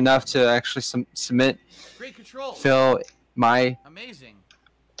stupid enough to actually submit Phil my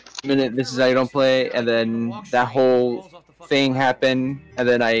minute This Is How You Don't Play, and then that whole thing happened, and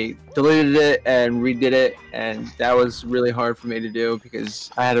then I deleted it and redid it, and that was really hard for me to do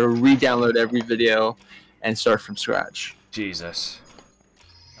because I had to re-download every video and start from scratch. Jesus.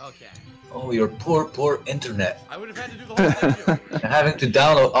 Okay. Oh, your poor internet. I would have had to do the whole thing. Having to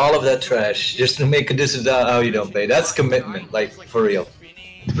download all of that trash just to make a This Is How You Don't Play. That's commitment, like, for real.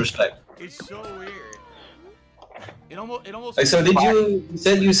 Respect. It's so weird. It almost. Like, so you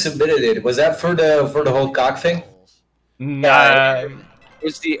said you submitted it? Was that for the whole cock thing? Nah. It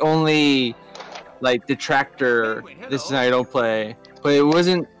was the only like detractor This Is How You Don't Play, but it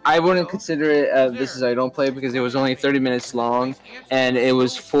wasn't. I wouldn't consider it This Is How You Don't Play because it was only 30 minutes long, and it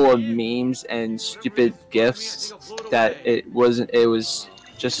was full of memes and stupid gifs that it wasn't. It was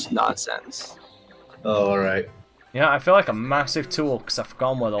just nonsense. Oh, all right. Yeah, I feel like a massive tool because I've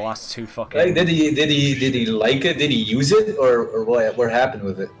forgotten where the last two fucking. Like, did he like it? Did he use it, or what happened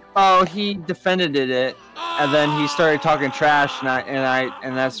with it? Oh, he defended it, and then he started talking trash,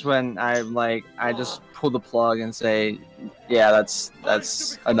 and that's when I just pull the plug and say, yeah, that's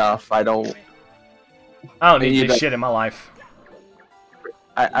enough. I don't need this shit in my life.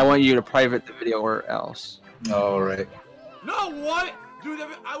 I want you to private the video or else. All right. No, what? Dude,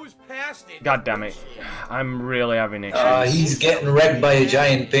 I was past it. God damn it. I'm really having issues. He's getting wrecked by a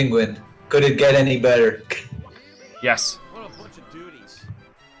giant penguin. Could it get any better? Yes. What a bunch of duties.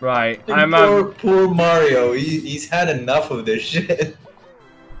 Right. Poor Mario. He's had enough of this shit.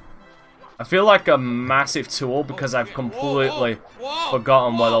 I feel like a massive tool because I've completely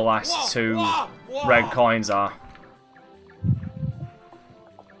forgotten where the last two red coins are.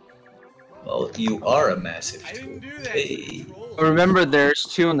 Well, you are a massive tool. Hey. Remember, there's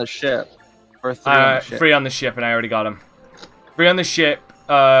 2 on the ship. Or 3 on the ship. 3 on the ship, and I already got them. 3 on the ship,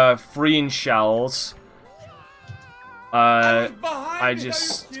 3 in shells.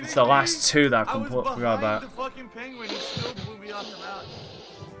 It's the last 2 that I completely forgot about.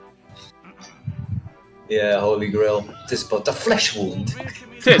 Yeah, Holy Grail. Tis but a flesh wound.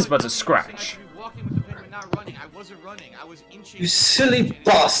 Tis but a scratch. You silly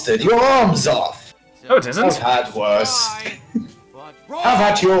bastard, your arm's off! No, it isn't. I've had worse. I've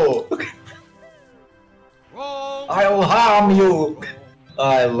had you! I'll harm you!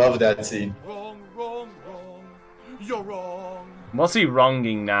 I love that scene. You're wrong. What's he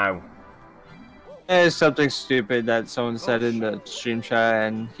wronging now? It's something stupid that someone said in the stream chat,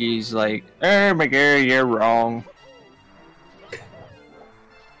 and he's like, McGarry, you're wrong.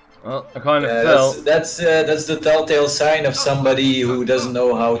 Well, I kind of felt... That's the telltale sign of somebody who doesn't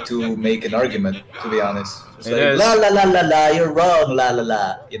know how to make an argument, to be honest. It's like, la la la la la, you're wrong, la la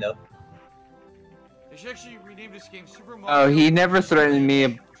la, you know? They should actually rename this game Super Mario. Oh, he never threatened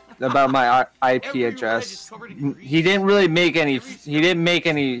me about my IP address. He didn't really make any. He didn't make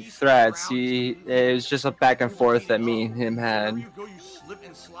any threats. It was just a back and forth that me and him had. You slip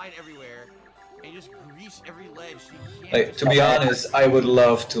and slide everywhere, and you just grease every ledge. Like, to be honest, I would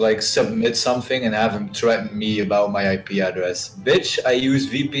love to like submit something and have him threaten me about my IP address. Bitch, I use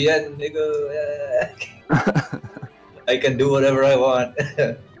VPN, nigga. I can do whatever I want.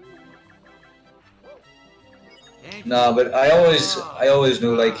 No, but I always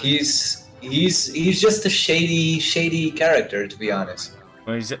knew like he's He's just a shady character, to be honest.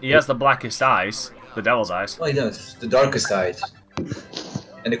 Well, he has the blackest eyes, the devil's eyes. Well, he does. The darkest eyes.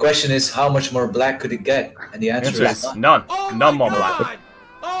 And the question is, how much more black could it get? And the answer is none. None more black.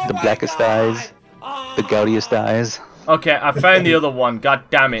 The blackest eyes, the goudiest eyes. Okay, I found the other one. God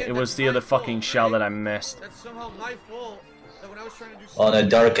damn it! It was the other fucking shell that I missed. That's somehow my fault. That when I was trying to do on a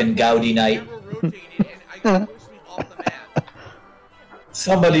dark and gaudy night.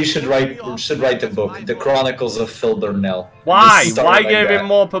 Somebody should write the book, The Chronicles of Phil Burnell. Why? Why like give that. him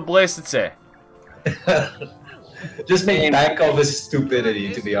more publicity? Just make bank of his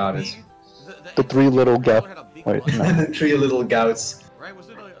stupidity, to be honest. The three little gout. Wait, no. The three little gouts.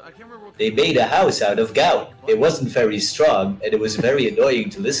 They made a house out of gout. It wasn't very strong, and it was very annoying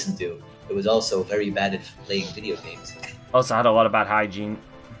to listen to. It was also very bad at playing video games. Also had a lot of bad hygiene.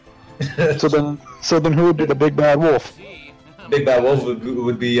 So then, who would be the big bad wolf? Big bad wolf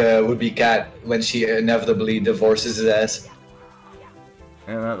would be Kat when she inevitably divorces his ass.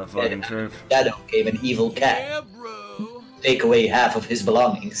 Yeah, that's the fucking truth. Shadow came an evil cat. Take away half of his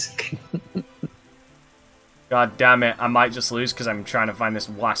belongings. God damn it! I might just lose because I'm trying to find this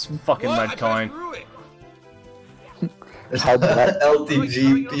last fucking lead coin.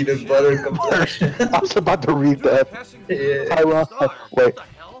 LTG peanut butter complexion. I was about to read that. Tyrone, wait.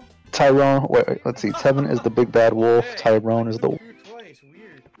 Tyrone, wait, let's see. Tevin is the big bad wolf. Tyrone is the.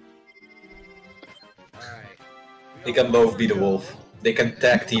 They can both be the wolf. They can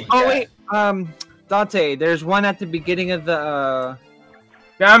tag team. Oh wait, Dante, there's one at the beginning of the.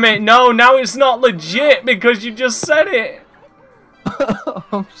 Damn it! No, now it's not legit because you just said it.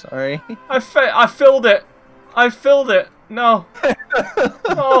 I'm sorry. I filled it. I filled it. No.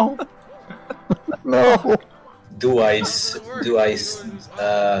 No. No. Do I? You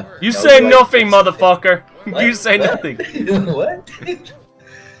no, say nothing, motherfucker. What? You say What? nothing. What?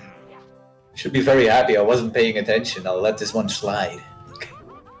 Should be very happy. I wasn't paying attention. I'll let this one slide.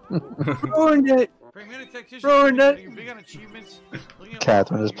 Ruined it. Ruined it.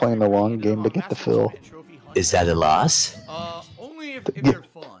 Catherine is playing the wrong game to get the fill. Is that a loss? Only if they're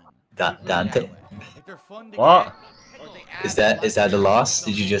fun. Dante? If they're fun to What? get, Is that a loss?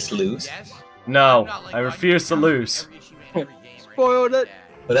 Did you just lose? No, I refuse to lose. Spoiled it.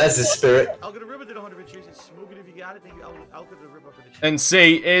 But that's the spirit. I'll get a rib at 100 cheers and smoke it if you got it. Then I'll get the rib up for the cheese. And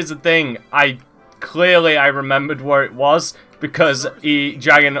see, here's the thing. I remembered where it was because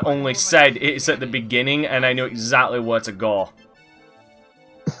Dragon only said it's at the beginning, and I knew exactly where to go.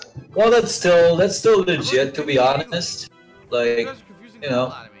 Well, that's still legit, to be honest. Like, you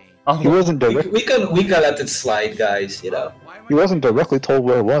know, He wasn't direct. we can let it slide, guys. You know, He wasn't directly told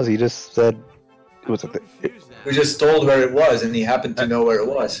where it was. He just said it was at the. we just told where it was, and he happened to know where it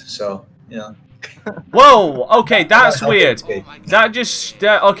was. So, you know. Whoa! Okay, that's weird.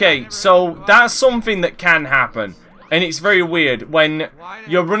 Okay, so that's something that can happen. And it's very weird when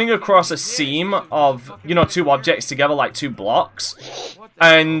you're running across a seam of, you know, two objects together, like two blocks,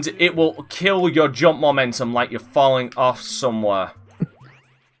 and it will kill your jump momentum like you're falling off somewhere.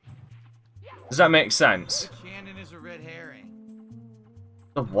 Does that make sense? Cannon is a red herring.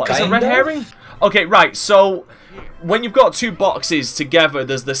 What is a red herring? Okay, right, so when you've got two boxes together,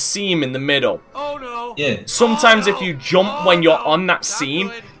 there's the seam in the middle. Oh no! Yeah. Sometimes if you jump when you're on that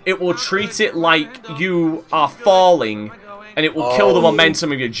seam, it will treat it like you are falling, and it will kill the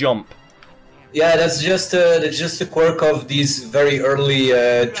momentum of your jump. Yeah, that's just a quirk of these very early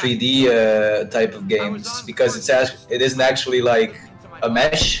 3D type of games, because it isn't actually like a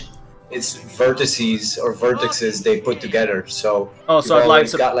mesh. It's vertices they put together. So so you've I'd like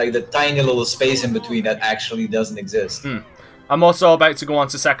always to got like the tiny little space in between that actually doesn't exist. I'm also about to go on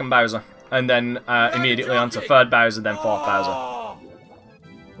to second Bowser, and then immediately on to third Bowser, then fourth Bowser.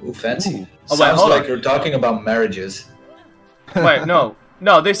 Ooh, fancy. Oh, wait, Sounds hold like on. you're talking about marriages. Wait, no.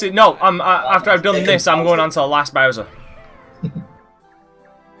 No, this is... No, after I've done this, I'm going on to the last Bowser.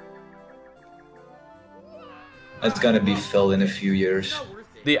 That's gonna be Phil in a few years.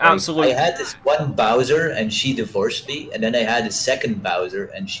 The absolute... I had this one Bowser and she divorced me, and then I had a second Bowser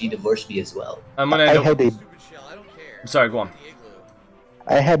and she divorced me as well. I'm gonna I had a. Sorry, go on.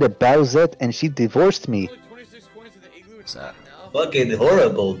 I had a Bowsette and she divorced me. Fucking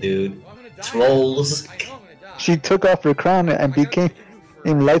horrible, dude. Trolls. She took off her crown and became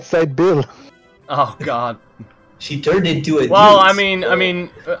Lightside Bill. Oh God. She turned into a. Well, dude, I mean,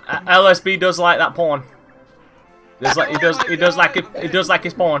 LSB does like that porn. He does like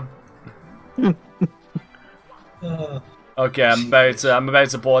his porn. Okay, I'm about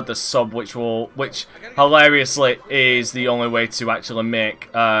to board the sub, which hilariously is the only way to actually make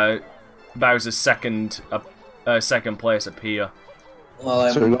Bowser's second place appear.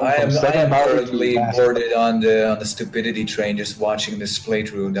 Well, So you're going I from am second Mario to currently last. boarded on the stupidity train, just watching this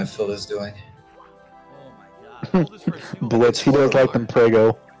playthrough that Phil is doing. Blitz, he does like them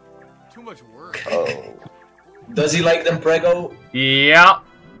Prego. Too much work. Oh. Does he like them Prego? Yeah.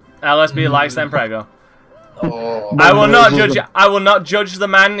 LSB likes them Prego. Oh. I will not judge. I will not judge the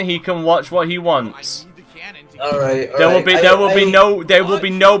man. He can watch what he wants. All right. There will be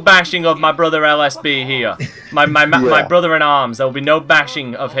no bashing of my brother LSB here. My brother in arms. There will be no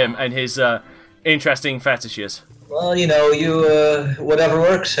bashing of him and his interesting fetishes. Well, you know, whatever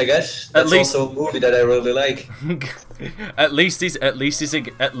works, I guess. That's also a movie that I really like. at least he's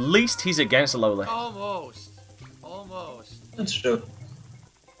against Lola. Almost. That's true.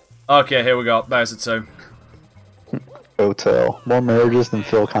 Okay, here we go. Bowser 2. Hotel. More marriages than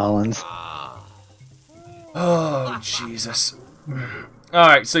Phil Collins. Oh, Jesus.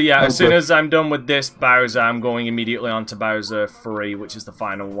 Alright, so yeah, as soon as I'm done with this Bowser, I'm going immediately on to Bowser 3, which is the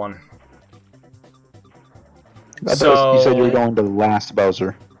final one. So you said you were going to the last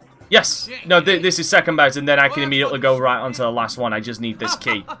Bowser. Yes! No, this is second Bowser, and then I can immediately go right onto the last one. I just need this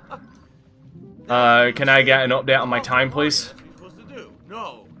key. Can I get an update on my time, please?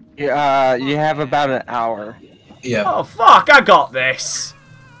 Yeah, you have about an hour. Yeah. Oh, fuck, I got this!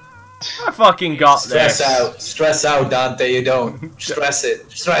 I fucking got this. Stress out, Dante, you don't. Stress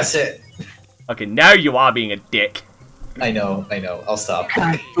it. Okay, now you are being a dick. I know, I'll stop. You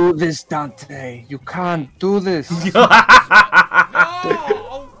can't do this, Dante. You can't do this.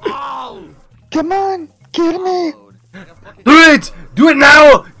 Come on, kill me. Do it! Do it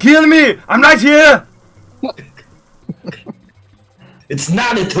now! Kill me! I'm right here! It's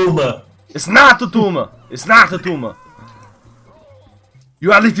not a tumor. It's not a tumor. It's not a tumor.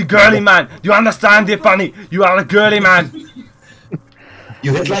 You are a little girly man. Do you understand it, Bunny? You are a girly man.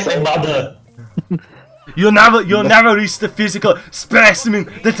 You hit like my mother. You'll never reach the physical specimen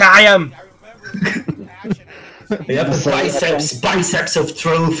that I am. You have the biceps of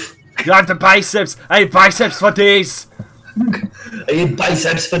truth. You have the biceps. I have biceps for days. I eat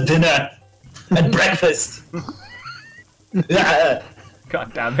biceps for dinner and breakfast.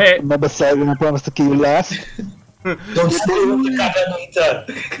 God damn it. Remember Simon, I promised to kill you last? Don't stay with the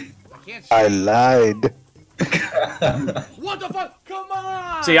Cabernet. I lied. What the fuck? Come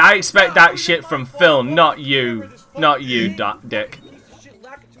on! See, I expect that shit from Phil, not you. Not you, Dick.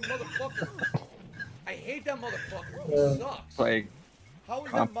 I hate that motherfucker. He sucks. Like How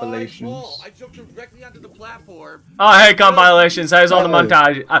is compilations. that my fault? I jumped directly onto the platform. Oh, hey, compilations. How's on the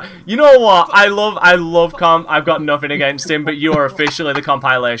montage? You know what? I love comp. I've got nothing against him, but you are officially the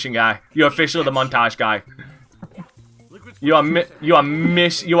compilation guy. You're officially the montage guy. You are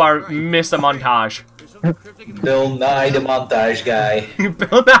Mr. Montage. Bill Nye the montage guy.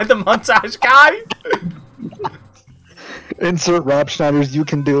 Bill Nye the montage guy. Insert Rob Schneider's "You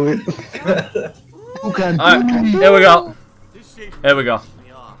Can Do It." Who can do it? Here we go. Here we go.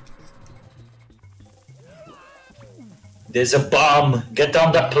 There's a bomb. Get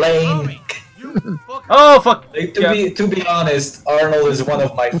on the plane. Oh fuck! Like, to be honest, Arnold is one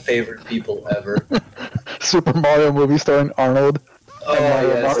of my favorite people ever. Super Mario movie starring Arnold. Oh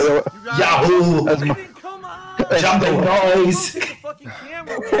yes. Yahoo! Jumping noise.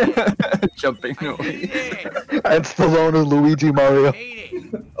 Jumping noise. And Stallone as Luigi Mario.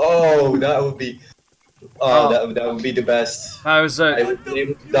 Oh, that would be. Oh, that would be the best. I was. I would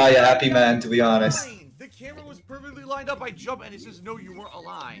die a happy man, to be honest. The camera was perfectly lined up. I jumped and it says no, you weren't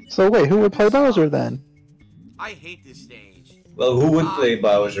aligned. So wait, who would play Bowser then? I hate this stage. Well, who would play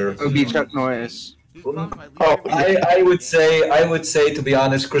Bowser? It would be Chuck Norris. Oh, I would say, to be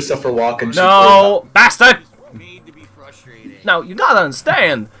honest, Christopher Walken. No, bastard! No, you gotta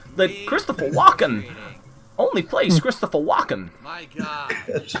understand that Christopher Walken only plays Christopher Walken. My God.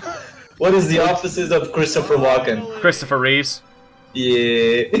 What is the opposite of Christopher Walken? Christopher Reeves.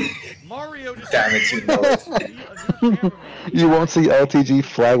 Yeah. Mario just Damn it, you know it. You won't see LTG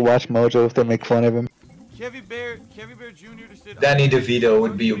Flag Watch Mojo if they make fun of him. Kevin Bear Jr. just did. Danny DeVito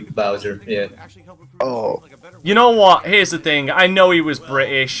would be Bowser. Yeah. Oh. You know what? Here's the thing. I know he was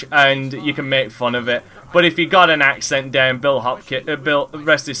British, and you can make fun of it. But if he got an accent down, Bill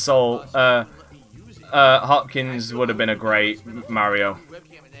rest his soul, Hopkins would have been a great Mario.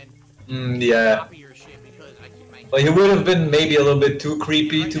 Yeah. Well, he would have been maybe a little bit too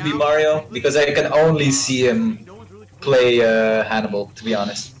creepy to be Mario, because I can only see him play Hannibal, to be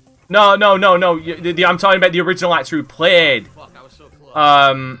honest. No. I'm talking about the original actor who played,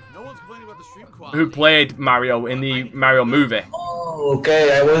 who played Mario in the Mario movie. Oh,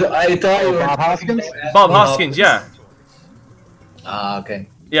 okay. I thought you were Bob Hoskins. Bob Hoskins, yeah. Ah, okay.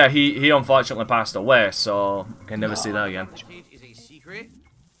 Yeah, he unfortunately passed away, so can never see that again. rate?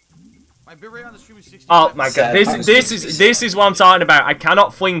 My bit rate on the stream is 60. Oh my god, this is what I'm talking about. I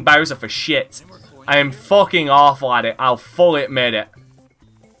cannot fling Bowser for shit. I am fucking awful at it. I'll fully admit it.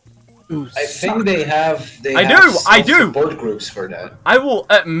 I think they have. I do. Support groups for that. I will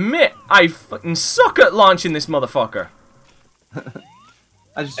admit I fucking suck at launching this motherfucker.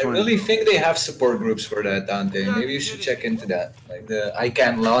 I really think they have support groups for that, Dante. Maybe you should check into that. Like I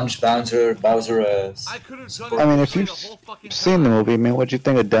can launch Bowser. I mean, if you've seen the movie, I mean, what'd you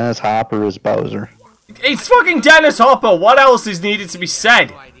think of Dennis Hopper as Bowser? It's fucking Dennis Hopper. What else is needed to be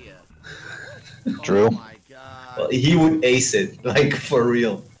said? Drew. Well, he would ace it, like for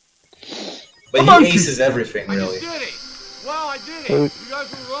real. But he aces everything, really. Wow, I did it! You guys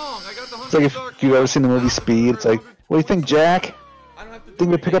were wrong. I got the It's like if you've ever seen the movie Speed, it's like, what do you think, Jack? Think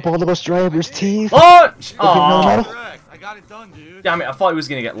we pick up all the bus drivers' teeth? Launch! Oh! I got it done, dude. Damn it, I thought he was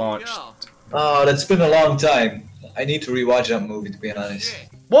gonna get launched. Oh, that's been a long time. I need to rewatch that movie, to be honest.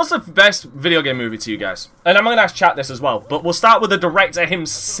 What's the best video game movie to you guys? And I'm gonna ask chat this as well, but we'll start with the director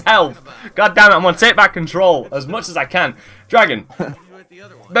himself. God damn it, I'm gonna take back control as much as I can. Dragon,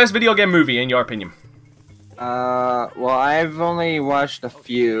 best video game movie in your opinion? Well, I've only watched a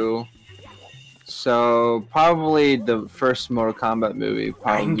few, so probably the first Mortal Kombat movie.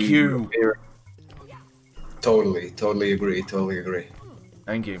 Thank you. Totally agree.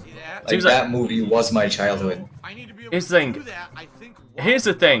 Thank you. Like, that movie was my childhood. Here's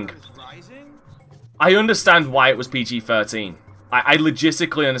the thing. I understand why it was PG-13. I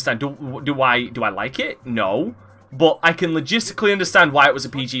logistically understand. Do I like it? No. But I can logistically understand why it was a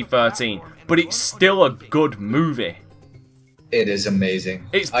PG-13. But it's still a good movie. It is amazing.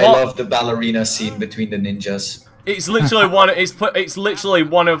 I love the ballerina scene between the ninjas. It's literally it's literally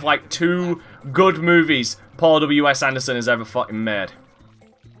one of like 2 good movies Paul W.S. Anderson has ever fucking made.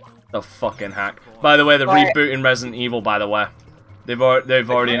 The fucking hack. By the way, they're rebooting Resident Evil. By the way, they've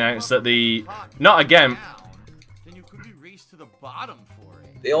already announced that not again. Then you could be raced to the bottom for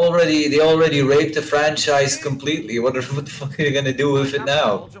it. They already raped the franchise completely. What the fuck are you gonna do with it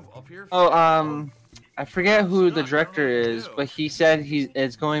now? Oh, I forget who the director is, but he said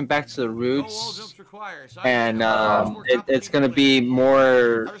it's going back to the roots, and it's gonna be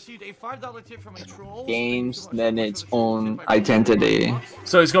more games than its own identity.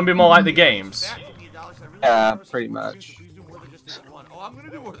 So it's gonna be more like the games. Yeah, pretty much.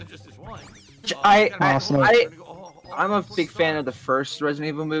 I'm a big fan of the first Resident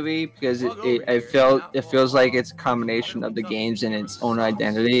Evil movie because it feels like it's a combination of the games and its own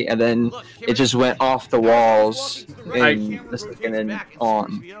identity, and then it just went off the walls in the second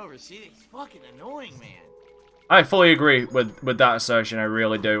on. I fully agree with that assertion. I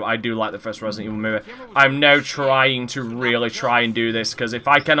really do. I do like the first Resident Evil movie. I'm now trying to really try and do this because if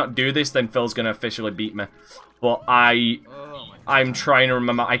I cannot do this, then Phil's gonna officially beat me. But I'm trying to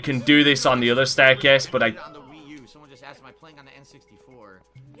remember. I can do this on the other staircase, but I.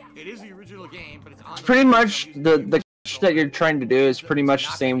 It is the original game, but it's pretty much the that you're trying to do is pretty much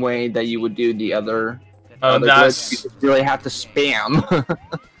the same way that you would do the other. That's you really have to spam.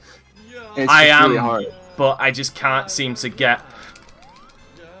 I am, really hard. But I just can't seem to get.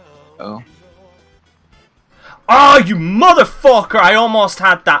 Oh. Oh, you motherfucker! I almost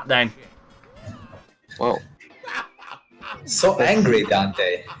had that then. Whoa. So angry,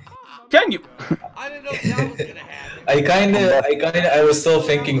 Dante. Can you? I didn't know that was gonna happen. I was still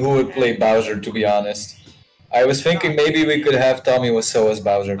thinking who would play Bowser, to be honest. I was thinking maybe we could have Tommy Wiseau as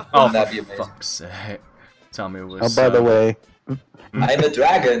Bowser. Oh, that'd be for amazing. fuck's sake. Tommy Wiseau. Oh, by the way. I'm a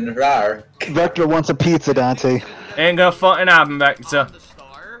dragon, rar. Vector wants a pizza, Dante. Ain't gonna fucking happen, Vector.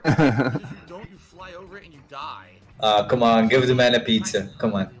 Don't you fly over it and you die. Come on, give the man a pizza.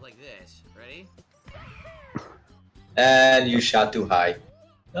 Come on. Like this, ready? And you shot too high.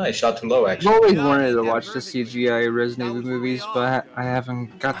 No, I shot too low, actually. I've always wanted to watch the CGI Resident Evil movies, but I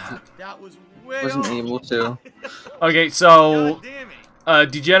haven't got to. Wasn't able to. Okay, so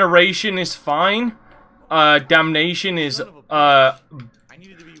Degeneration is fine. Damnation is better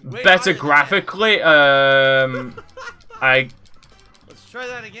graphically. I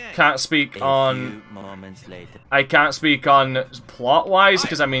can't speak on. I can't speak on plot-wise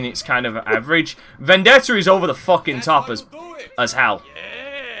because I mean it's kind of average. Vendetta is over the fucking top as hell.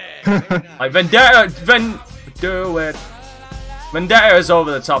 Like Vendetta, do it. Vendetta is over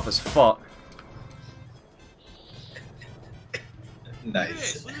the top as fuck.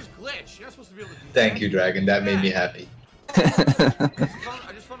 Nice. Thank you, Dragon. That made me happy.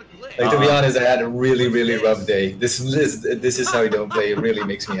 Like, to be honest, I had a really, really rough day. This is how you don't play. It really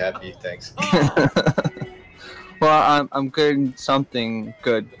makes me happy. Thanks. Well, I'm good. Something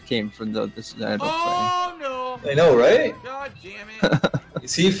good came from this. I don't play. No! I know, right? God damn it. You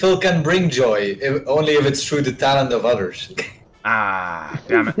see, Phil can bring joy, only if it's through the talent of others. Ah,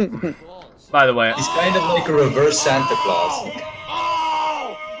 damn it. By the way, he's kind of like a reverse Santa Claus.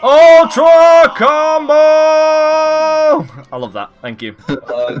 Ultra Combo! I love that. Thank you.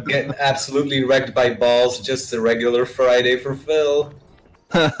 Getting absolutely wrecked by balls, just a regular Friday for Phil.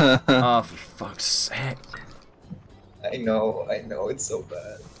 Oh, for fuck's sake. I know, it's so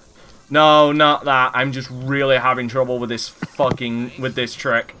bad. No, not that. I'm just really having trouble with this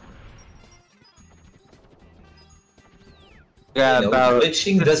trick. Yeah, about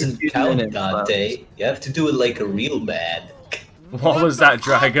glitching doesn't count, Dante. You have to do it like a real bad. What was that,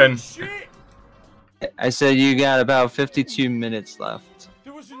 Dragon? I said you got about 52 minutes left.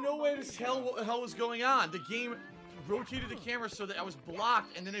 There was no way to tell what the hell was going on. The game rotated the camera so that I was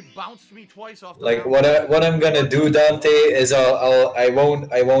blocked, and then it bounced me twice off the Like what I'm gonna do, Dante, is I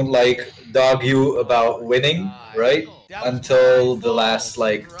won't like dog you about winning, right? Until the last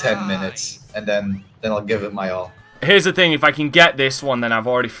like 10 minutes, and then I'll give it my all. Here's the thing, if I can get this one, then I've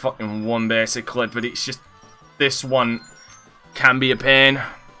already fucking won basically, but it's just this one can be a pain.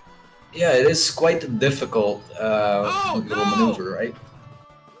 Yeah, it is quite a difficult little maneuver, right?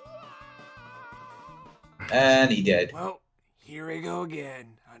 And he did. Well, here we go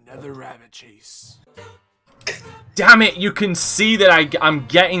again. Another rabbit chase. Damn it, you can see that I'm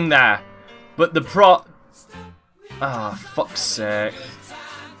getting there. But the ah, fuck's sake.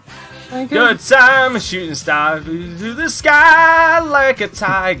 Good time, a shooting star through the sky like a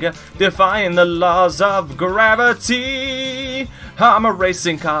tiger, defying the laws of gravity. I'm a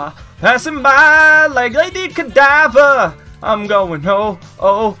racing car, passing by like Lady Cadaver. I'm going, oh,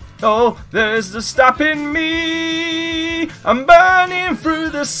 oh, oh, there's no stopping me. I'm burning through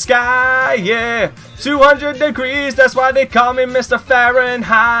the sky, yeah. 200 degrees, that's why they call me Mr.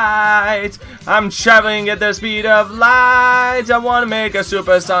 Fahrenheit. I'm traveling at the speed of light. I want to make a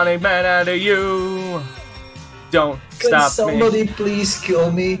supersonic man out of you. Don't stop me. Somebody please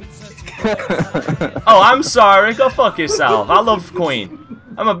kill me. Oh, I'm sorry. Go fuck yourself. I love Queen.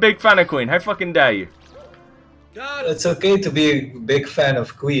 I'm a big fan of Queen. How fucking dare you? It's okay to be a big fan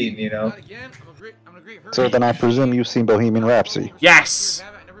of Queen, you know. So then I presume you've seen Bohemian Rhapsody. Yes.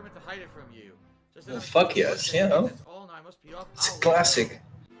 Well, fuck yes, you know. It's a classic.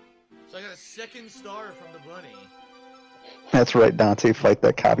 So I got a second star from the bunny. That's right, Dante. Fight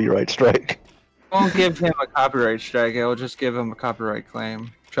that copyright strike. I won't give him a copyright strike. I will just give him a copyright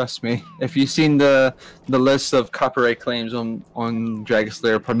claim. Trust me. If you've seen the list of copyright claims on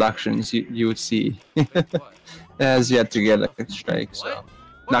DragonSlayer Productions, you would see it has yet to get a strike. So,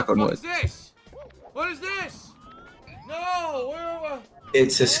 knock on wood. What is this? What is this? No, where?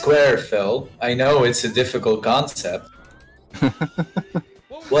 It's a square, Phil. I know it's a difficult concept.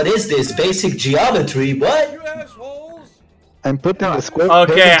 What is this? Basic geometry? What? I'm putting the square.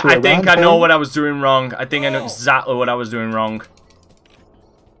 Okay, I think I know what I was doing wrong. I think I know exactly what I was doing wrong.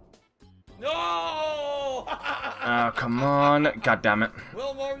 No! Oh, come on. God damn it.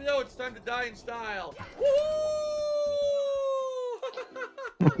 Well, Mario, it's time to die in style.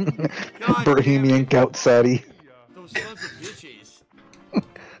 Bohemian Gout Sadie. Those sons of bitches.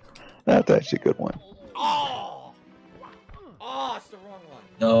 That's actually a good one. Oh! Oh, it's the wrong one.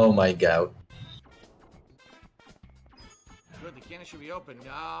 Oh my god. Good, the cannon should be open.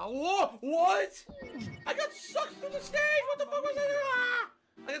 Whoa! What? I got sucked through the stage! What the fuck was that?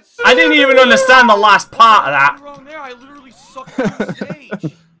 I didn't even understand the last part of that. Wrong there. I literally sucked through the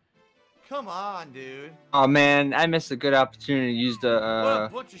stage. Come on, dude. Oh man, I missed a good opportunity to use the what a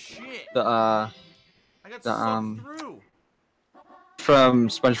bunch of shit. I got sucked through. From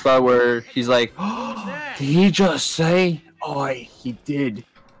SpongeBob where he's like, oh, did he just say? Oh, he did.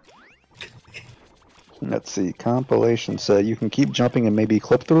 Let's see. Compilation said you can keep jumping and maybe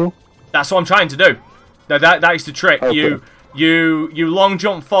clip through. That's what I'm trying to do. That is the trick. Okay. You long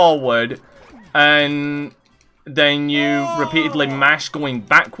jump forward, and then you repeatedly mash going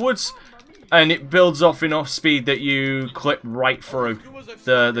backwards, and it builds up enough speed that you clip right through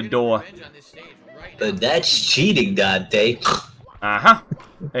the door. But that's cheating, Dante. Uh-huh.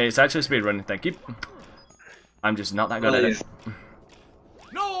 It's actually speedrunning, thank you. I'm just not that good at it.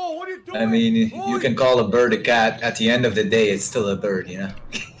 No, what are you doing? I mean, you can call a bird a cat. At the end of the day, it's still a bird, you know?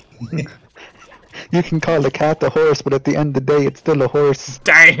 You can call the cat the horse, but at the end of the day, it's still a horse.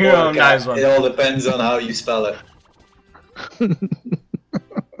 Damn, nice one. It all depends on how you spell it.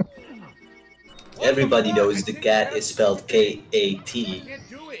 Everybody knows the cat is spelled K-A-T.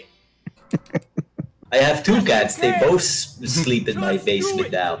 I have two cats. They both sleep in my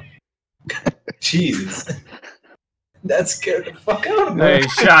basement now. Jesus. That scared the fuck out of me. Hey,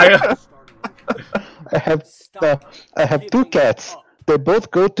 Shia. I have two cats. They both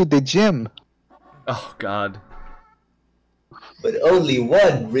go to the gym. Oh God. But only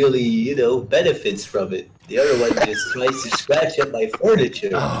one really, you know, benefits from it. The other one just tries to scratch up my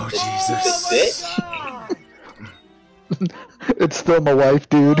furniture. Oh, Jesus. Oh It's still my wife,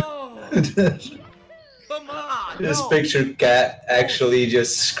 dude. Come on! This no. picture cat actually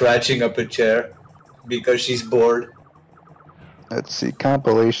just scratching up a chair because she's bored. Let's see.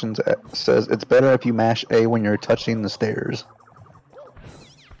 Compilations says it's better if you mash A when you're touching the stairs.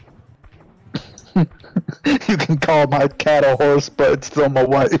 You can call my cat a horse, but it's still my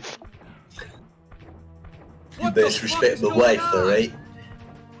wife. You best respect my wife, alright?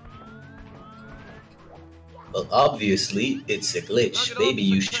 Well, obviously, it's a glitch. Maybe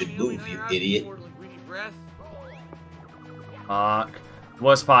you should move, you idiot. Fuck.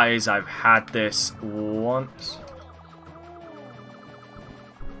 Worst part is I've had this once.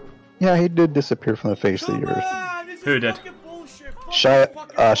 Yeah, he did disappear from the face of the earth. Who did? Shia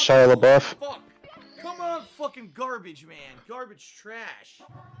LaBeouf. Come on, fucking garbage, man. Garbage trash.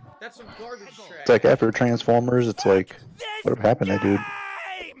 That's some garbage trash. It's like after Transformers, it's like, what happened to dude?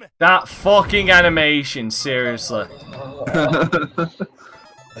 That fucking animation, seriously.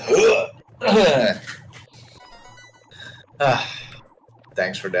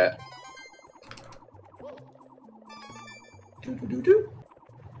 Thanks for that.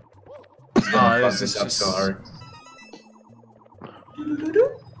 Oh, Fuck this is this up so hard.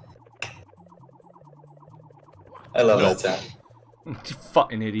 I love that sound. You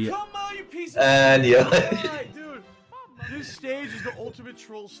fucking idiot. Come on, you piece of And yeah. dude. This stage is the ultimate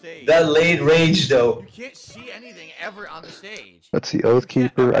troll stage. That late rage though. You can't see anything ever on the stage. Let's see,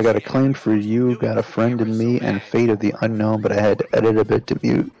 Oathkeeper, I got a claim for you, got a friend in me, and Fate of the Unknown, but I had to edit a bit to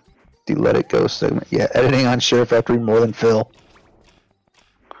mute the Let It Go segment. Yeah, editing on Share Factory more than Phil.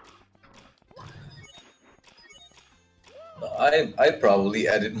 I probably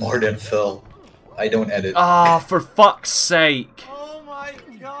edit more than Phil. I don't edit. Ah, for fuck's sake. Oh my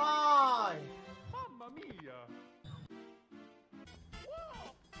god.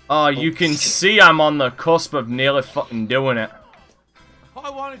 Oh, you can see I'm on the cusp of nearly fucking doing it. All I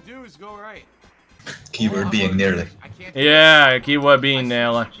want to do is go right. Keyword being nearly. Yeah, keyword being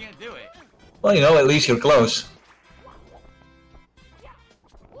nearly. Well, you know, at least you're close.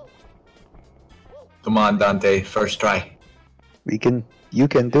 Come on, Dante, first try. You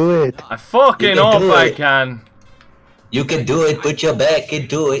can do it. I fucking hope I can. You can do it, put your back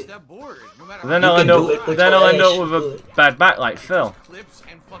into it. Then I'll end up with a bad back like Phil.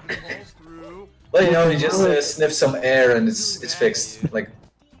 Well, you know, you just sniff some air and it's fixed. Like,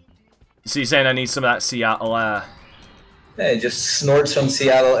 So you're saying I need some of that Seattle air? yeah, just snort some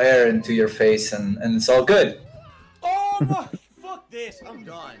Seattle air into your face and it's all good. Oh my, fuck this, I'm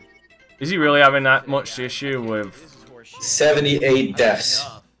done. Is he really having that much issue with 78 deaths?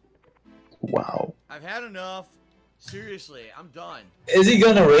 Wow. I've had enough. Seriously, I'm done. Is he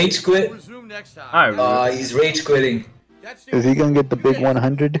gonna rage quit? Resume next time. He's rage quitting. Is he gonna get the big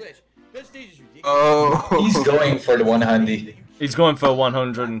 100? Oh, he's going for the 100. He's going for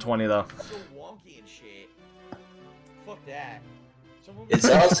 120 though. Fuck that. It's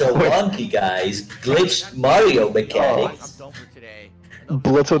also wonky, guys. Glitched Mario mechanics.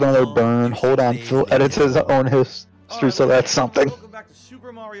 Blitz with another burn. Hold on, Phil edits his own history, so that's something.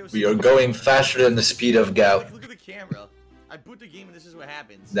 We are going faster than the speed of gout. Look at the camera. I boot the game and this is what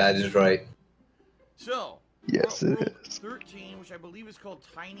happens. That is right. So, yes, it is. 13, which I believe is called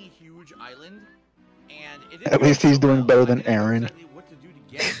Tiny Huge Island, and it At least he's doing better than Aaron.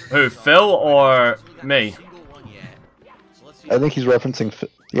 Who, Phil or me? I think he's referencing.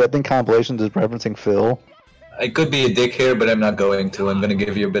 Yeah, I think compilations is referencing Phil. I could be a dick here, but I'm not going to. I'm gonna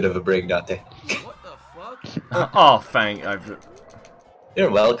give you a bit of a break, Dante. Oh, thank you. You're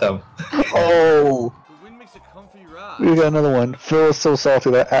welcome. Oh. We got another one. Phil is so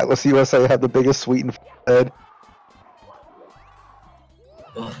salty that Atlas USA had the biggest sweetened head.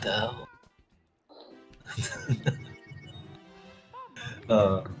 What the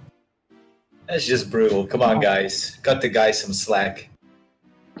hell? That's just brutal. Come on, guys. Cut the guy some slack.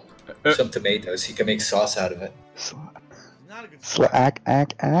 Some tomatoes. He can make sauce out of it. Slack, Not a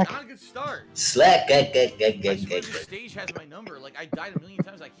good start. Slack, The stage has my number. Like, I died a million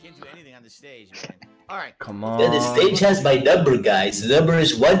times. I can't do anything on the stage, man. Alright. Come on. Yeah, the stage has my number, guys. The number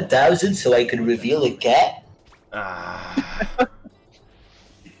is 1000, so I can reveal a cat.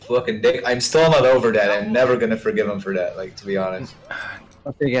 Fucking dick. I'm still not over that. I'm never gonna forgive him for that, like, to be honest. I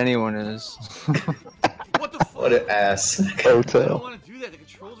don't think anyone is. What the fuck? What an ass. Otel.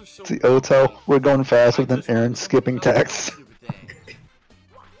 It's the Otel. We're going faster than Aaron skipping text.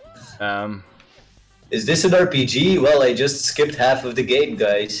 Is this an RPG? Well, I just skipped half of the game,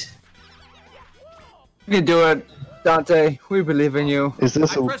 guys. You can do it, Dante. We believe in you. Is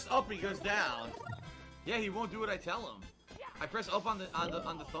this I press up, he goes down. Yeah, he won't do what I tell him. I press up on the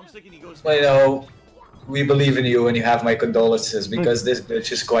thumbstick and he goes down. I know. We believe in you and you have my condolences because this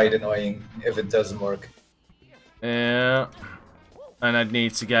glitch is quite annoying if it doesn't work. Yeah. And I'd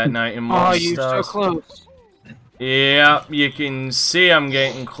need to get 90 more Oh, stars. you're so close. Yeah, you can see I'm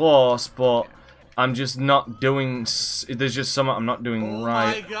getting close, but I'm just not doing. There's just something I'm not doing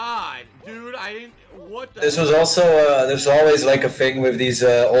right. Oh my god, dude! I didn't. What the? This was also there's always like a thing with these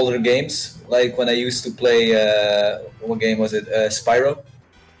older games. Like when I used to play what game was it? Spyro.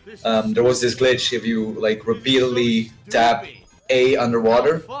 There was this glitch if you like repeatedly tap A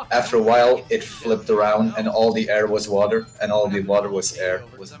underwater. After a while, it flipped around and all the air was water and all the water was air.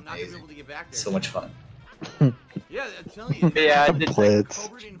 It was amazing. So much fun. Yeah, I'm telling you. Yeah, I did.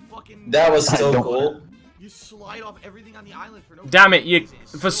 That was so cool. You slide off everything on the island for no. Damn it! You.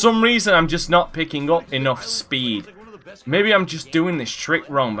 For some reason, I'm just not picking up enough speed. Maybe I'm just doing this trick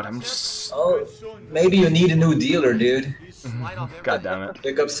wrong, but I'm just. Oh, maybe you need a new dealer, dude. God damn it!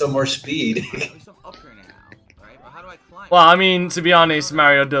 Pick up some more speed. Well, I mean, to be honest,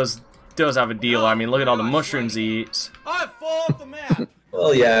 Mario does have a dealer. I mean, look at all the mushrooms he eats. I fall off the map.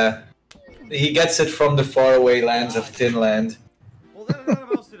 Well, yeah. He gets it from the faraway lands of Tinland.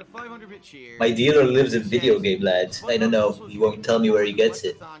 My dealer lives in video game lands. I don't know. He won't tell me where he gets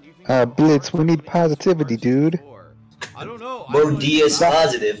it. Blitz, we need positivity, dude. I don't know. More DS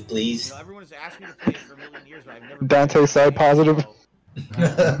positive, please. Dante side positive.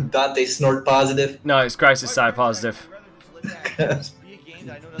 Dante snort positive. No, it's Crisis side positive.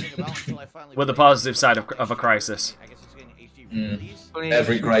 With the positive side of a crisis.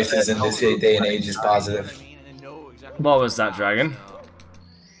 Every crisis in this day and age is positive. What was that, Dragon?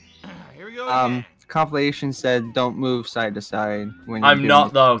 Compilation said don't move side to side when I'm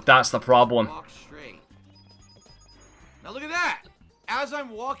not though, that's the problem. Now look at that! As I'm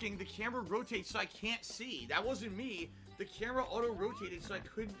walking, the camera rotates so I can't see. That wasn't me. The camera auto-rotated so I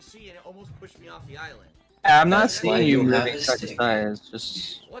couldn't see and it almost pushed me off the island. I'm not seeing you moving side to side. It's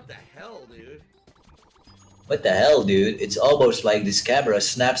just. What the hell, dude? What the hell, dude? It's almost like this camera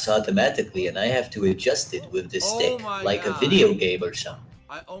snaps automatically and I have to adjust it with the stick, like a video game or something.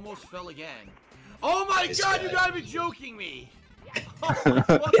 I almost fell again. Oh my god, you gotta be joking me!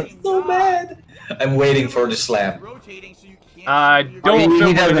 It's so bad! I'm waiting for the slam. I don't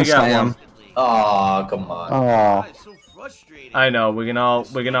think we're gonna get one. Aw, come on. Aw. I know, we can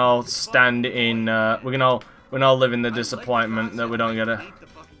all stand in, we can all live in the disappointment that we don't get it.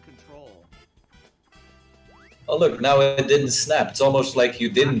 Oh look, now it didn't snap. It's almost like you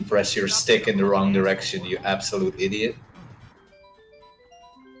didn't press your stick in the wrong direction, you absolute idiot.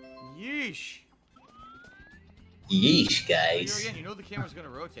 Yeesh. Yeesh, guys. Here again, you know the camera's gonna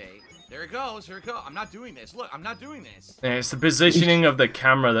rotate. There it goes, here it goes. I'm not doing this. Look, I'm not doing this. Yeah, it's the positioning of the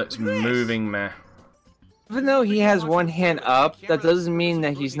camera that's moving me. Even though he has one hand up, that doesn't mean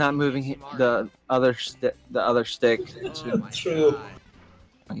that he's not moving the other stick. True.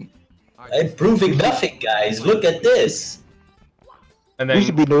 I'm proving nothing, guys. Look at this. And We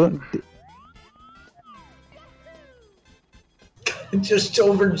should be doing. Just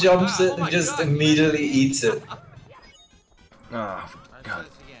over jumps it and just immediately eats it. Oh, God.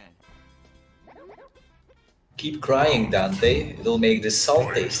 Keep crying, Dante. It'll make the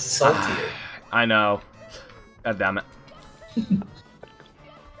salt taste saltier. I know. God damn it.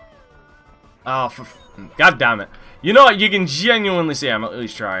 Oh, God damn it. You know what? You can genuinely see I'm at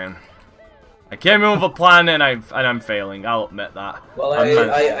least trying. I came in with a plan and I'm failing. I'll admit that. Well,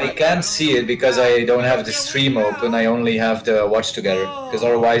 I can't see it because I don't have the stream open. I only have the watch together. Because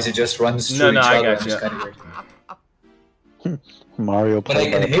otherwise it just runs through each other. It's kind of weird. Mario. But I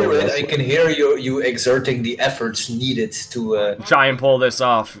can hear it. I can hear you exerting the efforts needed to try and pull this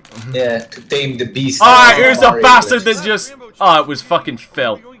off. Yeah, to tame the beast. Alright, here's a bastard that just. Oh, it was fucking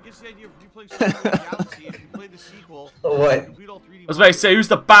Phil. What? I was about to say, who's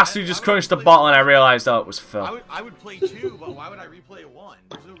the bastard who just crunched the bottle and I realized, oh, it was Phil. I would play 2, but why would I replay 1?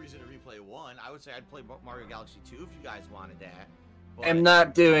 There's no reason to replay 1. I would say I'd play Mario Galaxy 2 if you guys wanted that. But I'm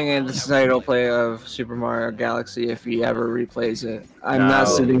not doing a recital play of Super Mario Galaxy if he ever replays it. I'm not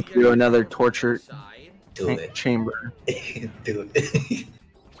sitting through another torture chamber. Do it.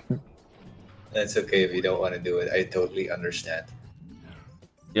 That's okay if you don't want to do it. I totally understand.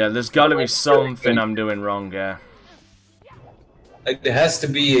 Yeah, there's gotta be something I'm doing wrong, yeah. Like, there has to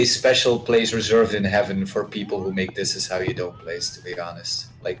be a special place reserved in heaven for people who make this as how you don't place, to be honest.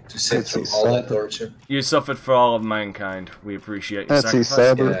 Like, to sit through all that torture. You suffered for all of mankind. We appreciate your That's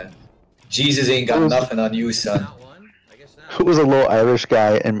sacrifice. Yeah. Jesus ain't got nothing on you, son. Who was a little Irish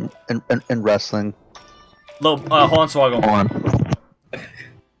guy in wrestling? Little Hornswoggle.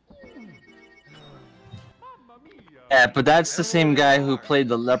 Yeah, but that's the same guy who played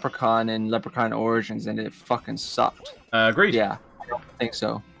the Leprechaun in Leprechaun Origins, and it fucking sucked. Agreed. Yeah, I don't think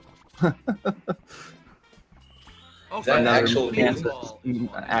so. Is that actual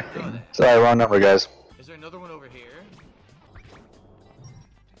acting? Sorry, wrong number, guys. Is there another one over here?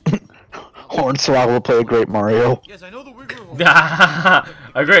 Hornswoggle will play a great Mario. Yes, I know the Wiggle Roll.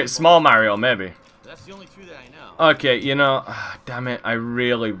 A great small Mario, maybe. That's the only two that I know. Okay, you know, damn it, I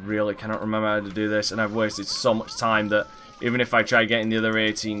really cannot remember how to do this, and I've wasted so much time that even if I try getting the other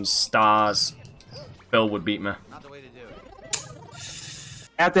 18 stars, Phil would beat me. Not the way to do it.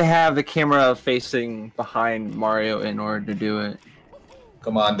 You have to have the camera facing behind Mario in order to do it.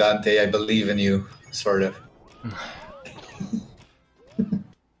 Come on, Dante, I believe in you, sort of.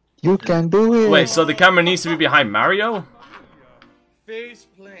 You can do it. Wait, so the camera needs to be behind Mario?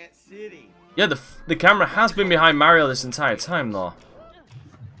 Faceplant City. Yeah, the camera has been behind Mario this entire time, though.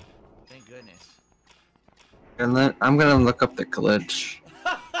 Thank goodness. And I'm gonna look up the glitch.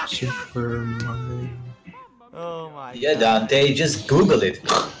 Super Mario. Oh my Yeah, Dante, just Google it.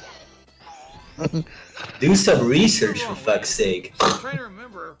 Do some research, for fuck's sake. I'm trying to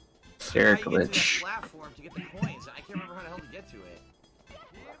remember There, how you get to glitch. that platform to get the coins. I can't remember how the hell to get to it.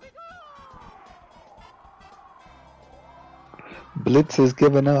 Blitz is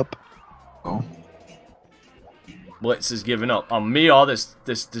giving up. Oh. Blitz is giving up on me or this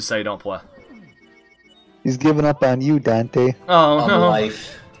say don't play. He's giving up on you, Dante. Oh On no.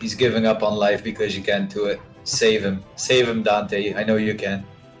 life. He's giving up on life because you can't do it. Save him. Save him, Dante. I know you can.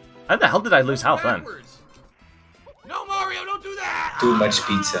 How the hell did I lose health then? No, Mario, don't do that! Too much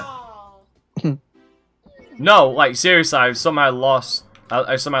pizza. No, like seriously, I somehow lost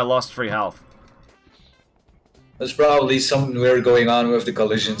 3 health. There's probably something weird going on with the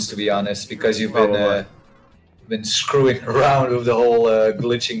collisions, to be honest, because you've been screwing around with the whole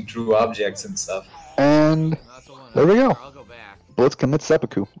glitching through objects and stuff. And there we go. Blitz commits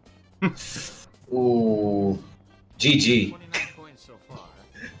seppuku. Ooh, GG.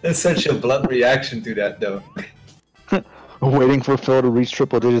 That's such a blunt reaction to that, though. Waiting for Phil to reach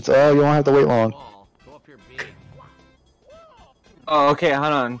triple digits. Oh, you won't have to wait long. Oh, okay,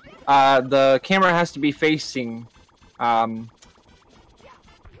 hold on. The camera has to be facing, one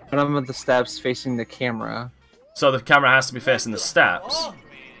of the steps facing the camera. So the camera has to be facing the steps.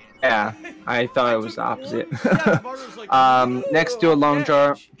 Yeah, I thought it was the opposite. Next, do a long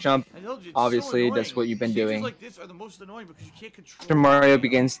jump. Obviously, that's what you've been doing. After Mario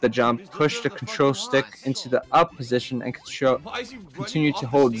begins the jump, push the control stick into the up position and continue to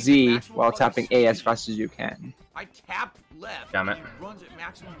hold Z while tapping A as fast as you can. I tapped left. Damn it. He runs at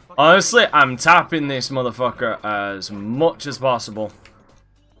maximum fucking Honestly, I'm tapping this motherfucker as much as possible.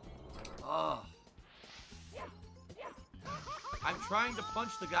 Ugh. I'm trying to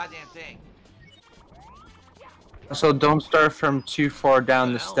punch the goddamn thing. So don't start from too far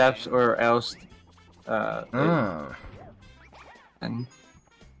down the steps, or else. And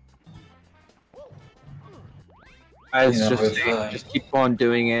just keep on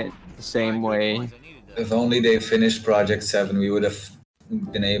doing it the same way. If only they finished Project 7, we would have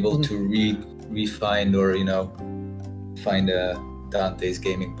been able to refine or, you know, find Dante's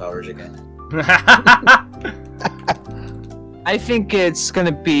gaming powers again. I think it's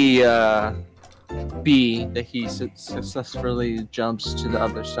gonna be B that he successfully jumps to the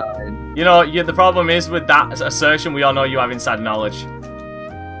other side. You know, the problem is with that assertion, we all know you have inside knowledge.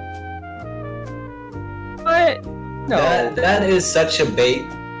 What? No. That is such a bait.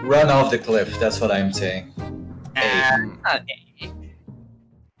 Run off the cliff, that's what I'm saying.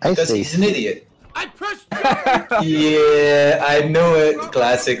 Because he's an idiot. I pressed Yeah, I knew it.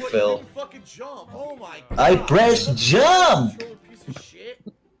 Classic Phil. fucking jump. Oh my god. I pressed jump! Piece of shit.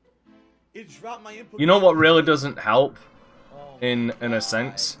 It dropped my input. You know what really doesn't help, in a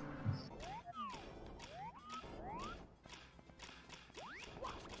sense?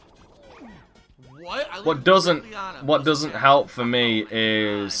 What doesn't help for me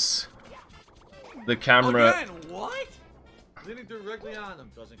is the camera. Again, what? Leaning directly on them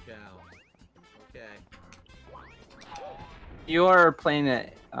doesn't count. Okay. You are playing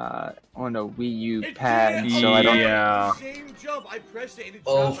it on a Wii U pad, so I don't. Yeah. Same jump. I pressed it and it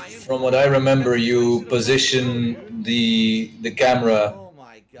Well, dropped my input. from what I remember, you position the camera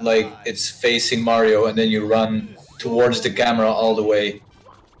like it's facing Mario, and then you run towards the camera all the way.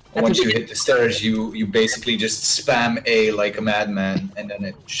 And once you hit the stairs, you basically just spam A like a madman, and then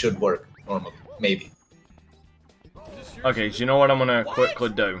it should work normally, maybe. Okay, do you know what I'm gonna quickly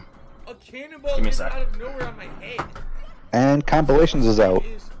do? A cannonball Give me a came sec. out of nowhere on my head. And compilations is out.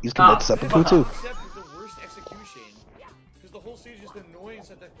 He's gonna get seppuku too. Except it's the worst execution. Because the whole stage is just annoying.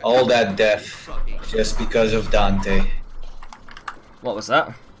 So that All that death just because of Dante. What was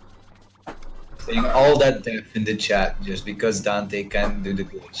that? Saying all that death in the chat just because Dante can't do the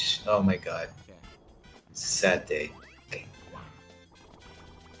glitch. Oh my god. It's a sad day.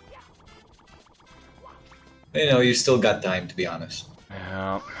 You know, you still got time, to be honest.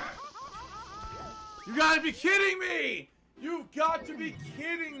 Yeah. You gotta be kidding me! You've got to be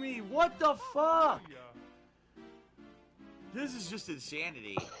kidding me! What the fuck? This is just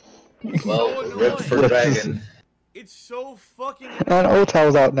insanity. Well, rip for Dragon. It's so fucking. And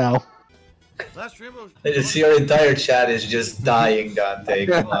Otal's out now. Last Rainbow. It's your entire chat is just dying, Dante.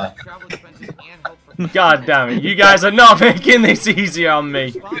 Come on. God damn it! You guys are not making this easy on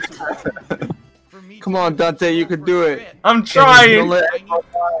me. Come on, Dante, you can do it. I'm trying.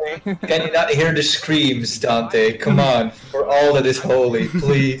 Can you not hear the screams, Dante? Come on, for all that is holy,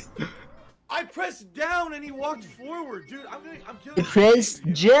 please. I pressed down and he walked forward, dude. I'm killing. Press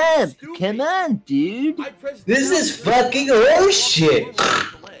jump. Come on, dude. This is fucking horseshit.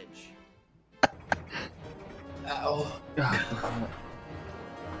 Ow.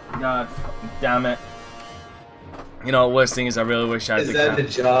 God damn it. You know, worst thing is I really wish I had Is that the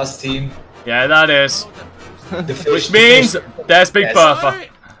Jaws team? Yeah, that is. The fish, Which means there's Big Yes. Bertha.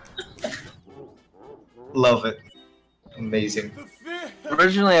 Love it. Amazing.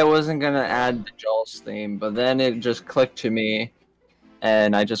 Originally, I wasn't gonna add the Jaws theme, but then it just clicked to me,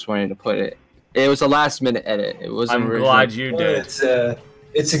 and I just wanted to put it. It was a last-minute edit. It wasn't. I'm glad you did.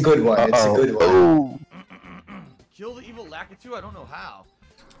 It's a good one. It's a good one. Kill the evil Lakitu? I don't know how.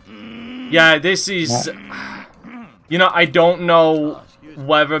 Yeah, this is. You know, I don't know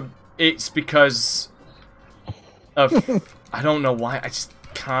whether it's because of. I don't know why. I just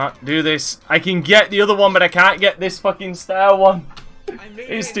can't do this. I can get the other one, but I can't get this fucking star one.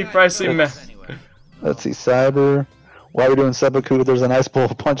 It's depressing me. Let's see, Cyber. While we're doing seppuku, there's an ice bowl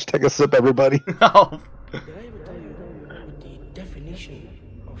punch. Take a sip, everybody. Oh.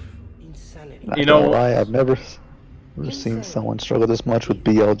 You know why? I've never seen someone struggle this much with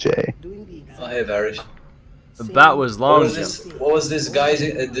BLJ. Oh, hey, Varish. That was long. What was this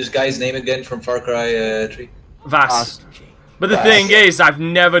guy's name again from Far Cry 3? Vast. But the thing is, I've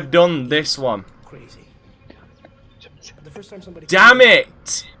never done this one. Damn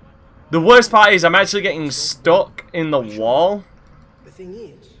it! The worst part is I'm actually getting stuck in the wall.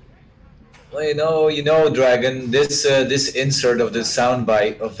 Well, you know, Dragon. This insert of the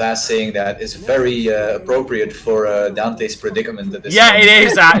soundbite of Vast saying that is very appropriate for Dante's predicament at this Yeah, point. it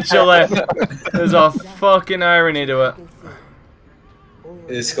is actually. There's a fucking irony to it.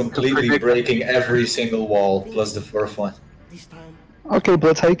 It's completely breaking every single wall, plus the fourth one. Okay,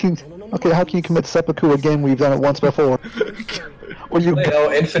 Blitz, how can you commit seppuku again when you've done it once before? Well, you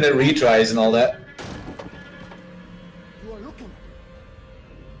know, infinite retries and all that.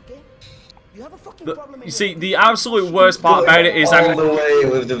 You see, the absolute worst part about it is all the way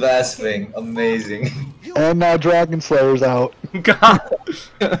with the Vast thing. Amazing. And now DragonSlayer's out. God.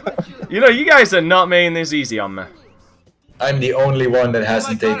 You know, you guys are not making this easy on me. I'm the only one that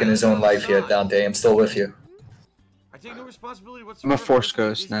hasn't taken his own life yet, Dante. I'm still with you. I take no responsibility whatsoever. I'm a Force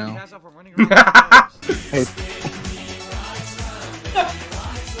Ghost now. Hey.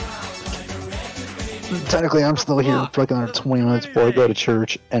 Technically, I'm still here for like another 20 minutes before I go to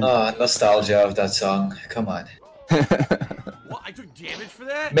church. And Nostalgia of that song. Come on. What? I took damage for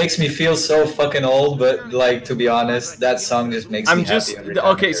that? Makes me feel so fucking old, but like, to be honest, that song just makes me just happy every time I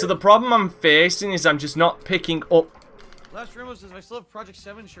okay. hear So it. the problem I'm facing is I'm just not picking up. Last Rainbow says I still have Project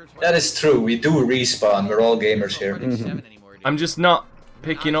 7 shirts. That is true. We do respawn. We're all gamers here. I'm just not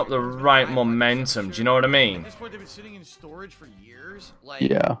picking up the right momentum. Do you know what I mean? At this point, they've been sitting in storage for years. Like,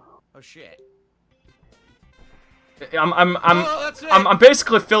 yeah. Oh shit. I'm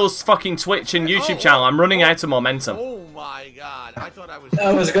basically Phil's fucking Twitch and YouTube channel. I'm running out of momentum. Oh my god! I thought I was.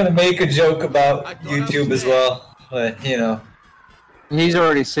 I was gonna make a joke about YouTube as well, but you know. He's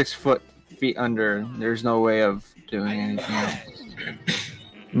already 6 feet under. There's no way of doing anything else.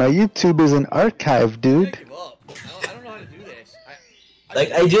 My YouTube is an archive, dude. I don't know how to do this.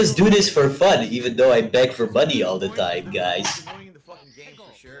 Like, I just do this for fun, even though I beg for money all the time, guys.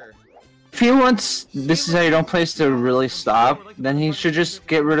 If he wants this is how you don't place to really stop, then he should just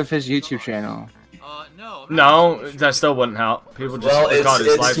get rid of his YouTube channel. No, that still wouldn't help. People just Well, record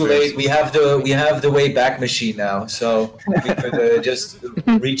his live it's too streams. late. We have the way back machine now, so we could just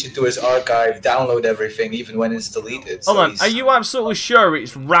reach into his archive, download everything, even when it's deleted. So Hold on, are you absolutely sure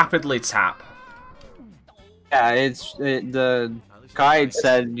it's rapidly tap? Yeah, the Guide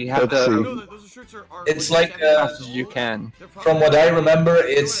said you have Let's to It's like as fast as you can. from what I remember,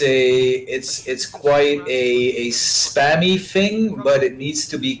 it's quite a spammy thing, but it needs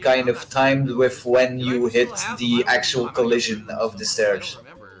to be kind of timed with when you hit the actual collision of the stairs.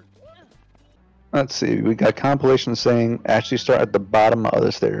 Let's see. We got compilation saying actually start at the bottom of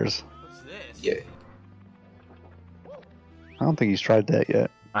the stairs. Yeah. I don't think he's tried that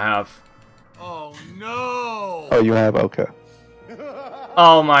yet. I have. Oh no! Oh, you have? Okay.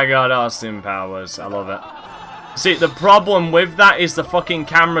 Oh my god, Austin Powers. I love it. See, the problem with that is the fucking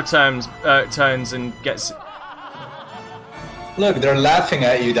camera turns and gets... Look, they're laughing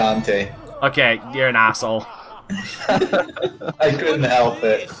at you, Dante. Okay, you're an asshole. I couldn't help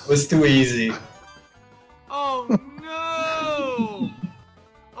it. It was too easy. Oh no!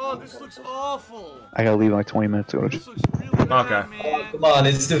 Oh, this looks awful. I gotta leave in like 20 minutes. Ago. Okay. Oh, come on,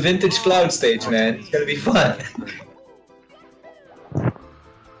 it's the vintage cloud stage, man. It's gonna be fun.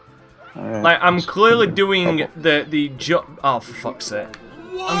 Like, I'm clearly doing the jump... Oh, for fuck's sake.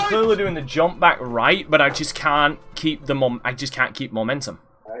 I'm clearly doing the jump back right, but I just can't keep the I just can't keep momentum.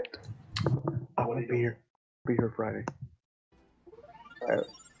 I want to be here. Be here Friday.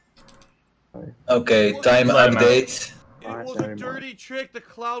 Okay, time update. It was a dirty trick. The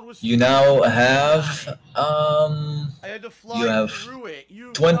cloud was. You now have I had to fly you have through it.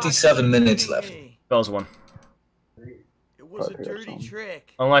 27 minutes left. Phil's one. It was a dirty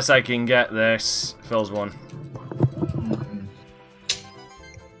trick. Unless I can get this, Phil's one.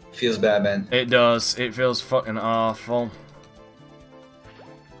 Feels bad, man. It does. It feels fucking awful.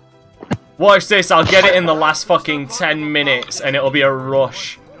 Watch this. I'll get it in the last fucking 10 minutes, and it'll be a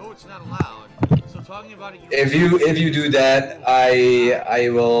rush. No, it's not allowed. So talking about it. If you do that, I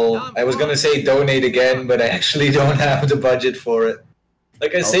will. I was gonna say donate again, but I actually don't have the budget for it.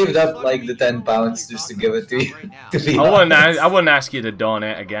 Like I saved up like the £10 just to give it to you. To be honest. I wouldn't ask you to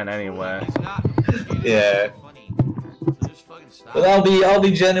donate again anyway. Yeah. But I'll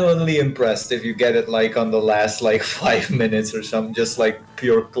be genuinely impressed if you get it like on the last like 5 minutes or something, just like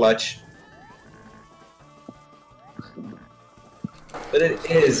pure clutch. But it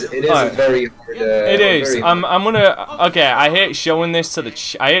is a very hard. It is. very I'm gonna. Okay, I hate showing this to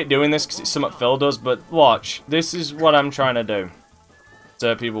the. I hate doing this because it's something Phil does. But watch. This is what I'm trying to do.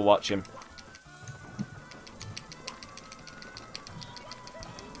 So people watch him.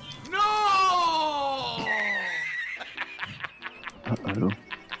 Uh-oh.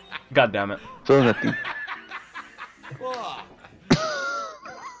 God damn it. So lucky.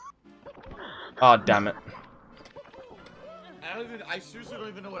 Oh damn it. I seriously don't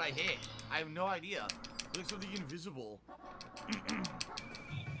even know what I hit. I have no idea. It looks something invisible.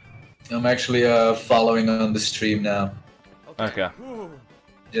 I'm actually following on the stream now. Okay.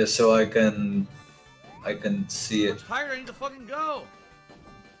 Just so I can see it. I'm tired. I need to fucking go.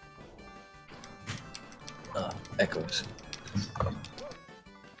 Echoes.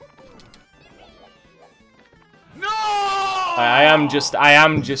 No! I am just. I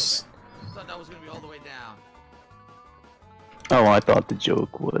thought that was gonna be all the way down. Oh, I thought the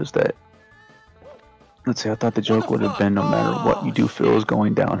joke was that. Let's see, I thought the joke would have been no matter what you do, Phil is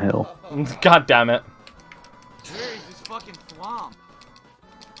going downhill. God damn it. Where is this fucking swamp?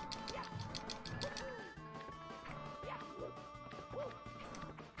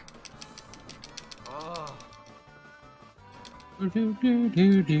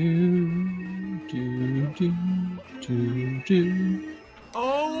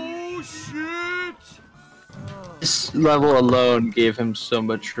 Oh shit! This level alone gave him so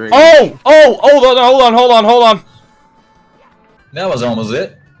much rage. Oh! Hold on. That was almost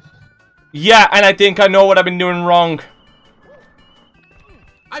it. Yeah, and I think I know what I've been doing wrong.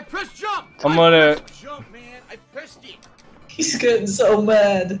 I pressed jump! I'm gonna... Jump, man! I pressed it! He's getting so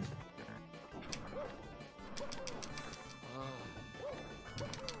mad.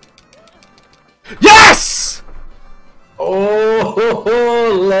 Yes!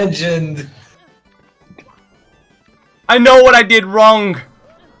 Oh, legend. I know what I did wrong.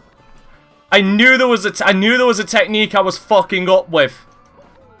 I knew there was a technique I was fucking up with.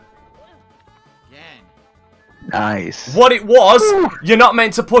 Nice. What it was, you're not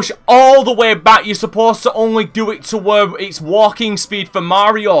meant to push all the way back. You're supposed to only do it to where it's walking speed for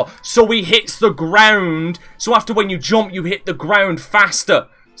Mario. So he hits the ground. So after when you jump, you hit the ground faster.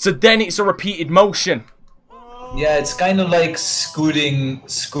 So then it's a repeated motion. Yeah, it's kind of like scooting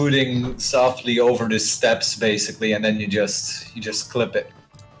softly over the steps, basically, and then you just clip it.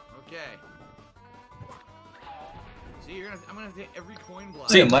 Okay. See, I'm gonna hit every coin block.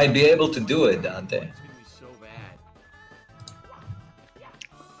 So you might be able to do it, Dante.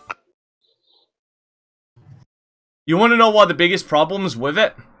 You want to know what the biggest problems with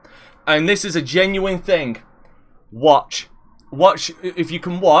it? And this is a genuine thing. Watch. If you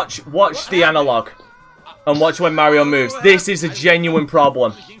can watch the analog. And watch when Mario moves. This is a genuine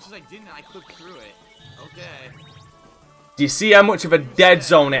problem. Do you see how much of a dead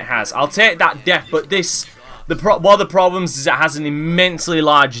zone it has? I'll take that death, but this... one of the problems is it has an immensely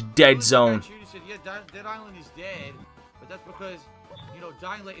large dead zone.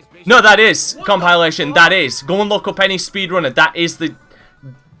 No, that is compilation. That is. Go and look up any speedrunner. That is the...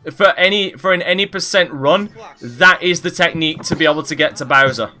 For any percent run, that is the technique to be able to get to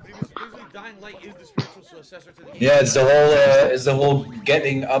Bowser. Yeah, it's the whole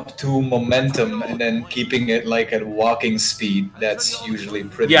getting up to momentum and then keeping it like at walking speed. That's usually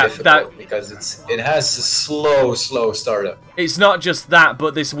pretty difficult because it has a slow startup. It's not just that,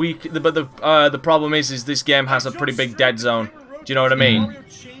 but the problem is this game has a pretty big dead zone. Do you know what I mean?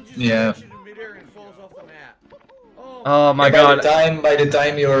 Yeah. Oh my god! By the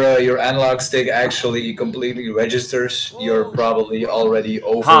time your analog stick actually completely registers, you're probably already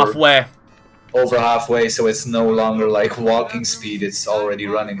over halfway, so it's no longer like walking speed, it's already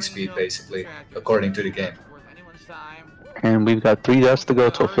running speed, basically, according to the game. And we've got 3 deaths to go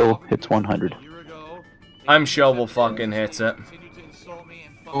till Phil hits 100. I'm sure we'll fucking hit it.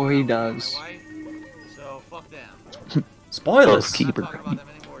 Oh, he does. Spoilers! Keeper.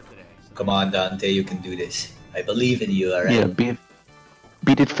 Come on, Dante, you can do this. I believe in you, alright? Yeah,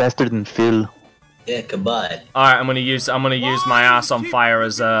 beat it faster than Phil. Yeah, come on. Alright, I'm gonna use my ass on fire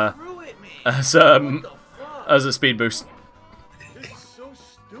as a speed boost.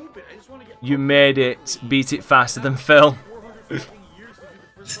 You made it. Beat it faster than Phil.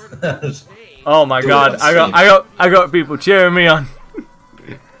 Oh my god! I got people cheering me on.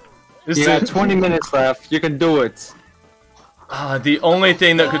 You got 20 minutes left. You can do it. The only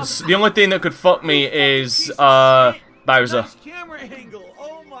thing that could fuck me is Bowser.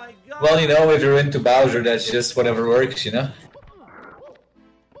 Well, you know, if you're into Bowser, that's just whatever works, you know.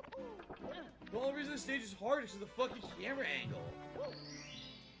 The only reason the stage is hard is the fucking camera angle.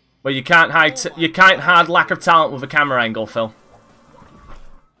 Well, you can't hide lack of talent with a camera angle, Phil.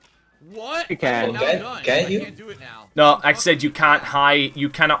 What? You can. Can you? Can't do it now. No, I said you cannot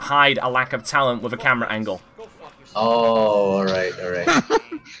hide a lack of talent with a camera angle. Oh, alright.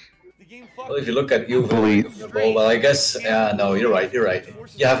 Well, if you look at you, well, I guess, no, you're right.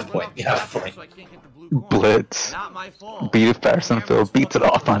 You have a point. Blitz. Beat it faster than Phil. Beats it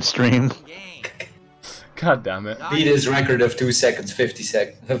off on stream. God damn it. Beat his record of 2 seconds 50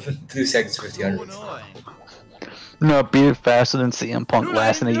 hundredths. No, beat it faster than CM Punk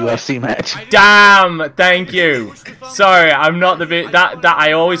last in a UFC match. Damn! Thank you. Sorry, I'm not the big that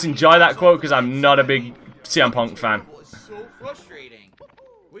I always enjoy that quote because I'm not a big CM Punk fan. So frustrating.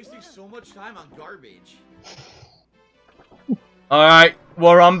 Wasting so much time on garbage. Alright,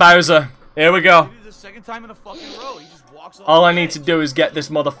 we're on Bowser. Here we go. The second time in a fucking row. He just walks off. All I need to do is get this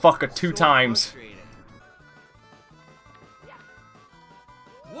motherfucker 2 times.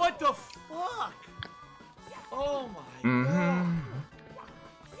 What the fuck? Oh my god.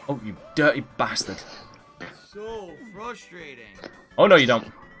 Oh, you dirty bastard. So frustrating. Oh no, you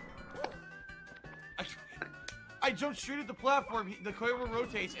don't. I jump straight at the platform. The camera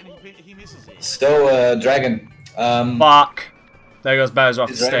rotates and he misses it. So, Dragon. Fuck. There goes Bowser off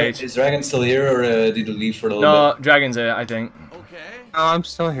the stage. Is Dragon still here, or did he leave for a little bit? No, Dragon's here, I think. Okay. Oh, I'm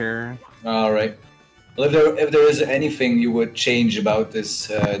still here. Alright. Well, if there is anything you would change about this,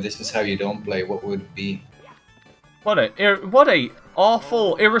 this is how you don't play, what would it be? What a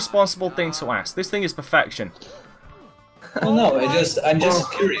awful, irresponsible thing to ask. This thing is perfection. Well, no, I'm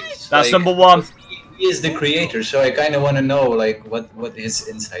just curious. That's like, number 1. He is the creator, so I kind of want to know, like, what his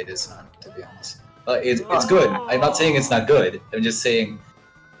insight is on, to be honest. It's good. I'm not saying it's not good. I'm just saying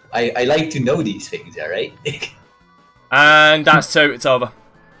I like to know these things, alright? And that's 2, it's over.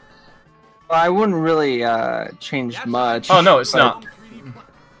 Well, I wouldn't really change much. Oh no, it's not.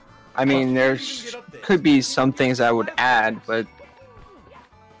 I mean, could be some things I would add, but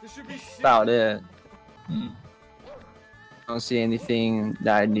that's about it. I don't see anything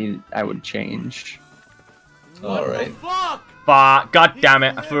that I would change. All right. Fuck! God damn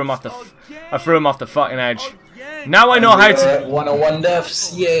it! I threw him off the fucking edge. Now I know how to. 101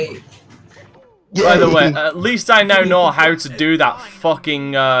 deaths, yay! By the way, at least I now know how to do that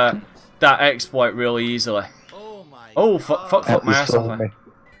fucking that exploit really easily. Oh fuck my ass off there.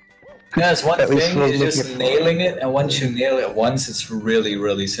 That's one thing, is just nailing it, and once you nail it once, it's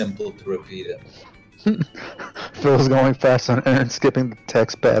really simple to repeat it. Phil's going fast on Aaron skipping the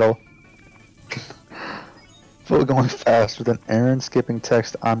text battle. Phil going faster than Aaron skipping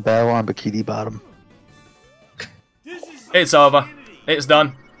text on battle on Bikini Bottom. It's over. It's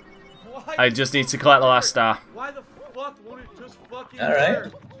done. I just need to collect the last star. Why the fuck won't it just fucking Alright.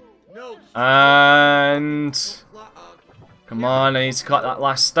 work? No. And come on, I need to collect that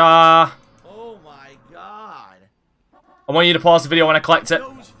last star. Oh my god. I want you to pause the video when I collect it.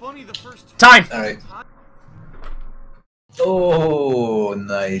 No, it was funny the first Time. Alright. Oh,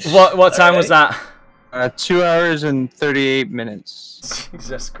 nice. What time was that? 2 hours and 38 minutes.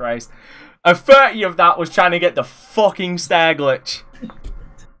 Jesus Christ. A 30 of that was trying to get the fucking stag glitch.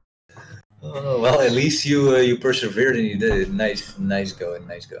 Oh, well, at least you persevered and you did it. Nice going,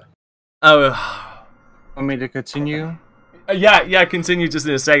 nice go. Oh. Want me to continue? Yeah, continue just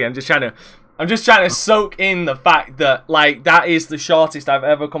in a second. I'm just trying to soak in the fact that, like, that is the shortest I've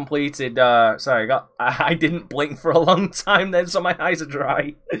ever completed. Sorry, I didn't blink for a long time then, so my eyes are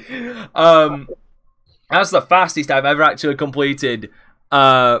dry. That's the fastest I've ever actually completed.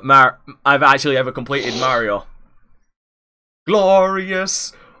 I've actually ever completed Mario.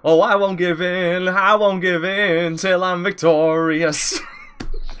 Glorious. Oh, I won't give in till I'm victorious.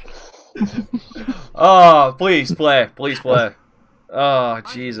 Oh, please play. Oh,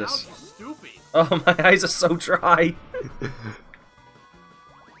 Jesus. Oh, my eyes are so dry.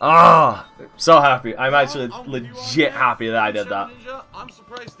 Ah, so happy. I'm actually legit happy that I did that.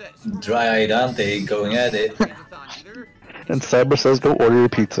 Dry-eyed Dante going at it. And Cyber says go order your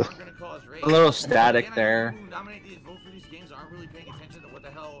pizza. A little static there.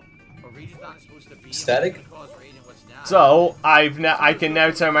 Static? So, I can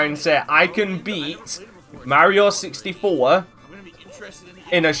now turn around and say I can beat Mario 64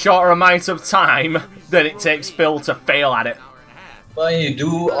 in a shorter amount of time than it takes Phil to fail at it. Well, you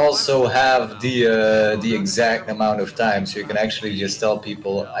do also have the exact amount of time, so you can actually just tell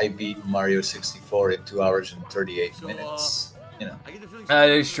people I beat Mario 64 in 2 hours and 38 minutes. You know. That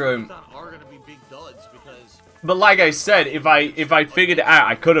is true. But like I said, if I figured it out,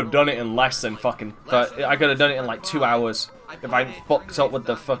 I could have done it in less than fucking. I could have done it in like 2 hours if I fucked up with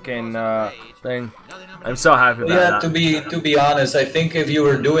the fucking thing. I'm so happy about that. Yeah, to be honest, I think if you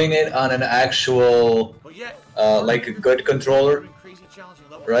were doing it on an actual like a good controller,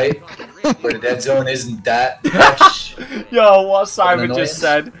 right? Where the dead zone isn't that much. Yo, what Simon just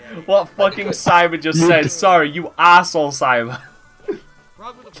said? What fucking Simon just said? Sorry, you asshole, Simon.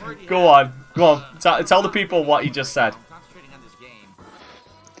 Go on. Tell the people what you just said.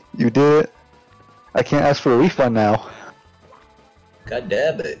 You did it. I can't ask for a refund now. God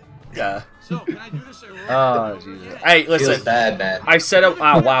damn it. Yeah. Oh, Jesus. Hey, listen. Feels bad, man. I said, oh,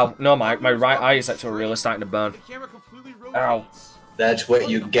 wow. No, my right eye is actually really starting to burn. Ow. That's what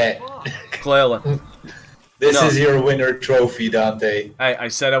you get. Clearly. This is your winner trophy, Dante. Hey, I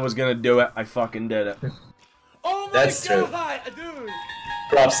said I was gonna do it. I fucking did it. Oh my That's true. God, dude.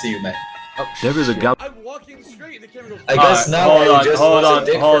 Props to you, man. Oh, there is a gun. I'm walking straight. The camera goes. I guess now I just hold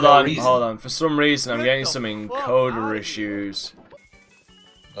reason. on. For some reason, I'm getting some encoder issues.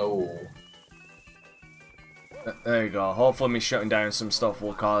 Oh. There you go. Hopefully, me shutting down some stuff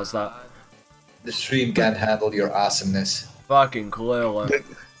will cause that. The stream can't handle your awesomeness. Fucking clearly.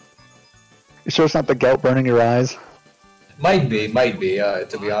 You sure it's not the gout burning your eyes? Might be,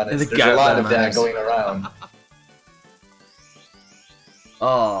 to be honest. There's a lot of that going around.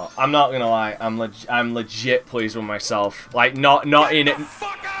 Oh, I'm not gonna lie. I'm legit pleased with myself. Like, not in it.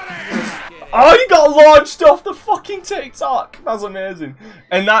 Oh, you got launched off the fucking TikTok. That's amazing.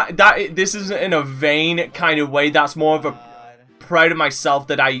 And this isn't in a vain kind of way. That's more of a proud of myself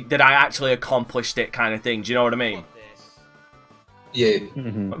that I actually accomplished it kind of thing. Do you know what I mean? Yeah.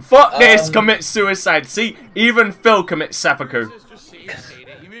 Fuck this. Commit suicide. See, even Phil commits seppuku.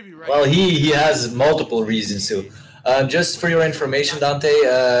 Well, he has multiple reasons to. Just for your information, Dante,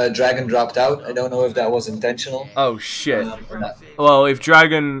 Dragon dropped out. I don't know if that was intentional. Oh shit. Or not. Well, if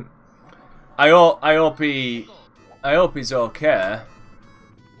Dragon, I hope he's okay.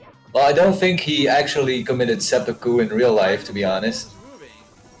 Well, I don't think he actually committed seppuku in real life, to be honest.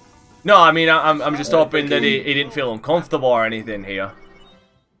 No, I mean I'm just hoping that he didn't feel uncomfortable or anything here.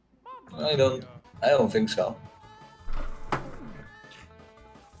 I don't think so.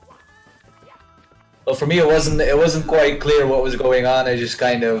 Well, for me, it wasn't quite clear what was going on. I just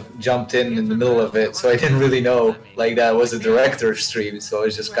kind of jumped in the middle of it, so I didn't really know like that was a director's stream. So I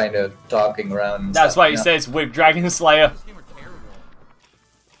was just kind of talking around. That's why he says with DragonSlayer.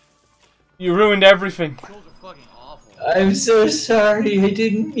 You ruined everything. I'm so sorry. I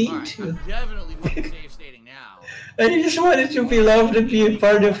didn't mean to. I just wanted to be loved and be a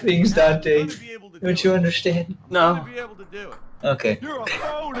part of things, Dante. Don't you understand? No. Okay. You're a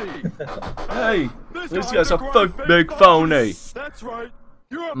phony. Hey, this guy's a big phony. That's right.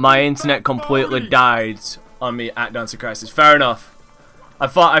 My internet completely died on me at Dancer Crisis. Fair enough. I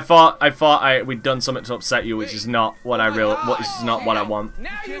thought we'd done something to upset you, which is not what I want. You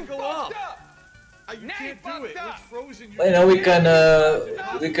can't go up. You can't do it. It's frozen. Well, you know,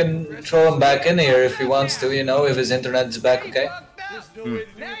 we can throw him back in here if he wants to. You know, if his internet is back, okay. There's no way to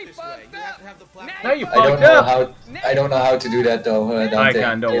do it this way. You have to have the platform. Now you fucked up. I don't know how to do that though. Dante. I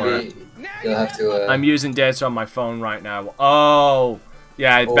can. Don't worry. You'll have to. I'm using data on my phone right now. Oh,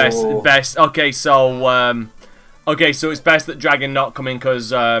 yeah. Best. Okay, so it's best that Dragon not come in because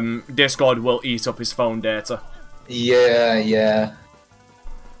Discord will eat up his phone data. Yeah.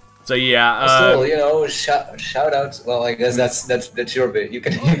 So yeah. Still, you know, shout outs. Well, I guess that's your bit. You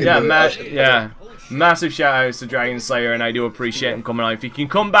can massive shout outs to DragonSlayer, and I do appreciate him coming on. If he can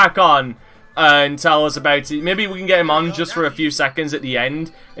come back on and tell us about it, maybe we can get him on just for a few seconds at the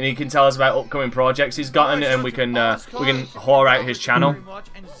end, and he can tell us about upcoming projects he's gotten, and we can whore out his channel.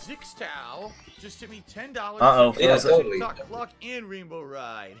 Just hit me $10. Uh-oh. Yeah, totally. Clock and Rainbow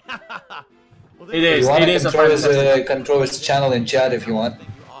Ride. It is a fantastic. Control his channel in chat if you want.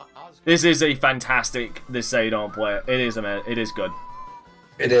 This is a fantastic. This say don't play it. It is It is good.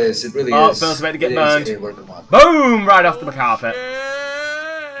 It is. It really is. Oh, Phil's about to get burned. Boom! Right off the carpet.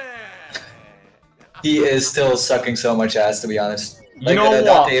 He is still sucking so much ass, to be honest. You know what?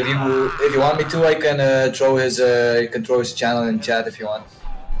 Dante, if you want me to, I can throw his channel in chat if you want.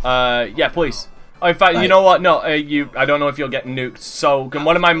 Yeah, please. Oh, in fact, you know what? No, I don't know if you'll get nuked. So, can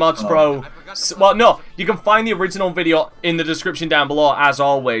one of my mods pro... Well, no, you can find the original video in the description down below, as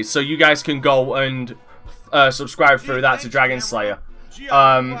always. So you guys can go and subscribe through that to DragonSlayer.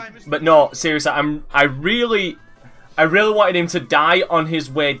 But no, seriously, I really wanted him to die on his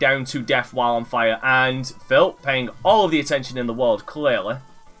way down to death while on fire. And Phil, paying all of the attention in the world, clearly.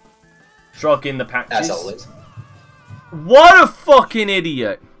 Stroking the patches. As always. What a fucking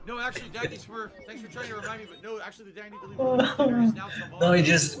idiot! No, actually, Daddy Smurf, thanks for trying to remind me, but no, actually, the day I need to leave the room. No, you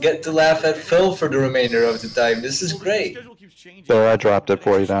just get to laugh at Phil for the remainder of the time. This is great. So I dropped it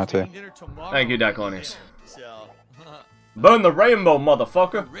for you, Dante. Thank you, Daclonius. Burn the rainbow,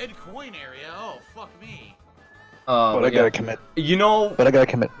 motherfucker! Red coin area, oh, fuck me. But I gotta commit. You know... But I gotta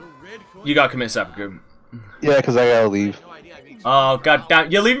commit. You gotta commit seppuku. Yeah, because I gotta leave. Oh,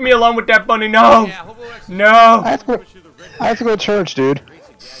 goddamn. You're leaving me alone with that bunny? No! No! I have to go to church, dude.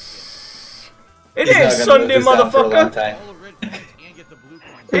 It ain't Sunday, motherfucker!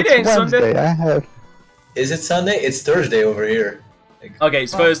 It ain't Sunday. Is it Sunday? It's Thursday over here. Okay,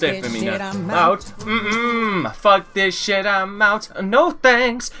 it's Thursday for me now. Out. Fuck this shit, I'm out. No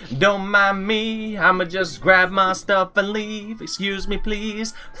thanks, don't mind me. I'ma just grab my stuff and leave. Excuse me,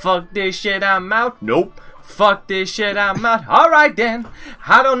 please. Fuck this shit, I'm out. Nope. Fuck this shit, I'm out. Alright then.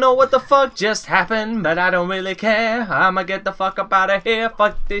 I don't know what the fuck just happened, but I don't really care. I'ma get the fuck up out of here.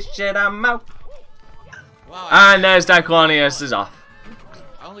 Fuck this shit, I'm out. And there's Diclonius is off.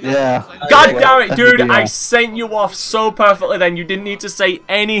 Yeah. God damn it, dude! I sent you off so perfectly. Then you didn't need to say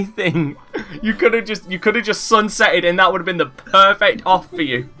anything. You could have just sunsetted, and that would have been the perfect off for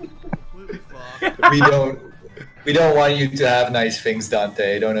you. We don't want you to have nice things,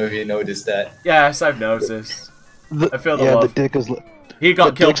 Dante. I don't know if you noticed that. Yes, I've noticed. I feel the love. The dick is. He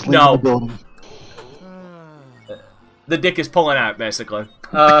got killed. No. The dick is pulling out, basically.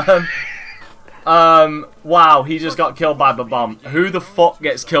 Wow, he just got killed by a bomb. Who the fuck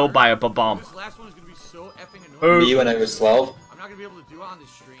gets killed by a bomb? Me when I was 12. I'm not gonna be able to do it on the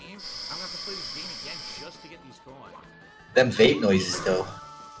stream. I'm gonna have to play this game again just to get these coins. Them vape noises, though.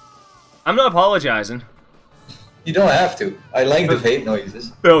 I'm not apologizing. You don't have to. I like the vape noises.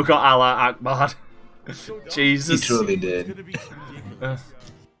 Bill got Allah Akbar. Jesus. He truly did.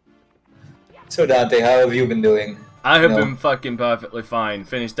 So Dante, how have you been doing? I have been fucking perfectly fine.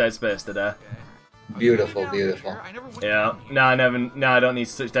 Finished Dead Space today. Beautiful, beautiful. Yeah. No, I don't need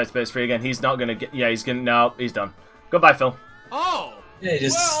to touch Dead Space 3 again. He's not gonna get. Yeah, he's gonna. No, he's done. Goodbye, Phil. Oh. Yeah, he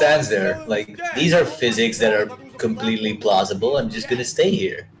just stands there. Like, these are physics that are completely plausible. I'm just gonna stay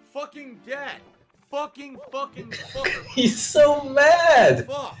here. Fucking dead. Fucking. He's so mad.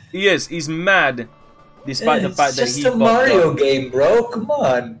 He is. He's mad. Despite the fact that he. It's just a Mario game, bro. Come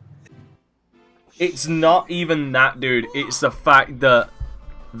on. It's not even that, dude. It's the fact that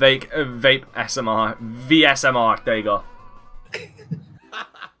vape SMR, VSMR. There you go.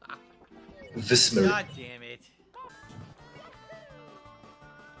 Vismer. God damn it.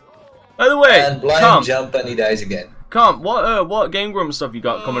 By the way, and blind jump and he dies again. Comp, what Game Grumps stuff you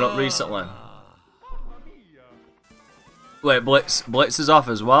got coming up recently? Wait, Blitz is off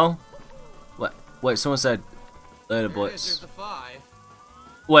as well. Wait, someone said later Blitz.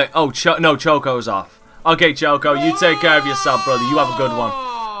 Wait, oh, no, Choco's off. Okay, Choco, you take care of yourself, brother. You have a good one.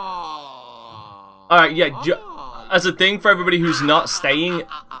 Alright, yeah, as a thing for everybody who's not staying,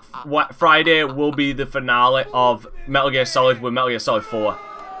 Friday will be the finale of Metal Gear Solid with Metal Gear Solid 4.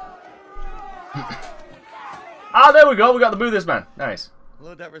 Ah, there we go, we got the Boo this man. Nice.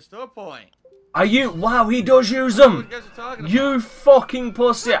 Load that restore point. Are you? Wow, he does use them! You fucking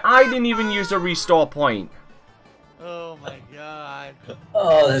pussy! I didn't even use a restore point. Oh my god.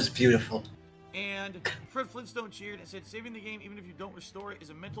 Oh, that's beautiful. And Fred Flintstone cheered and said, saving the game even if you don't restore it is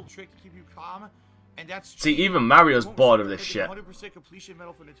a mental trick to keep you calm. And that's see, even Mario's bored of this shit.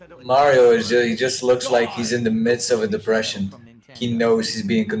 Mario he just looks like he's in the midst of a depression. He knows he's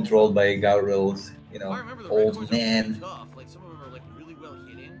being controlled by a gout-riddled, you know, old man.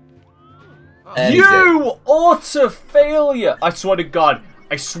 You utter failure! I swear to God,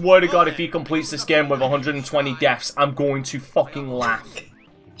 if he completes this game with 120 deaths, I'm going to fucking laugh.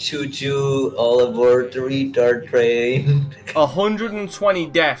 Choo-choo, all aboard the retard train. 120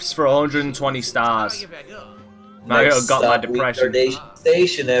 deaths for 120 stars. Mario got my depression.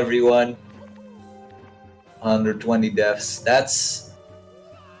 Station, everyone. 120 deaths. That's...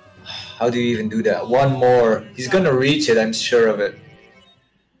 How do you even do that? One more. He's gonna reach it, I'm sure of it.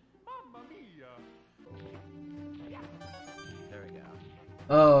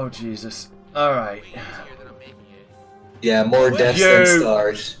 Oh, Jesus. Alright. Yeah, more deaths than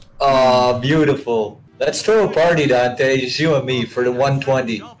stars. Oh, beautiful. Let's throw a party, Dante. Just you and me for the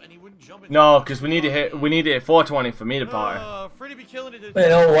 120. No, because we need to hit 420 for me to party. You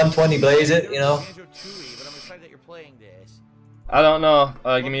know, 120 blaze it, you know. I don't know.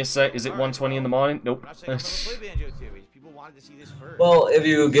 Give me a sec. Is it 120 in the morning? Nope. Well, if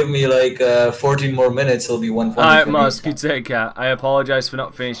you give me like 14 more minutes, it'll be 120. Alright, Musk, you take care. I apologize for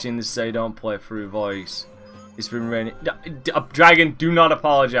not finishing this Say Don't Play Through voice. It's been raining. Dragon, do not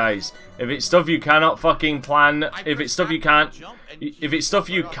apologize. If it's stuff you cannot fucking plan, if it's stuff you can't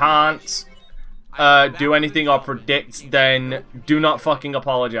do anything or predict, then do not fucking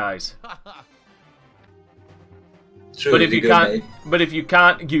apologize. True, but if you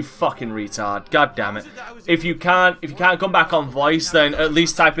can't, you fucking retard. God damn it. If you can't come back on voice, then at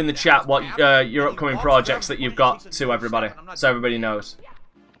least type in the chat what your upcoming projects that you've got to everybody, so everybody knows.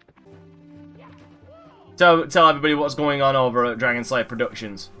 Tell everybody what's going on over at DragonSlayer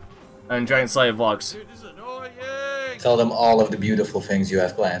Productions and DragonSlayer Vlogs. Tell them all of the beautiful things you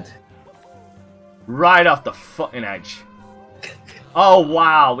have planned. Right off the fucking edge. Oh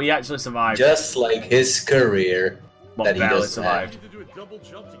wow, we actually survived. Just like his career. Well, that he barely does survived. You need to do a double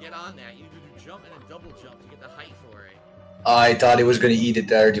jump to get on that. You need to do jump and a double jump to get the height for it. I thought he was gonna eat it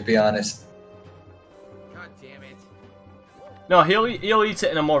there, to be honest. God damn it. No, he'll eat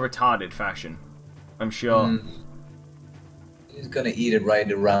it in a more retarded fashion. I'm sure. He's gonna eat it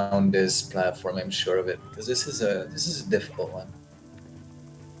right around this platform, I'm sure of it. Because this is a difficult one.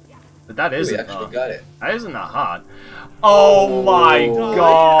 But that isn't. We actually got it. That isn't that hard. Oh my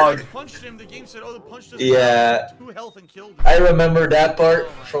god! Yeah, I remember that part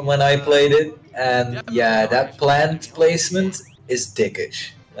from when I played it, and yeah, that plant placement is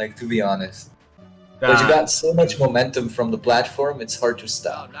dickish. Like, to be honest, because you got so much momentum from the platform, it's hard to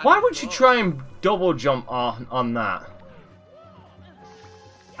stop. Why would you try and double jump on that?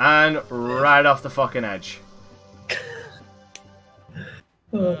 And right off the fucking edge.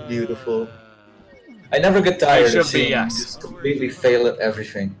 Oh, beautiful. I never get tired of seeing yes. you just completely fail at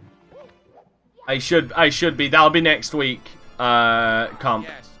everything. I should be. That'll be next week. Comp.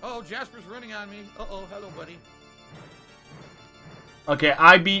 Yes. Oh, Jasper's running on me. Uh-oh, hello, buddy. Okay,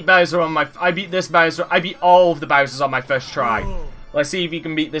 I beat Bowser on my. I beat this Bowser. I beat all of the Bowsers on my first try. Let's see if you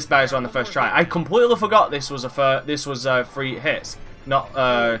can beat this Bowser on the first try. I completely forgot this was free hits, not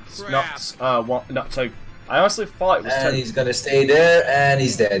two. I honestly thought it was two. And he's gonna stay there, and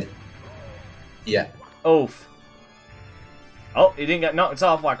he's dead. Yeah. Oof. Oh, he didn't get knocked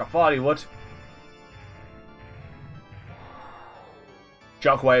off like I thought he would.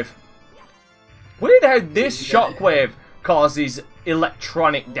 Shockwave. Weird how this shockwave causes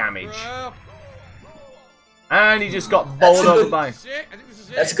electronic damage. And he just got bowled over by...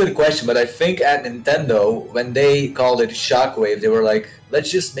 That's a good question, but I think at Nintendo, when they called it Shockwave, they were like, let's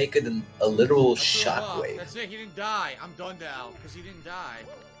just make it a literal shockwave. That's it, he didn't die. I'm done now, because he didn't die.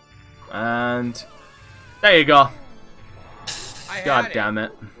 And... there you go. God damn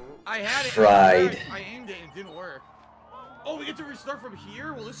it. I had it. Fried. I aimed it and it didn't work. Oh, we get to restart from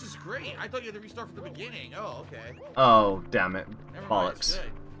here? Well, this is great. I thought you had to restart from the beginning. Oh, okay. Oh, damn it. Bollocks.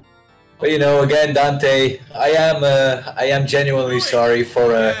 But you know, again, Dante, I am genuinely sorry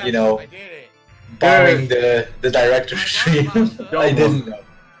for you know, bombing the director's stream. I didn't know.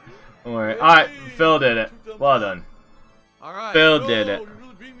 Don't worry. Alright, Phil did it. Well done. Alright. Phil did it.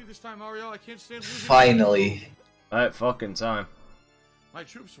 this time, Mario. I can't stand losing. Finally. Right fucking time. My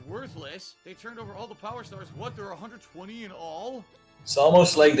troops worthless. They turned over all the power stars. What? There are 120 in all? It's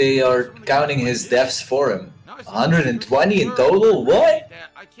almost like they are counting his deaths for him. 120 in total? What?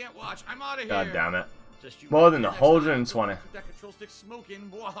 I can't watch. I'm out of here. God damn it. More than 120. That control stick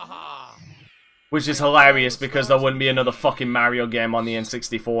smoking. Bwahaha. Which is hilarious because there wouldn't be another fucking Mario game on the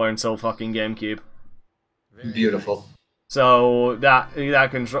N64 until fucking GameCube. Beautiful. So that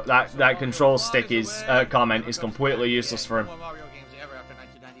control stick is comment is completely useless for him.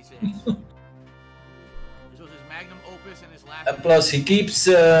 And plus, he keeps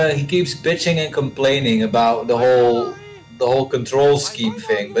bitching and complaining about the whole control scheme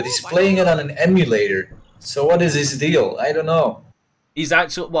thing, but he's playing it on an emulator. So what is his deal? I don't know. He's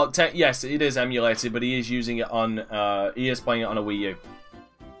actually yes, it is emulated, but he is using it on he is playing it on a Wii U.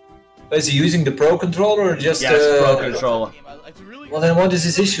 Is he using the Pro Controller or just Pro Controller? Well, then what is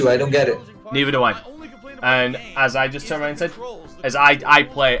his issue? I don't get it. Neither do I. And as I just turned around and said, as I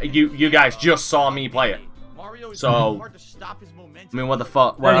play, you guys just saw me play it. So, I mean, what the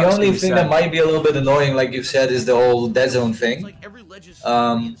fuck? What the only thing that might be a little bit annoying, like you said, is the whole dead zone thing.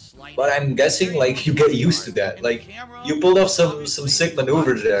 But I'm guessing, like, you get used to that. Like, you pulled off some sick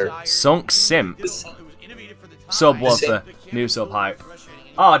maneuvers there. Sunk Sim. Subwoofer. New sub hype.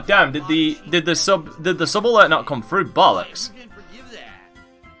 Oh damn! Did the sub alert not come through? Bollocks.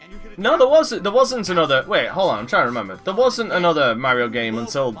 No, there wasn't another. Wait, hold on. I'm trying to remember. There wasn't another Mario game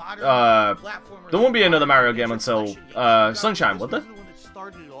until there won't be another Mario game until Sunshine, would there?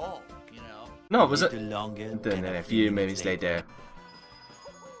 No, was it? Then a few minutes later.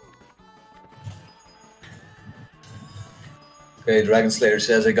 Okay, DragonSlayer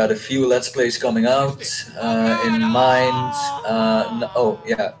says I got a few Let's Plays coming out in mind. No, oh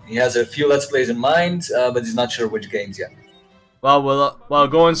yeah, he has a few Let's Plays in mind, but he's not sure which games yet. Well, we'll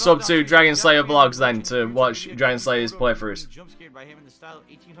go and sub to DragonSlayer vlogs then to watch DragonSlayer's playthroughs.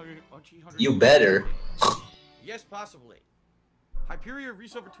 You better. Yes, possibly. Hyperion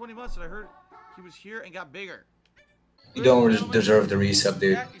resub for 20 months, and I heard he was here and got bigger. You don't deserve the resub,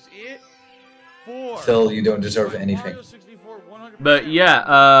 dude. Phil, you don't deserve anything. But yeah,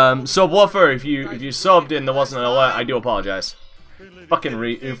 Subwoofer, if you subbed and there wasn't an alert, I do apologize. Fucking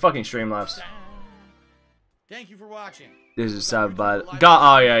Streamlabs. Thank you for watching. This is sad bad.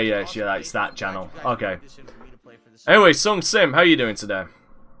 Oh yeah, it's that channel. Okay. Anyway, Sung Sim, how you doing today?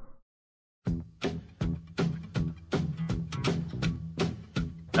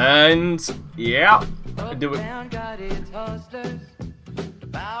 And yeah, do it.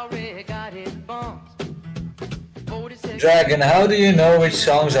 Dragon, how do you know which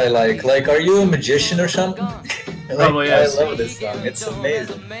songs I like? Like, are you a magician or something? Probably is. I love this song. It's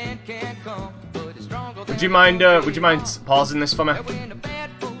amazing. Would you mind pausing this for me?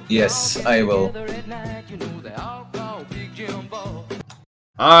 Yes, I will.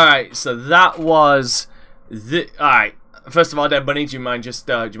 Alright, so that was the alright. First of all, Dead Bunny, do you mind just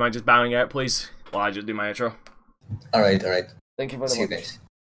bowing out, please? While I just do my intro. Alright. Thank you for the See you guys.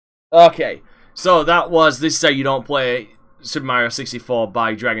 Okay. So that was This Is How You Don't Play Super Mario 64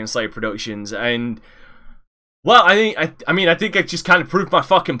 by DragonSlayer Productions, and well, I think I just kind of proved my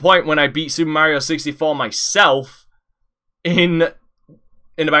fucking point when I beat Super Mario 64 myself in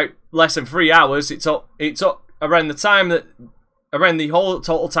about less than 3 hours. It took around the whole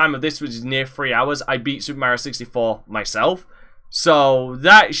total time of this, which is near 3 hours. I beat Super Mario 64 myself, so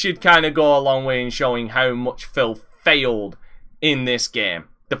that should kind of go a long way in showing how much Phil failed in this game.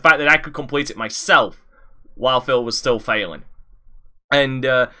 The fact that I could complete it myself while Phil was still failing. And,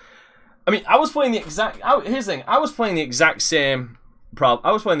 I mean, I was playing the exact... Here's the thing. I was playing the exact same... I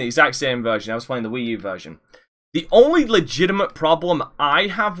was playing the exact same version. I was playing the Wii U version. The only legitimate problem I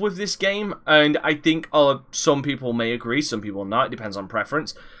have with this game, and I think some people may agree, some people not, it depends on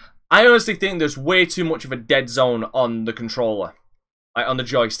preference. I honestly think there's way too much of a dead zone on the controller. Like, on the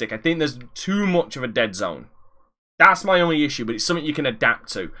joystick. I think there's too much of a dead zone. That's my only issue, but it's something you can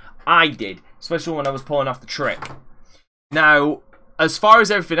adapt to. I did, especially when I was pulling off the trick. Now, as far as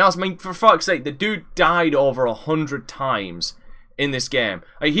everything else, I mean, for fuck's sake, the dude died over 100 times in this game.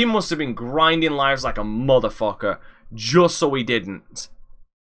 Like, he must have been grinding lives like a motherfucker just so he didn't.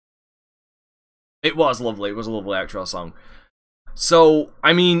 It was lovely. It was a lovely outro song. So,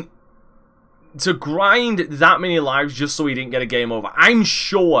 I mean, to grind that many lives just so he didn't get a game over, I'm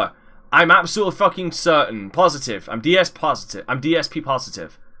sure... I'm absolutely fucking certain, positive. I'm DSP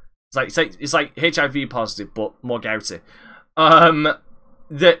positive. It's like HIV positive, but more gouty.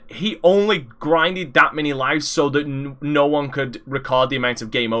 That he only grinded that many lives so that no one could record the amount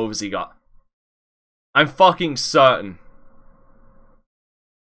of game overs he got. I'm fucking certain.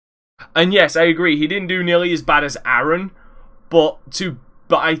 And yes, I agree, he didn't do nearly as bad as Aaron, but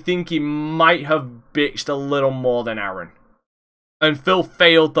I think he might have bitched a little more than Aaron. And Phil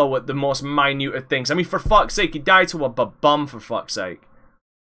failed, though, at the most minute of things. I mean, for fuck's sake, he died to a bum, for fuck's sake.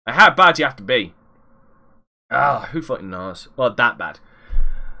 How bad do you have to be? Ah, who fucking knows? Well, that bad.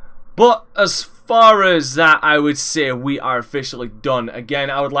 But as far as that, I would say we are officially done. Again,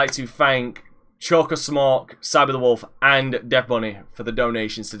 I would like to thank Choker Smoke, Cyber the Wolf, and Death Bunny for the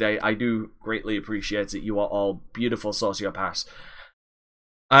donations today. I do greatly appreciate it. You are all beautiful sociopaths.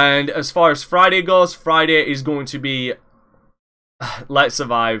 And as far as Friday goes, Friday is going to be Let's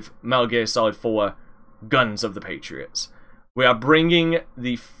Survive Metal Gear Solid 4 Guns of the Patriots. We are bringing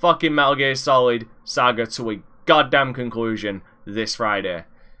the fucking Metal Gear Solid saga to a goddamn conclusion this Friday.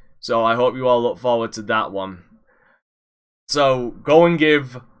 So I hope you all look forward to that one. So go and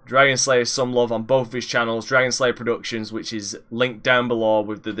give DragonSlayer some love on both of his channels, DragonSlayer Productions, which is linked down below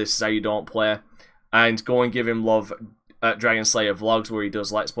with the This Is How You Don't Play, and go and give him love at DragonSlayer Vlogs, where he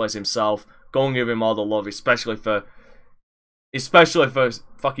does Let's Plays himself. Go and give him all the love, especially for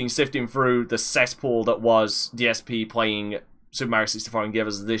fucking sifting through the cesspool that was DSP playing Super Mario 64 and give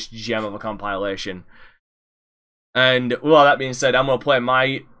us this gem of a compilation. And with all that being said, I'm gonna play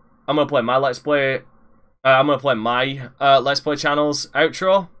my Let's Play. I'm gonna play my Let's Play channel's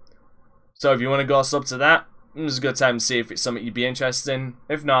outro. So if you want to go sub to that, this is a good time to see if it's something you'd be interested in.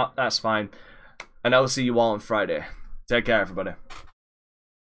 If not, that's fine. And I will see you all on Friday. Take care, everybody.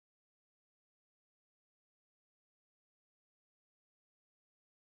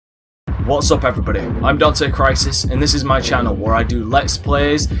 What's up, everybody? I'm Dante Crisis, and this is my channel where I do Let's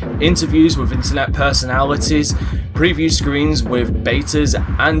Plays, interviews with internet personalities, preview screens with betas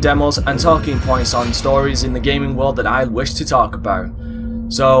and demos, and talking points on stories in the gaming world that I wish to talk about.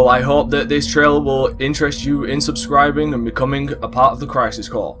 So I hope that this trailer will interest you in subscribing and becoming a part of the Crisis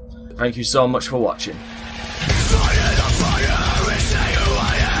Corps. Thank you so much for watching.